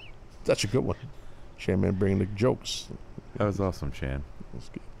 That's a good one. Chanman bringing the jokes. That was awesome, Chan. That's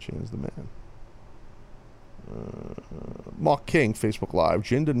good. Chan's the man. Mark King, Facebook Live.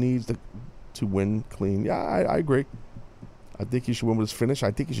 Jinder needs to win clean. Yeah, I agree. I think he should win with his finish.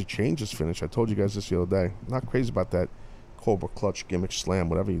 I think he should change his finish. I told you guys this the other day. I'm not crazy about that Cobra Clutch, gimmick, slam,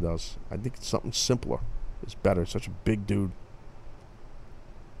 whatever he does. I think it's something simpler. It's better. Such a big dude.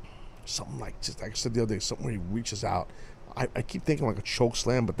 Something like, just like I said the other day, something where he reaches out. I keep thinking like a choke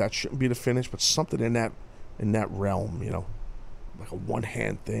slam, but that shouldn't be the finish. But something in that realm, you know, like a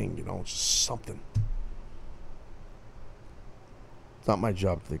one-hand thing, you know, just something. It's not my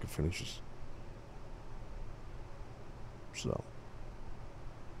job to think of finishes. So,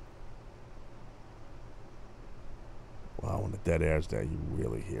 wow, when the dead air's there, you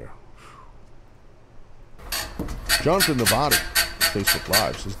really hear. Jonathan Nevada, Facebook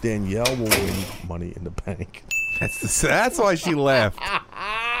Live, says Danielle will win Money in the Bank. That's why she left.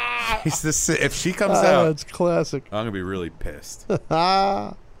 If she comes out, that's classic. I'm gonna be really pissed.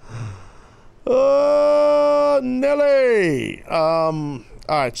 Nelly. All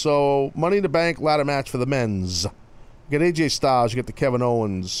right, so Money in the Bank ladder match for the men's. You got AJ Styles, you got the Kevin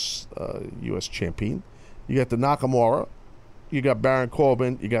Owens, U.S. champion. You got the Nakamura. You got Baron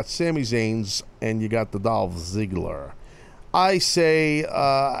Corbin. You got Sami Zayn, and you got the Dolph Ziggler. I say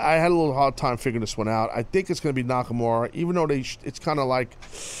I had a little hard time figuring this one out. I think it's going to be Nakamura, even though it's kind of like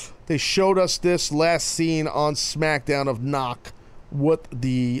they showed us this last scene on SmackDown of Nak with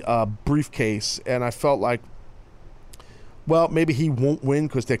the briefcase, and I felt like, well, maybe he won't win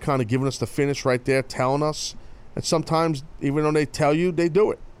because they're kind of giving us the finish right there, telling us. And sometimes, even though they tell you, they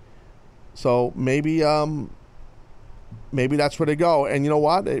do it. So maybe that's where they go. And you know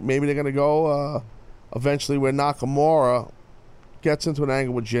what? Maybe they're going to go eventually where Nakamura gets into an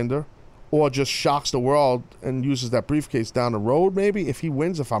angle with Jinder, or just shocks the world and uses that briefcase down the road, maybe, if he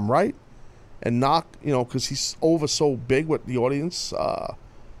wins, if I'm right. And knock, you know, because he's over so big with the audience.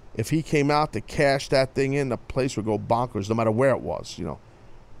 If he came out to cash that thing in, the place would go bonkers, no matter where it was, you know.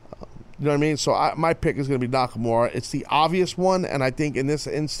 You know what I mean? So my pick is going to be Nakamura. It's the obvious one, and I think in this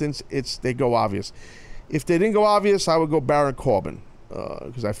instance, they go obvious. If they didn't go obvious, I would go Baron Corbin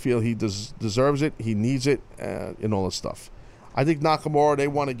because I feel he deserves it, he needs it, and all this stuff. I think Nakamura, they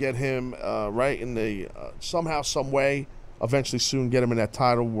want to get him right in the somehow, some way, eventually soon get him in that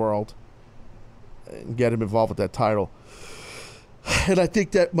title world and get him involved with that title. And I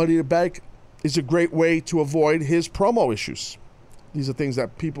think that Money in the Bank is a great way to avoid his promo issues. These are things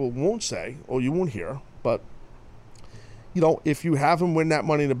that people won't say or you won't hear. But, you know, if you have him win that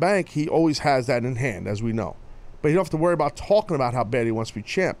Money in the Bank, he always has that in hand, as we know. But you don't have to worry about talking about how bad he wants to be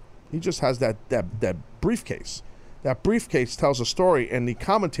champ. He just has that briefcase. That briefcase tells a story, and the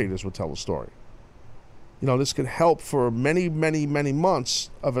commentators will tell a story. You know, this could help for many, many, many months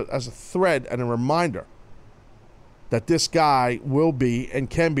as a thread and a reminder that this guy will be and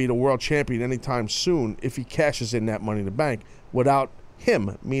can be the world champion anytime soon if he cashes in that Money in the Bank without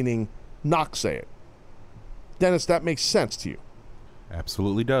him, meaning Knox, say it. Dennis, that makes sense to you?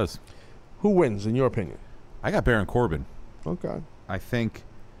 Absolutely does. Who wins, in your opinion? I got Baron Corbin. Okay. I think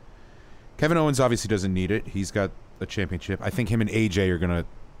Kevin Owens obviously doesn't need it. He's got a championship. I think him and AJ are going to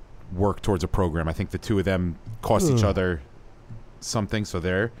work towards a program. I think the two of them cost each other something, so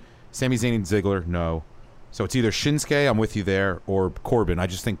there. Sami Zayn and Ziggler, no. So it's either Shinsuke, I'm with you there, or Corbin. I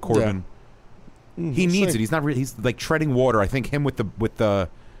just think Corbin, he needs it. He's not. He's like treading water. I think him with the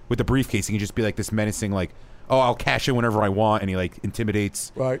briefcase, he can just be like this menacing, like, oh, I'll cash in whenever I want, and he like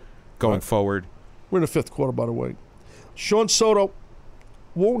intimidates. Right. Going forward. We're in the fifth quarter, by the way. Sean Soto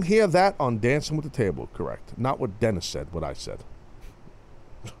won't hear that on Dancing with the Table. Correct. Not what Dennis said. What I said.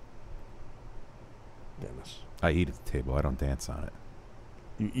 Dennis. I eat at the table. I don't dance on it.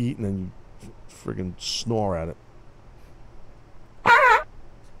 You eat and then you friggin' snore at it.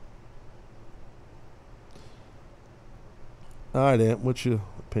 All right, Ant, what's your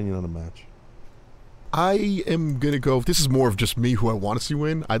opinion on the match? I am going to go, this is more of just me who I want to see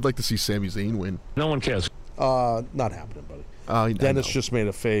win. I'd like to see Sami Zayn win. No one cares. Not happening, buddy. Dennis just made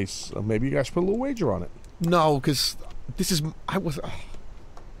a face. Maybe you guys put a little wager on it. No, because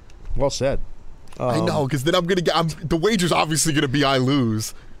Well said. I know, because then I'm going to get, the wager's obviously going to be I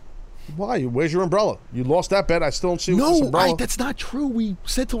lose. Why? Where's your umbrella? You lost that bet. I still don't see what's this umbrella. No, that's not true. We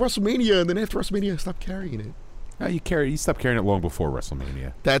said till WrestleMania, and then after WrestleMania, I stopped carrying it. No, you stopped carrying it long before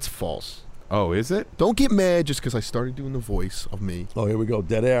WrestleMania. That's false. Oh, is it? Don't get mad just because I started doing the voice of me. Oh, here we go.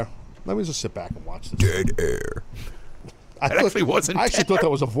 Dead air. Let me just sit back and watch this. Dead air. I actually thought that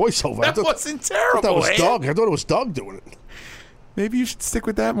was a voiceover. That wasn't terrible. I thought that was Ant. Doug. I thought it was Doug doing it. Maybe you should stick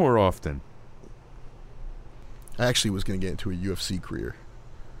with that more often. I actually was going to get into a UFC career,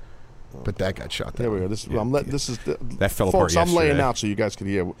 but that got shot down. There we go. That fell apart folks, I'm laying yesterday. out so you guys can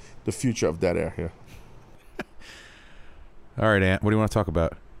hear the future of Dead Air here. All right, Ant. What do you want to talk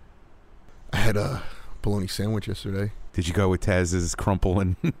about? I had a bologna sandwich yesterday. Did you go with Taz's crumple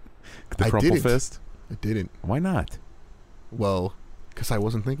and the I crumple didn't. fist? I didn't. Why not? Well, because I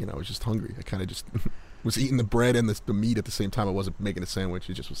wasn't thinking. I was just hungry. I kind of just was eating the bread and the meat at the same time. I wasn't making a sandwich.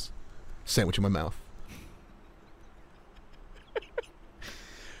 It just was a sandwich in my mouth.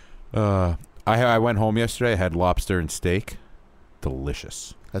 I went home yesterday. I had lobster and steak.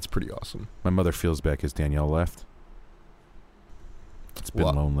 Delicious. That's pretty awesome. My mother feels bad because Danielle left. It's been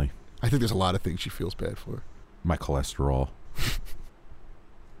Well, lonely. I think there's a lot of things she feels bad for. My cholesterol.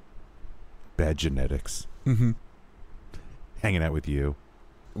 Bad genetics. Mm-hmm. Hanging out with you.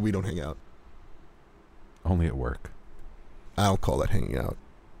 We don't hang out. Only at work. I don't call that hanging out.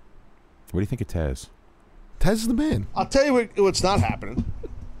 What do you think of Taz? Taz is the man. I'll tell you what's not happening.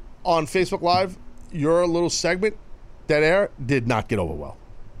 On Facebook Live, your little segment, Dead Air, did not get over well.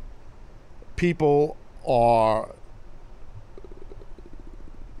 People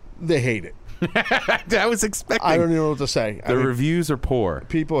they hate it. I was expecting. I don't even know what to say. The reviews are poor.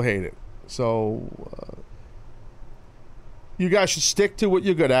 People hate it. So you guys should stick to what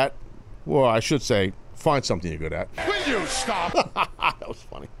you're good at. Well, I should say, find something you're good at. Will you stop? That was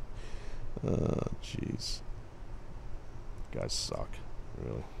funny. Jeez. You guys suck.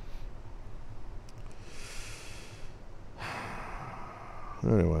 Really.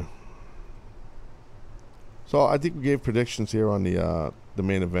 Anyway. So I think we gave predictions here on the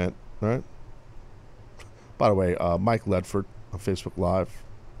main event, right? By the way, Mike Ledford on Facebook Live.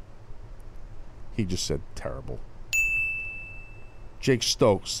 He just said terrible. Jake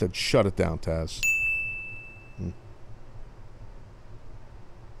Stokes said shut it down, Taz.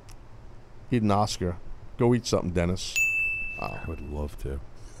 Eden Oscar. Go eat something, Dennis. I would love to.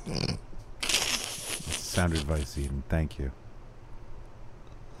 Sound advice, Eden. Thank you.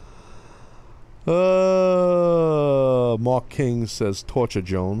 Mark King says Torture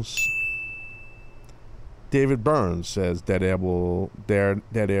Jones. David Burns says Dead Air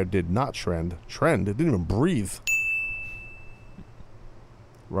did not trend. It didn't even breathe.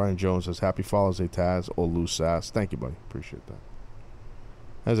 Ryan Jones says Happy Father's Day, Taz, or loose ass. Thank you, buddy. Appreciate that.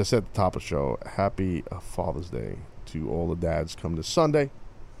 As I said at the top of the show, happy Father's Day to all the dads come this Sunday.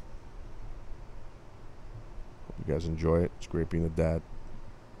 Hope you guys enjoy it. It's great being a dad.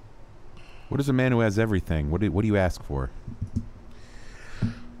 What is a man who has everything? What do you ask for?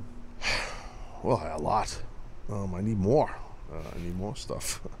 Well, a lot. I need more. I need more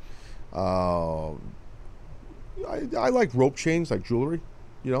stuff. I like rope chains, like jewelry.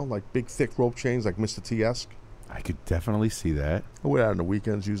 You know, like big, thick rope chains, like Mr. T-esque. I could definitely see that. I wear that on the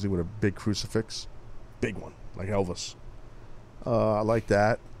weekends, usually with a big crucifix. Big one, like Elvis. I like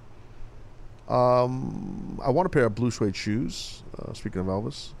that. I want a pair of blue suede shoes, speaking of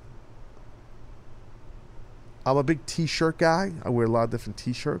Elvis. I'm a big T-shirt guy. I wear a lot of different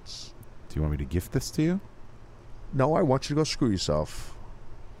T-shirts. Do you want me to gift this to you? No, I want you to go screw yourself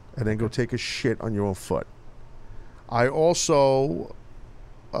and then go take a shit on your own foot. I also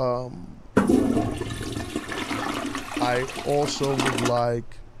would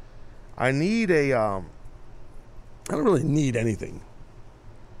like, I need a I don't really need anything,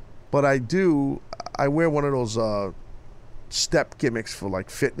 but I wear one of those step gimmicks for like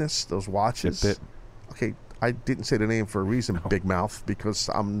fitness, those watches. Fitbit. Okay, I didn't say the name for a reason, Big Mouth, because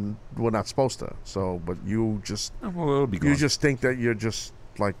we're not supposed to. So, but you just it'll be you gone. just think that you're just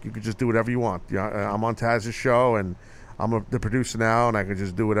like you could just do whatever you want. Yeah, I'm on Taz's show and I'm the producer now, and I can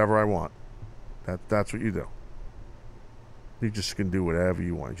just do whatever I want. That's what you do. You just can do whatever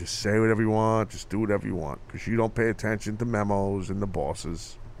you want. Just say whatever you want. Just do whatever you want, because you don't pay attention to memos and the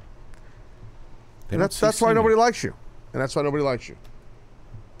bosses. And that's why nobody likes you. And that's why nobody likes you.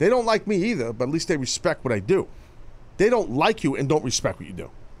 They don't like me either, but at least they respect what I do. They don't like you and don't respect what you do.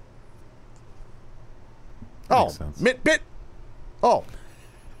 That makes sense. Bit. Oh.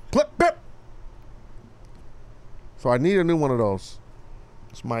 Clip, bip. So I need a new one of those.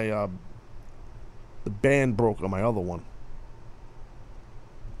 It's my, the band broke on my other one.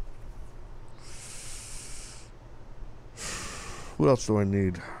 What else do I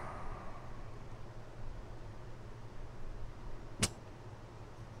need?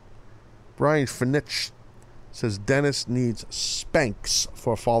 Brian Finich says Dennis needs Spanx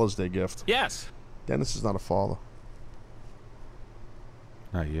for a Father's Day gift. Yes. Dennis is not a father.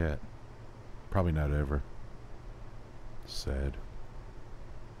 Not yet. Probably not ever. Sad.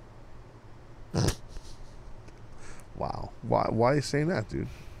 Wow. Why are you saying that, dude?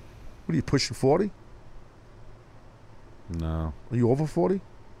 What are you, pushing 40? No. Are you over 40?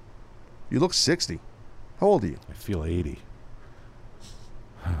 You look 60. How old are you? I feel 80.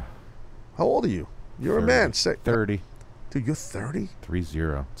 How old are you? You're 30. a man. 30. Dude, you're 30? 30.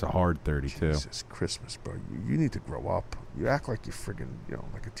 It's a hard 30, too. Jesus Christmas, bro. You need to grow up. You act like you're friggin',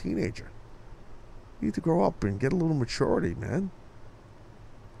 like a teenager. You need to grow up and get a little maturity, man.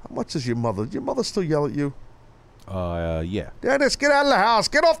 How much is your mother? Did your mother still yell at you? Yeah. Dennis, get out of the house.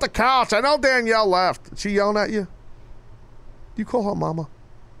 Get off the couch. I know Danielle left. Is she yelling at you? Do you call her mama?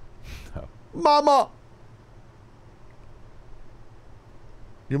 No. Mama!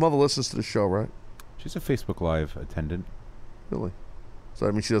 Your mother listens to the show, right? She's a Facebook Live attendant. Really? So,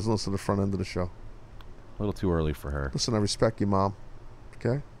 I mean, she doesn't listen to the front end of the show. A little too early for her. Listen, I respect you, Mom.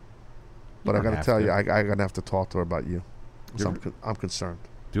 Okay? But I don't got to have tell to. you, I got to have to talk to her about you. 'Cause I'm concerned.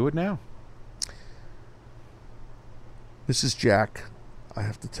 Do it now. Mrs. Jack, I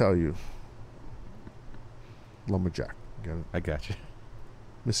have to tell you. Lumberjack. Get it? I got you.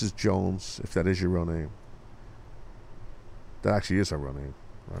 Mrs. Jones, if that is your real name. That actually is her real name,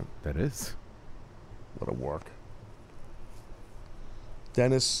 right? That is. Let it work.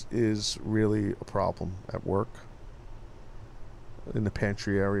 Dennis is really a problem at work. In the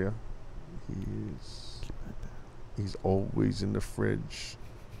pantry area. He's always in the fridge.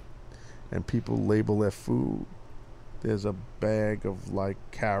 And people label their food. There's a bag of,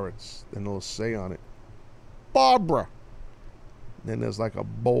 carrots, and it'll say on it, Barbara. And then there's, a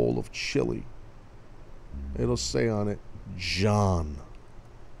bowl of chili. It'll say on it, John.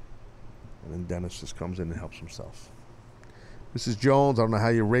 And then Dennis just comes in and helps himself. Mrs. Jones, I don't know how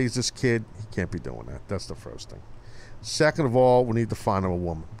you raise this kid. He can't be doing that. That's the first thing. Second of all, we need to find him a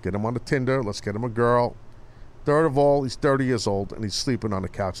woman. Get him on the Tinder. Let's get him a girl. Third of all, he's 30 years old, and he's sleeping on the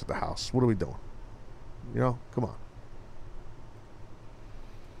couch at the house. What are we doing? Come on.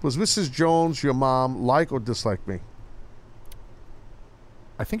 Was Mrs. Jones, your mom, like or dislike me?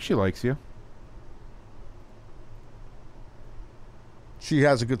 I think she likes you. She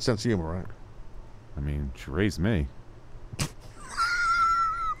has a good sense of humor, right? I mean, she raised me.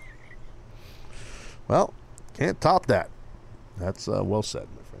 Well, can't top that. That's well said,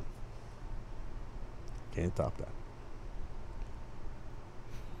 my friend. Can't top that.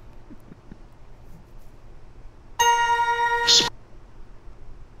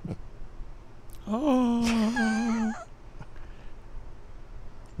 Oh.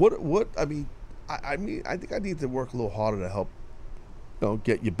 What? I mean, I think I need to work a little harder to help,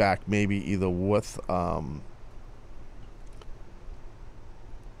 get you back. Maybe either with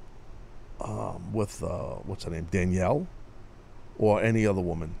what's her name, Danielle, or any other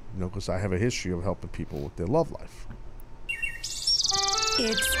woman. Because I have a history of helping people with their love life.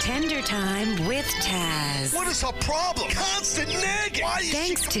 It's Tender Time with Taz. What is her problem? Constant nagging. Why is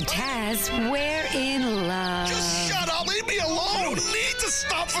Thanks to Taz, we're in love. Just shut up. Leave me alone. You don't need to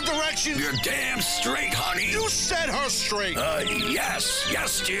stop for directions. You're damn straight, honey. You set her straight. Yes.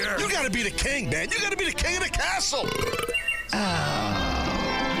 Yes, dear. You gotta be the king, man. You gotta be the king of the castle.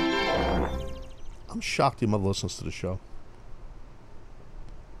 I'm shocked your mother listens to the show.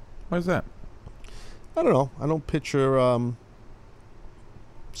 Why is that? I don't know. I don't picture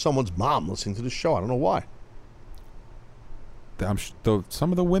someone's mom listening to the show. I don't know why.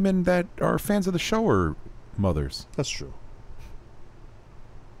 Some of the women that are fans of the show are mothers. That's true.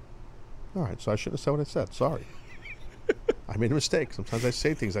 All right, so I shouldn't have said what I said. Sorry. I made a mistake. Sometimes I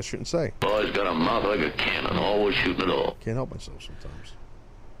say things I shouldn't say. Boy's got a mouth like a cannon, always shooting it all. Can't help myself sometimes.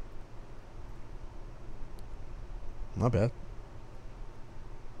 Not bad.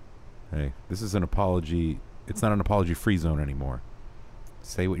 Hey, this is an apology. It's not an apology-free zone anymore.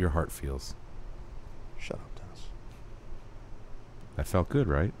 Say what your heart feels. Shut up, Dennis. That felt good,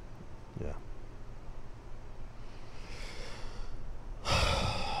 right? Yeah.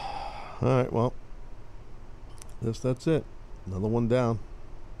 All right, well, guess that's it. Another one down.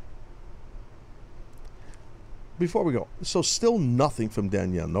 before we go, so still nothing from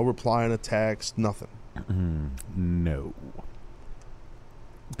Danielle. No reply on a text, nothing. No.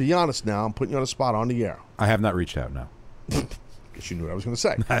 Be honest now. I'm putting you on the spot on the air. I have not reached out, no. Guess you knew what I was going to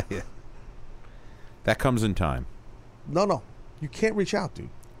say. Yeah. That comes in time. No. You can't reach out, dude.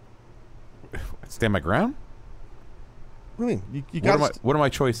 Stand my ground? What do you mean? You what are my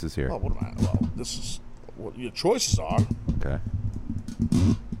choices here? Well, this is what your choices are. Okay.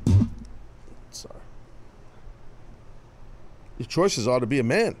 Sorry. Your choices are to be a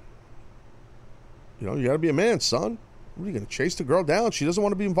man. You know, you got to be a man, son. What are you going to chase the girl down? She doesn't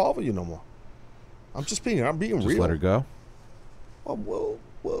want to be involved with you no more. I'm being Just real. let her go? Well,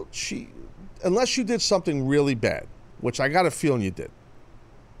 she, unless you did something really bad, which I got a feeling you did.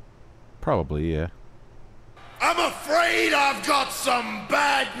 Probably, yeah. I'm afraid I've got some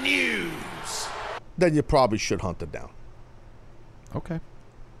bad news. Then you probably should hunt her down. Okay.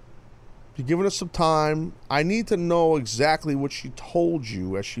 You're giving us some time. I need to know exactly what she told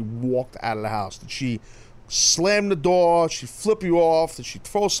you as she walked out of the house. Did she slam the door? Did she flip you off? Did she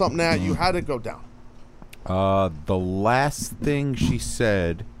throw something at you? How did it go down? The last thing she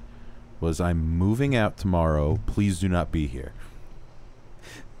said was, "I'm moving out tomorrow. Please do not be here."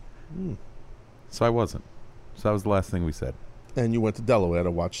 So I wasn't. So that was the last thing we said. And you went to Delaware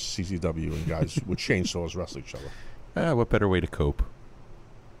to watch CZW and guys with chainsaws wrestle each other. What better way to cope?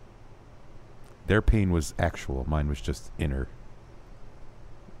 Their pain was actual. Mine was just inner.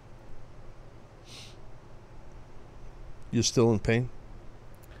 You're still in pain?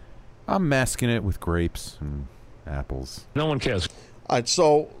 I'm masking it with grapes and apples. No one cares. All right,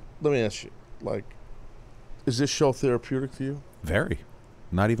 so let me ask you, is this show therapeutic for you? Very.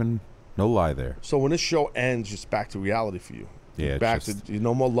 Not even, no lie there. So when this show ends, it's back to reality for you. Yeah, back to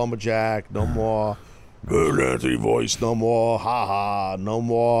no more lumberjack, no more good Anthony voice, no more ha-ha, no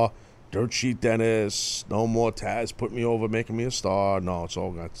more dirt sheet Dennis, no more Taz put me over, making me a star. No, it's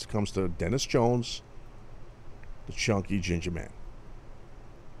all it comes to Dennis Jones, the chunky ginger man.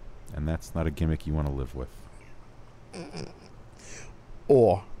 And that's not a gimmick you want to live with.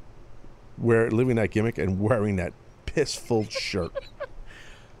 Or living that gimmick and wearing that piss-filled shirt.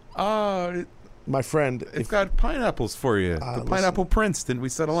 My friend, it's got pineapples for you. The pineapple prince. Didn't we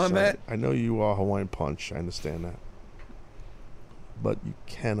settle on that? I know you are Hawaiian Punch. I understand that. But you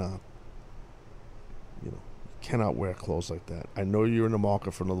cannot wear clothes like that. I know you're in the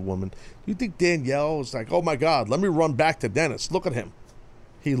market for another woman. You think Danielle is like, oh my God, let me run back to Dennis. Look at him.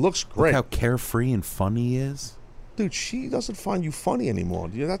 He looks great. Look how carefree and funny he is. Dude, she doesn't find you funny anymore.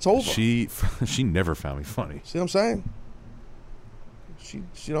 That's over. She never found me funny. See what I'm saying? She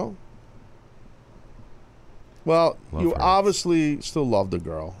Well, you obviously still love the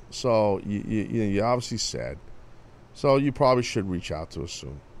girl, so you obviously sad. So you probably should reach out to her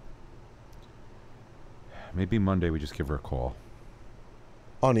soon. Maybe Monday we just give her a call.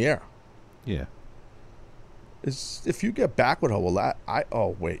 On the air? Yeah. If you get back with her,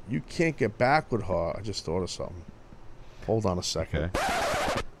 oh wait, you can't get back with her. I just thought of something. Hold on a second. Okay.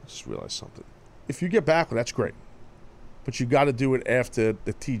 I just realized something. If you get back with her, that's great. But you got to do it after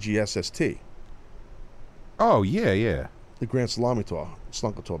the TGSST. Oh, yeah. The Grand Salami Tour,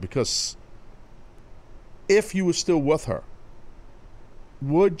 Slunker Tour. Because if you were still with her,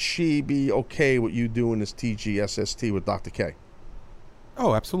 would she be okay with you doing this TGSST with Dr. K?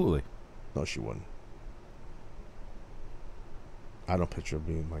 Oh, absolutely. No, she wouldn't. I don't picture her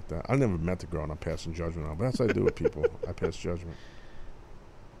being like that. I never met the girl and I'm passing judgment on, but that's what I do with people. I pass judgment.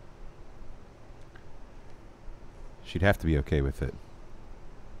 She'd have to be okay with it.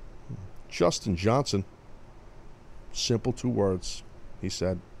 Justin Johnson. Simple 2 words. He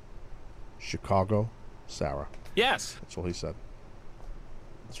said, Chicago, Sarah. Yes. That's all he said.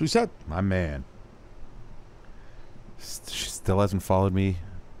 That's what he said. My man. She still hasn't followed me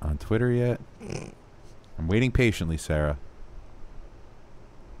on Twitter yet. I'm waiting patiently, Sarah.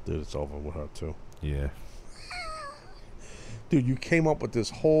 Dude, it's over with her, too. Yeah. Dude, you came up with this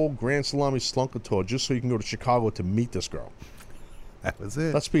whole Grand Salami Slunker Tour just so you can go to Chicago to meet this girl. That was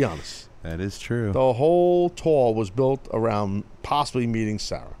it. Let's be honest. That is true. The whole tour was built around possibly meeting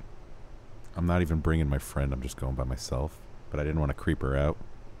Sarah. I'm not even bringing my friend. I'm just going by myself. But I didn't want to creep her out.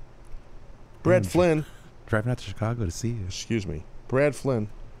 Brad Flynn. Driving out to Chicago to see you. Excuse me. Brad Flynn.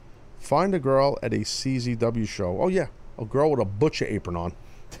 Find a girl at a CZW show. Oh, yeah. A girl with a butcher apron on.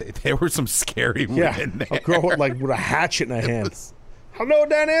 There were some scary women there. A girl with a hatchet in her hand. Hello,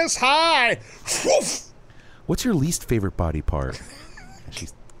 Dennis. Hi. What's your least favorite body part?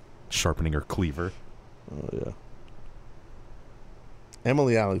 She's sharpening her cleaver. Oh, yeah.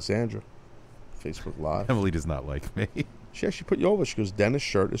 Emily Alexandra. Facebook Live. Emily does not like me. She actually put you over. She goes, Dennis'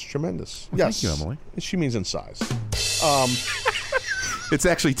 shirt is tremendous. Well, yes. thank you, Emily. She means in size. It's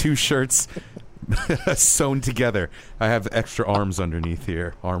actually 2 shirts sewn together. I have extra arms underneath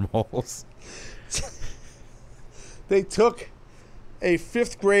here, armholes. They took a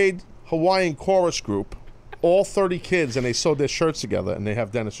 5th grade Hawaiian chorus group, all 30 kids, and they sewed their shirts together, and they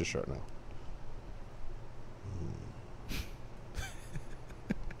have Dennis' shirt now.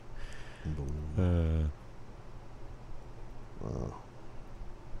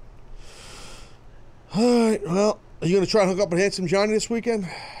 All right, well, are you going to try and hook up with Handsome Johnny this weekend?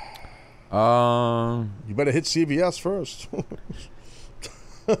 You better hit CVS first.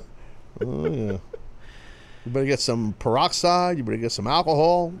 Oh, yeah. You better get some peroxide. You better get some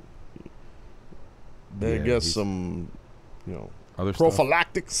alcohol. You better get some, other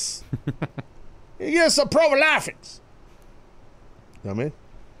prophylactics. You get some prophylactics. You know what I mean?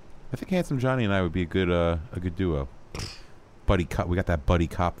 I think Handsome Johnny and I would be a good duo. Buddy cop. We got that buddy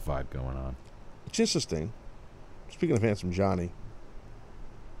cop vibe going on. It's interesting. Speaking of Handsome Johnny,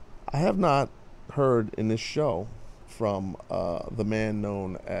 I have not heard in this show from the man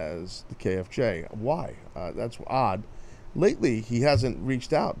known as the KFJ. Why? That's odd. Lately, he hasn't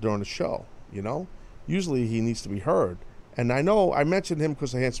reached out during the show, Usually, he needs to be heard. And I know I mentioned him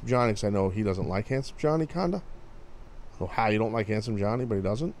because of Handsome Johnny, because I know he doesn't like Handsome Johnny, kinda. So how you don't like Handsome Johnny, but he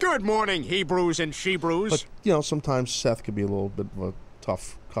doesn't? Good morning, Hebrews and Shebrews. But, sometimes Seth could be a little bit of a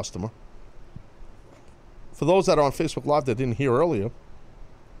tough customer. For those that are on Facebook Live that didn't hear earlier,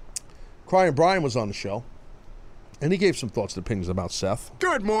 Crying Brian was on the show, and he gave some thoughts and opinions about Seth.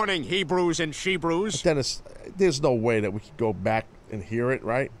 Good morning, Hebrews and Shebrews. Dennis, there's no way that we could go back and hear it,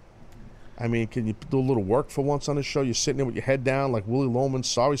 right? I mean, can you do a little work for once on the show? You're sitting there with your head down like Willie Loman,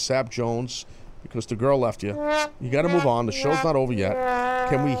 sorry Sap Jones, because the girl left you. You got to move on. The show's not over yet.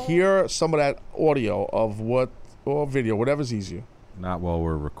 Can we hear some of that audio of or video, whatever's easier? Not while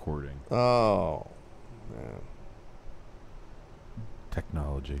we're recording. Oh, man.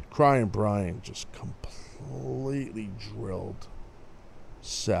 Technology. Crying Brian just completely drilled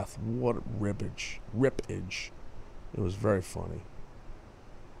Seth. What rippage. It was very funny.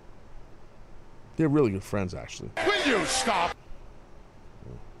 They're really good friends, actually. Will you stop?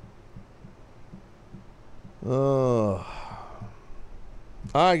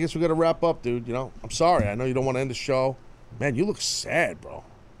 I guess we got to wrap up, dude. I'm sorry. I know you don't want to end the show. Man, you look sad, bro.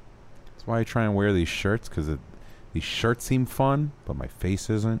 That's why I try and wear these shirts, because these shirts seem fun, but my face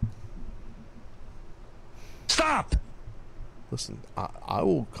isn't. Stop! Listen, I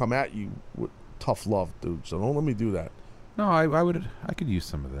will come at you with tough love, dude. So don't let me do that. No, I could use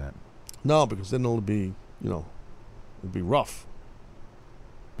some of that. No, because then it'll be, it'd be rough.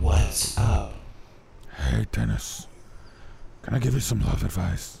 What's up? Hey, Dennis. Can I give you some love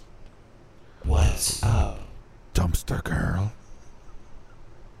advice? What's up? Dumpster girl.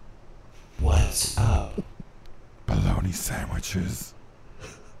 What's up? Bologna sandwiches.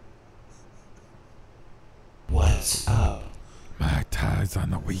 What's up? Mai Tais on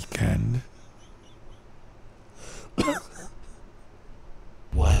the weekend.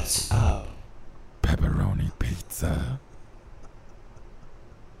 What's up? Pepperoni pizza.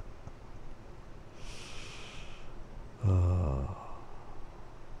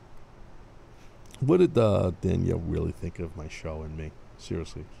 What did Danielle really think of my show and me?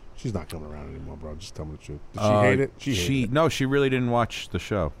 Seriously. She's not coming around anymore, bro. Just tell me the truth. Did she hate it? She hated it. No, she really didn't watch the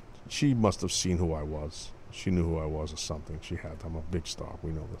show. She must have seen who I was. She knew who I was or something. She had. I'm a big star.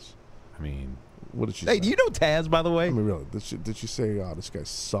 We know this. I mean, what did she say? Hey, do you know Taz, by the way? I mean, really? Did she say, this guy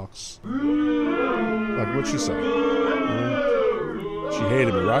sucks? Like, what'd she say? She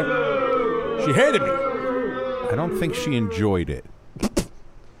hated me, right? She hated me. I don't think she enjoyed it.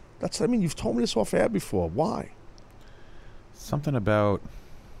 You've told me this off air before. Why? Something about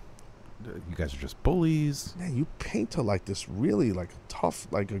you guys are just bullies. Man, you paint her like this really like tough,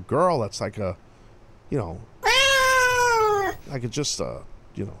 like a girl that's like a, like it's just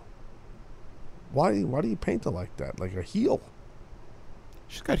why do you paint her like that? Like a heel?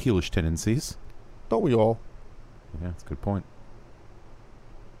 She's got heelish tendencies. Don't we all? Yeah, that's a good point.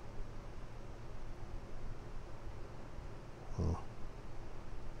 Oh.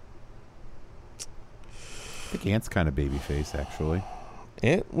 I think Ant's kind of babyface, actually.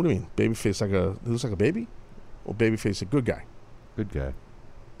 Ant? What do you mean? Babyface he looks like a baby? Or babyface a good guy? Good guy.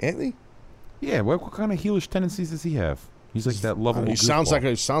 Anthony? Yeah, what kind of heelish tendencies does he have? He's like that lovable he sounds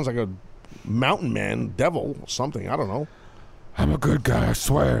goofball. like a mountain man, devil, or something. I don't know. I'm a good guy, I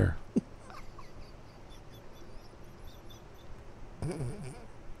swear.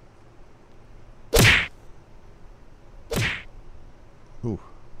 Ooh.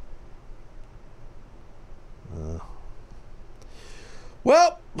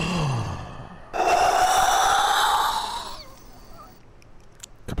 Well,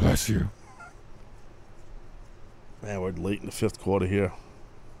 God bless you. Man, we're late in the fifth quarter here.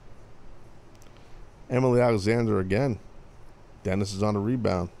 Emily Alexander again. Dennis is on a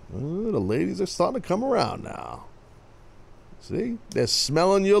rebound. Ooh, the ladies are starting to come around now. See? They're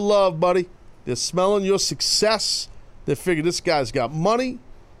smelling your love, buddy. They're smelling your success. They figure this guy's got money.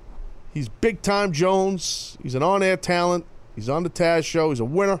 He's big-time Jones. He's an on-air talent. He's on the Taz show. He's a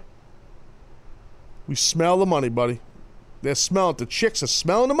winner. We smell the money, buddy. They're smelling. The chicks are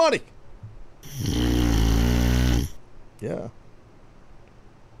smelling the money. Yeah.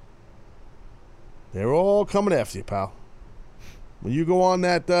 They're all coming after you, pal. When you go on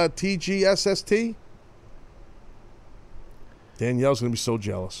that TGSST, Danielle's going to be so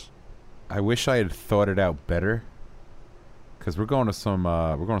jealous. I wish I had thought it out better. Because we're going to some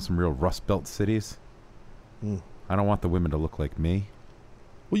real Rust Belt cities. I don't want the women to look like me.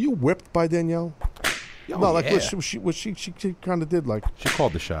 Were you whipped by Danielle? Oh, no, like yeah. she kind of did like. She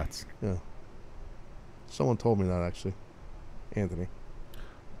called the shots. Yeah. Someone told me that actually. Anthony.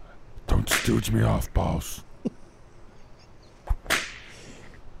 Don't stooge me off, boss.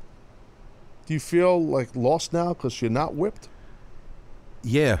 Do you feel like lost now because you're not whipped?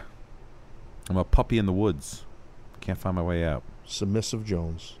 Yeah. I'm a puppy in the woods. Can't find my way out. Submissive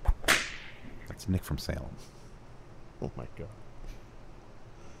Jones. That's Nick from Salem. Oh my God.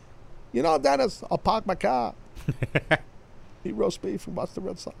 You know, Dennis, I'll park my car. Eat roast beef and watch the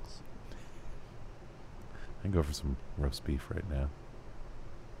Red Sox. I can go for some roast beef right now.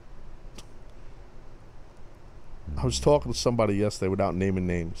 I was talking to somebody yesterday without naming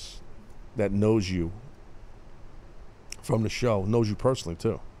names that knows you from the show, knows you personally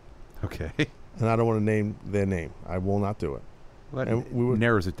too. Okay. And I don't want to name their name. I will not do it. Well, and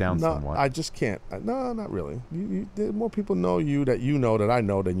narrows it down no, somewhat. I just can't. No, not really. More people know you that I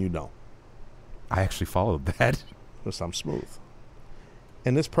know than you know. I actually followed that. Because I'm smooth.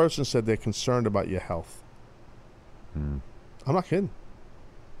 And this person said they're concerned about your health. I'm not kidding.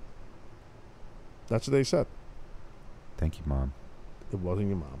 That's what they said. Thank you, Mom. It wasn't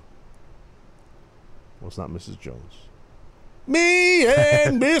your mom. Well, it's not Mrs. Jones. Me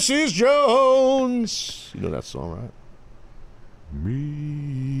and Mrs. Jones. You know that song, right?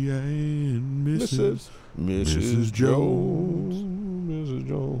 Me and Mrs. Jones.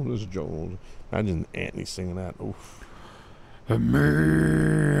 Mrs. Jones. Imagine Anthony singing that. Oof. Me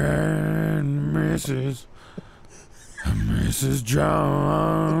and Mrs.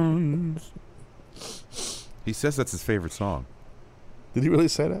 Jones. He says that's his favorite song. Did he really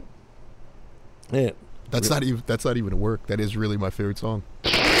say that? Yeah. That's not even a work. That is really my favorite song.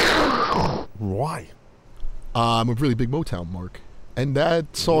 Why? I'm a really big Motown mark. And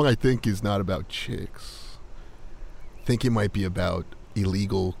that song, I think, is not about chicks. I think it might be about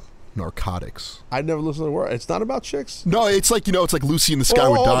illegal narcotics. I never listened to the word. It's not about chicks? No, it's like Lucy in the Sky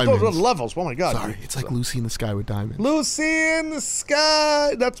with Diamonds. Those levels. Oh, my God. Sorry, it's like Lucy in the Sky with Diamonds. Lucy in the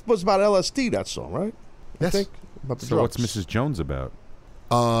Sky. That was about LSD, that song, right? Yes. I think. About the So drugs. what's Mrs. Jones about?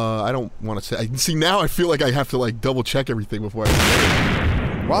 I don't want to say. See, now I feel like I have to double check everything before I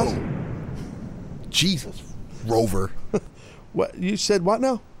say it. What? Jesus, Rover. What you said? What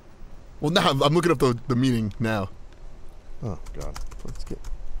now? Well, now I'm looking up the meaning now. Oh God, let's get.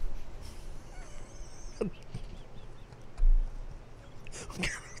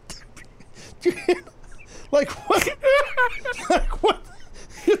 Like what? Like what?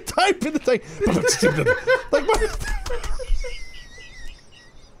 You type in the thing. Like what?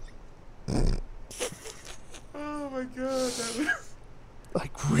 Oh my God!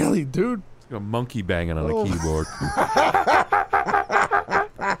 Like really, dude? It's like a monkey banging on a keyboard.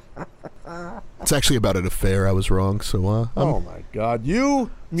 It's actually about an affair. I was wrong. So, oh my God!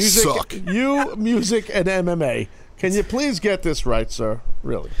 You music, suck. You music and MMA. Can you please get this right, sir?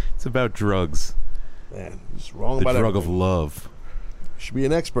 Really? It's about drugs. Man, he's wrong The about drug everything. of love. Should be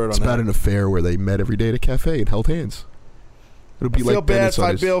an expert on it's that. about an affair where they met every day at a cafe and held hands. It'll be like Dennis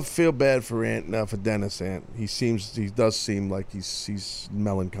on his... I feel bad for for Dennis. He does seem like he's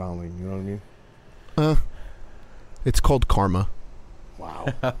melancholy. You know what I mean? It's called karma. Wow.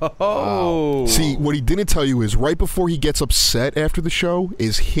 Oh. See, what he didn't tell you is right before he gets upset after the show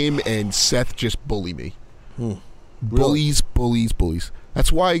is him and Seth just bully me. Bullies.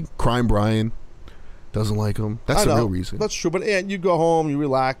 That's why Crime Brian doesn't like him. That's the real reason. That's true. But you go home, you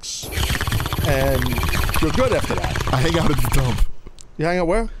relax, and you're good after that. I hang out at the dump. You hang out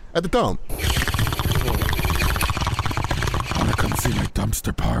where? At the dump. Wanna come see my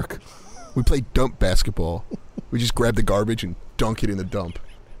dumpster park? We play dump basketball. We just grab the garbage and dunk it in the dump.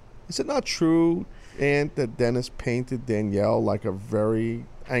 Is it not true and that Dennis painted Danielle like a very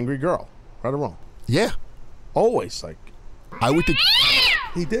angry girl. Right or wrong? Yeah. Always like. I would think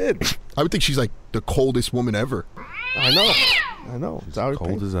he did. I would think she's like the coldest woman ever. I know. It's how he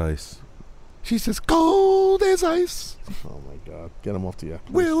Cold painted. as ice. She's as cold as ice. Oh my God! Get him off the air.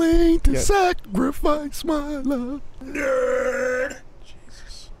 Willing to sacrifice my love. Nerd.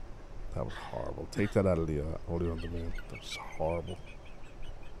 Jesus, that was horrible. Take that out of the audio on demand. That was horrible.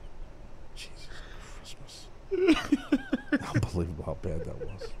 Jesus Christmas. Unbelievable how bad that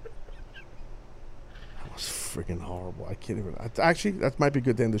was. That was freaking horrible. I can't even. Actually, that might be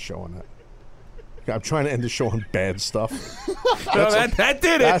good to end the show on that. I'm trying to end the show on bad stuff. No, that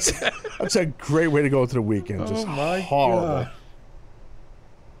did it. That's a great way to go to the weekend. Just horrible. God.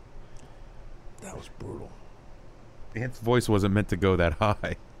 That was brutal. Ant's voice wasn't meant to go that high.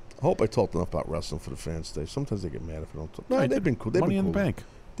 I hope I talked enough about wrestling for the fans today. Sometimes they get mad if I don't talk. No, No, they've been cool. Money in the Bank.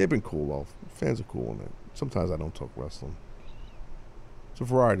 They've been cool, though. Fans are cool on it. Sometimes I don't talk wrestling. It's a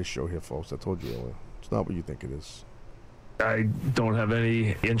variety show here, folks. I told you earlier. It's not what you think it is. I don't have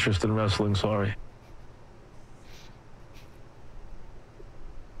any interest in wrestling, sorry.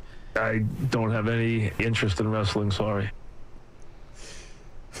 I don't have any interest in wrestling, sorry.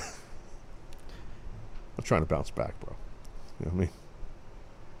 I'm trying to bounce back, bro. You know what I mean?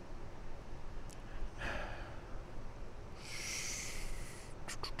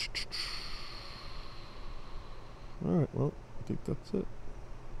 All right, well, I think that's it.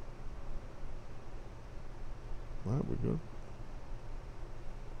 All right, we're good.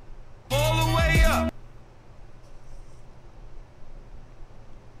 All the way up.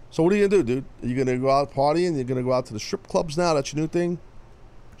 So what are you gonna do, dude? Are you gonna go out partying? You're gonna go out to the strip clubs now? That's your new thing?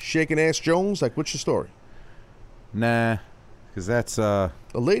 Shaking Ass Jones? Like, what's your story? Nah, because that's the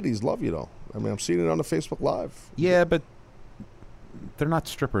ladies love you though. I mean, I'm seeing it on the Facebook Live. Yeah, but they're not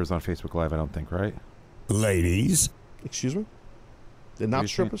strippers on Facebook Live, I don't think, right? Ladies, excuse me, they're not What do you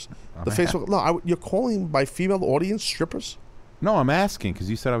strippers. think? The Facebook. No, you're calling by female audience strippers. No, I'm asking because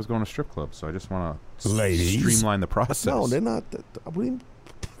you said I was going to strip clubs, so I just want to Ladies? streamline the process. No, they're not. What do you,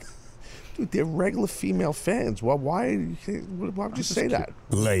 dude, they're regular female fans. Why would you say that?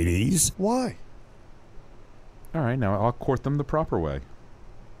 Ladies? Why? All right, now I'll court them the proper way.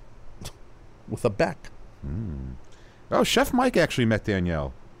 With a Beck. Oh, Chef Mike actually met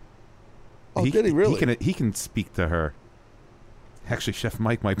Danielle. Oh, did he really? He can speak to her. Actually, Chef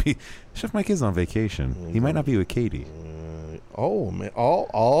Mike might be. Chef Mike is on vacation. He might not be with Katie. Oh man!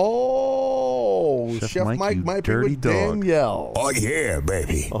 Oh, Chef Mike you might be dirty with dog. Danielle. Oh, yeah,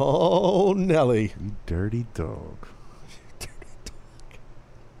 baby. Oh, Nelly. You dirty dog.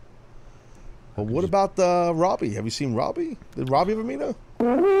 Well, what about Robbie? Have you seen Robbie? Did Robbie ever meet her?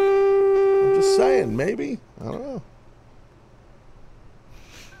 I'm just saying, maybe. I don't know.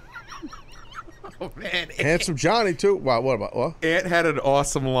 Oh man, Handsome Johnny too. Wow, what about what? Ant had an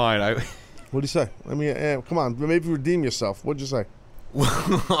awesome line. What'd you say? I mean, come on, maybe redeem yourself. What'd you say?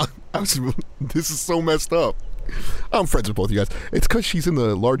 This is so messed up. I'm friends with both of you guys. It's because she's in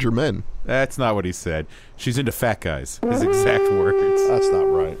the larger men. That's not what he said. She's into fat guys. His exact words. That's not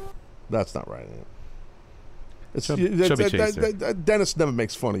right. That's not right. Ant. It's, Chubby Chaser. Dennis never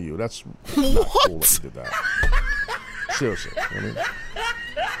makes fun of you. That's not cool that he did that. Seriously. I mean,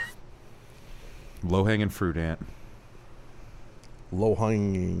 Low hanging fruit, Ant. low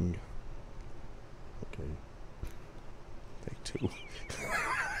hanging. Okay. Take two.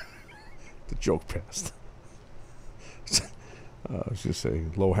 The joke passed. I was just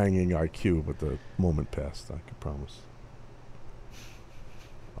saying low hanging IQ, but the moment passed. I can promise.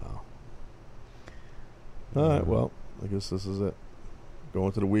 Wow. All right. Well, I guess this is it.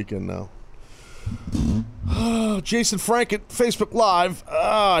 Going to the weekend now. Jason Frank at Facebook Live.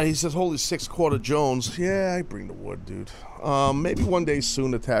 He says, "Holy 6-quarter Jones." Yeah, I bring the wood, dude. Maybe one day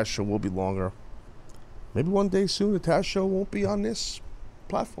soon the Taz show will be longer. Maybe one day soon the Taz show won't be on this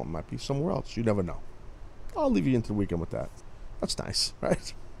platform. Might be somewhere else. You never know. I'll leave you into the weekend with that. That's nice,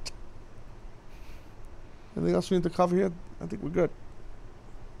 right? Anything else we need to cover here? I think we're good.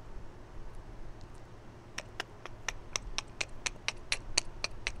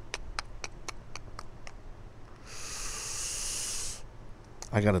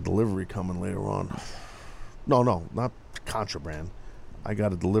 I got a delivery coming later on. No, not contraband. I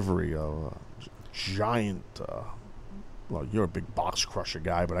got a delivery of a giant. Well, you're a big box crusher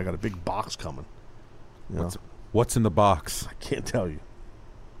guy, but I got a big box coming. You know? What's in the box? I can't tell you.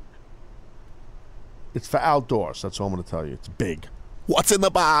 It's for outdoors. That's all I'm going to tell you. It's big. What's in the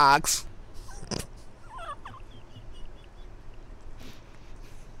box?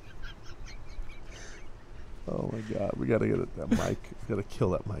 Oh my God, we gotta get that mic. We gotta kill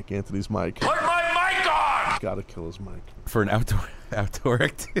that mic. Anthony's mic. Put my mic gotta kill his mic. For an outdoor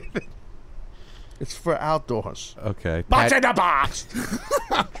activity. It's for outdoors. Okay. Box in the box.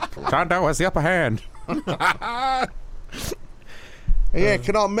 Tondo has the upper hand. Hey, yeah,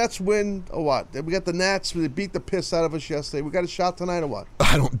 can our Mets win or what? We got the Nats. They beat the piss out of us yesterday. We got a shot tonight or what?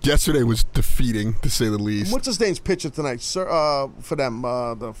 Yesterday was defeating, to say the least. What's his name's pitcher tonight? For them,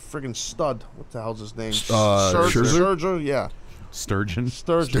 the friggin' stud. What the hell's his name? Scherzer? Yeah. Sturgeon.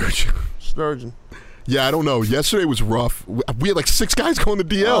 Yeah, I don't know. Yesterday was rough. We had like 6 guys going to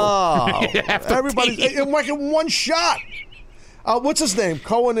DL. Oh, everybody in like in one shot. What's his name?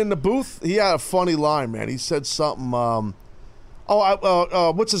 Cohen in the booth. He had a funny line, man. He said something.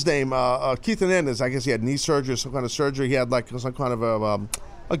 What's his name? Keith Hernandez. I guess he had knee surgery or some kind of surgery. He had like some kind of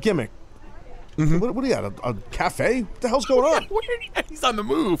a gimmick. Mm-hmm. What do you have? A cafe? What the hell's going on? He's on the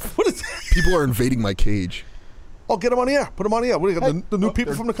move. What is? People are invading my cage. Oh, get him on the air. Put him on the air. What do you got? The new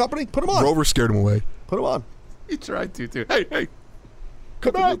people from the company? Put him on. Rover scared him away. Put him on. He tried to too. Hey.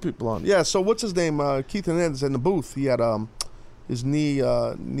 Put the new people on. Yeah. So what's his name? Keith Hernandez in the booth. He had his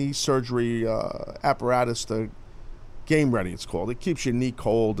knee surgery apparatus to Game Ready. It's called. It keeps your knee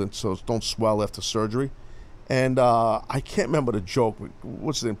cold and so it don't swell after surgery. And I can't remember the joke.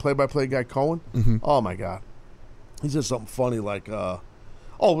 What's his name? Play-by-play guy Cohen. Mm-hmm. Oh my God. He said something funny like.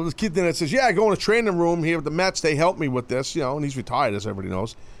 The kid then says, yeah, I go in a training room here with the Mets. They help me with this, and he's retired, as everybody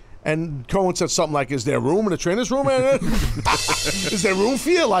knows. And Cohen said something like, is there room in the trainer's room? Is there room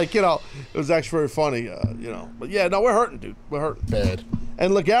for you? Like, it was actually very funny, But, yeah, no, we're hurting, dude. We're hurting. Bad.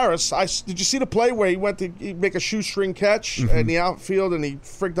 And Lagares, did you see the play where he went to make a shoestring catch in the outfield and he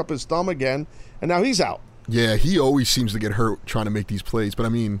fricked up his thumb again, and now he's out? Yeah, he always seems to get hurt trying to make these plays, but I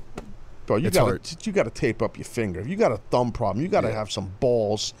mean... Bro, you got to tape up your finger. If you got a thumb problem, you got to have some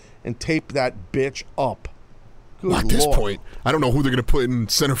balls and tape that bitch up. Good At this Lord. point, I don't know who they're going to put in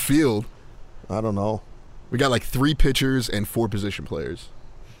center field. I don't know. We got like 3 pitchers and 4 position players.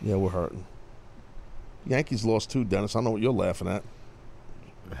 Yeah, we're hurting. Yankees lost too, Dennis. I don't know what you're laughing at.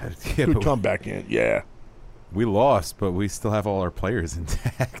 Good comeback in. Yeah. We lost, but we still have all our players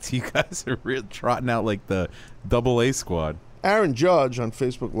intact. You guys are really trotting out like the AA squad. Aaron Judge on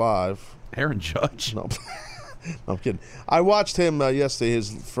Facebook Live. Aaron Judge? No, I'm kidding. I watched him yesterday.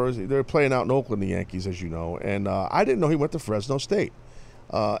 His first. They were playing out in Oakland, the Yankees, as you know, and I didn't know he went to Fresno State.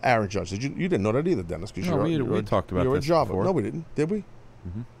 Aaron Judge. You didn't know that either, Dennis? No, we talked about this before. No, we didn't. Did we?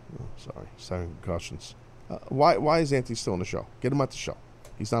 Mm-hmm. Oh, sorry, 7 concussions. Why is Anthony still on the show? Get him at the show.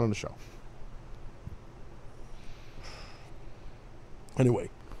 He's not on the show. Anyway,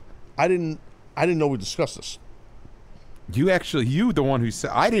 I didn't know we discussed this. You the one who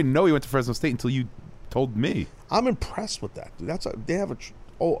said, I didn't know he went to Fresno State until you told me. I'm impressed with that, dude. They have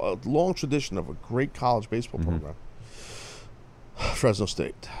a long tradition of a great college baseball program. Fresno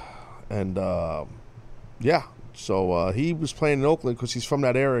State. And, so he was playing in Oakland because he's from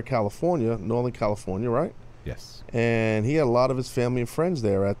that area of California, Northern California, right? Yes. And he had a lot of his family and friends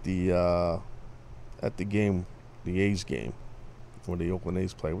there at the game, the A's game, when the Oakland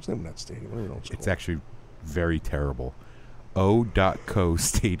A's play. What's the name of that stadium? I don't know what it's actually very terrible. O.Co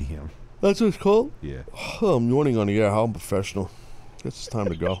Stadium. That's what it's called? Yeah. Oh, I'm yawning on the air. How unprofessional. Guess it's time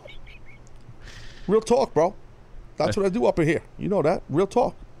to go. Real talk, bro. That's what I do up in here. You know that. Real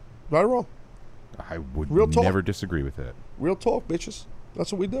talk. Right or wrong? I would Real talk. never disagree with that. Real talk, bitches.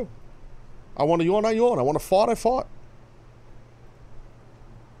 That's what we do. I want to yawn, I yawn. I want to fart, I fart.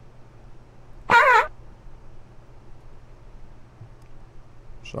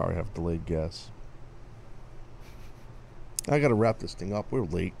 Sorry, I have delayed gas. I got to wrap this thing up. We're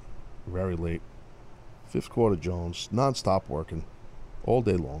late. Very late. 5th quarter Jones. Non-stop working. All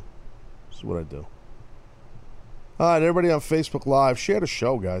day long. This is what I do. All right, everybody on Facebook Live, share the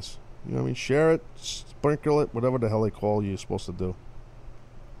show, guys. You know what I mean? Share it, sprinkle it, whatever the hell they call you're supposed to do.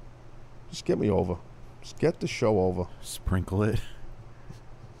 Just get me over. Just get the show over. Sprinkle it.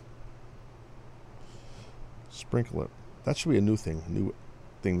 Sprinkle it. That should be a new thing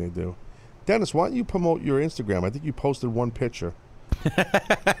they do. Dennis, why don't you promote your Instagram? I think you posted one picture.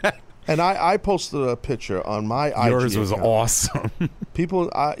 And I posted a picture on my IG account. Yours was awesome.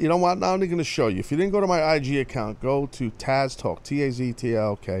 People, you know what? Now I'm going to show you. If you didn't go to my IG account, go to Taz Talk,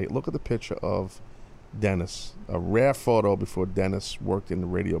 TAZTLK. Look at the picture of Dennis. A rare photo before Dennis worked in the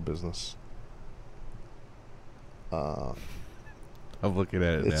radio business. I'm looking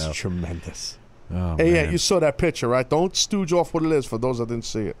at it now. It's tremendous. Oh, hey, man. yeah, you saw that picture, right? Don't stooge off what it is for those that didn't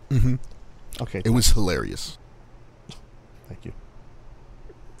see it. Mm-hmm. Okay. It was hilarious. Thank you.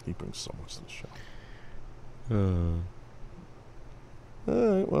 He brings so much to the show.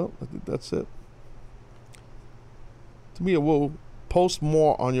 All right, well, I think that's it. To me, a woo. post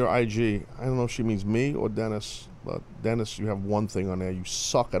more on your IG. I don't know if she means me or Dennis, but Dennis, you have one thing on there. You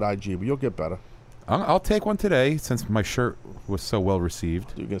suck at IG, but you'll get better. I'll take one today since my shirt was so well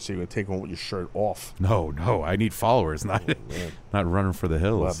received. You're going to say you're going to take one with your shirt off. No. I need followers, not running for the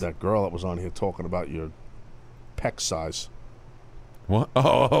hills. We'll have that girl that was on here talking about your pec size. What?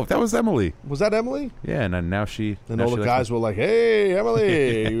 Oh, that was Emily. Was that Emily? Yeah, and now she... And all the guys were like, hey,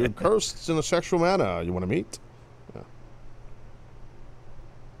 Emily, you're cursed in a sexual manner. You want to meet? Yeah.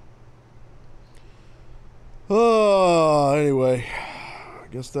 Oh, anyway, I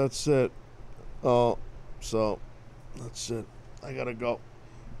guess that's it. Oh, so that's it. I got to go.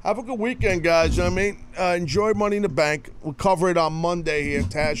 Have a good weekend, guys. You know what I mean? Enjoy Money in the Bank. We'll cover it on Monday here,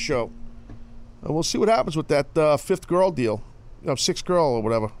 Taz Show. And we'll see what happens with that fifth girl deal. Sixth girl or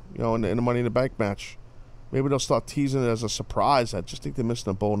whatever, in the Money in the Bank match. Maybe they'll start teasing it as a surprise. I just think they're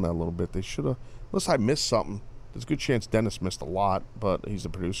missing a boat on that a little bit. They should have, unless I missed something. There's a good chance Dennis missed a lot, but he's the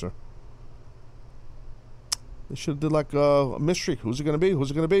producer. They should have did like a mystery. Who's it going to be?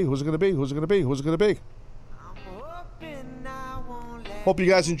 Who's it going to be? Who's it going to be? Who's it going to be? Who's it going to be? Hope you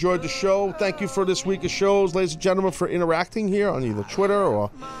guys enjoyed the show. Thank you for this week of shows, ladies and gentlemen, for interacting here on either Twitter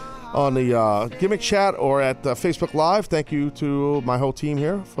or on the Gimmick Chat or at Facebook Live. Thank you to my whole team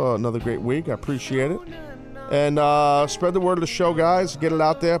here for another great week. I appreciate it. And spread the word of the show, guys. Get it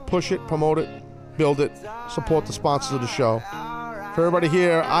out there. Push it. Promote it. Build it. Support the sponsors of the show. For everybody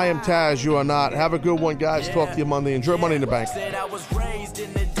here, I am Taz. You are not. Have a good one, guys. Talk to you Monday. Enjoy Money in the Bank. I was raised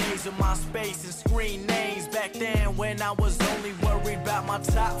in the days of my space and screen names. Back then when I was only worried about my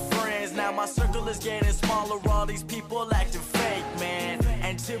top friends. Now my circle is getting smaller. All these people acting fake, man.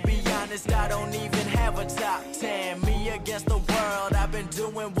 And to be honest, I don't even have a top 10. Me against the world, I've been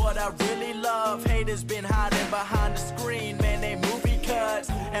doing what I really love. Haters been hiding behind the screen, man, they movie cuts.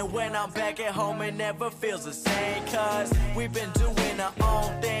 And when I'm back at home, it never feels the same. Cause we've been doing our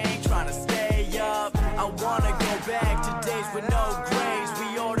own thing, trying to stay up. I wanna go back to days with no grades.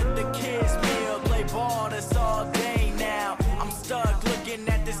 We ordered the kids meal, play ball, that's all day now. I'm stuck looking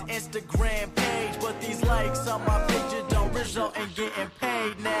at this Instagram page, but these likes on my picture don't result in getting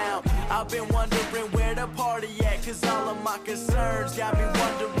paid now. I've been wondering where the party at, cause all of my concerns got me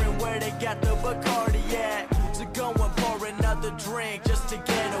wondering where they got the Bacardi at. So go and pour another drink just to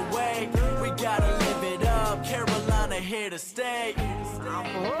get away. We gotta live it up, Carolina here to stay. I'm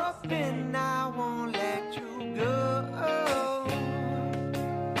hoping now.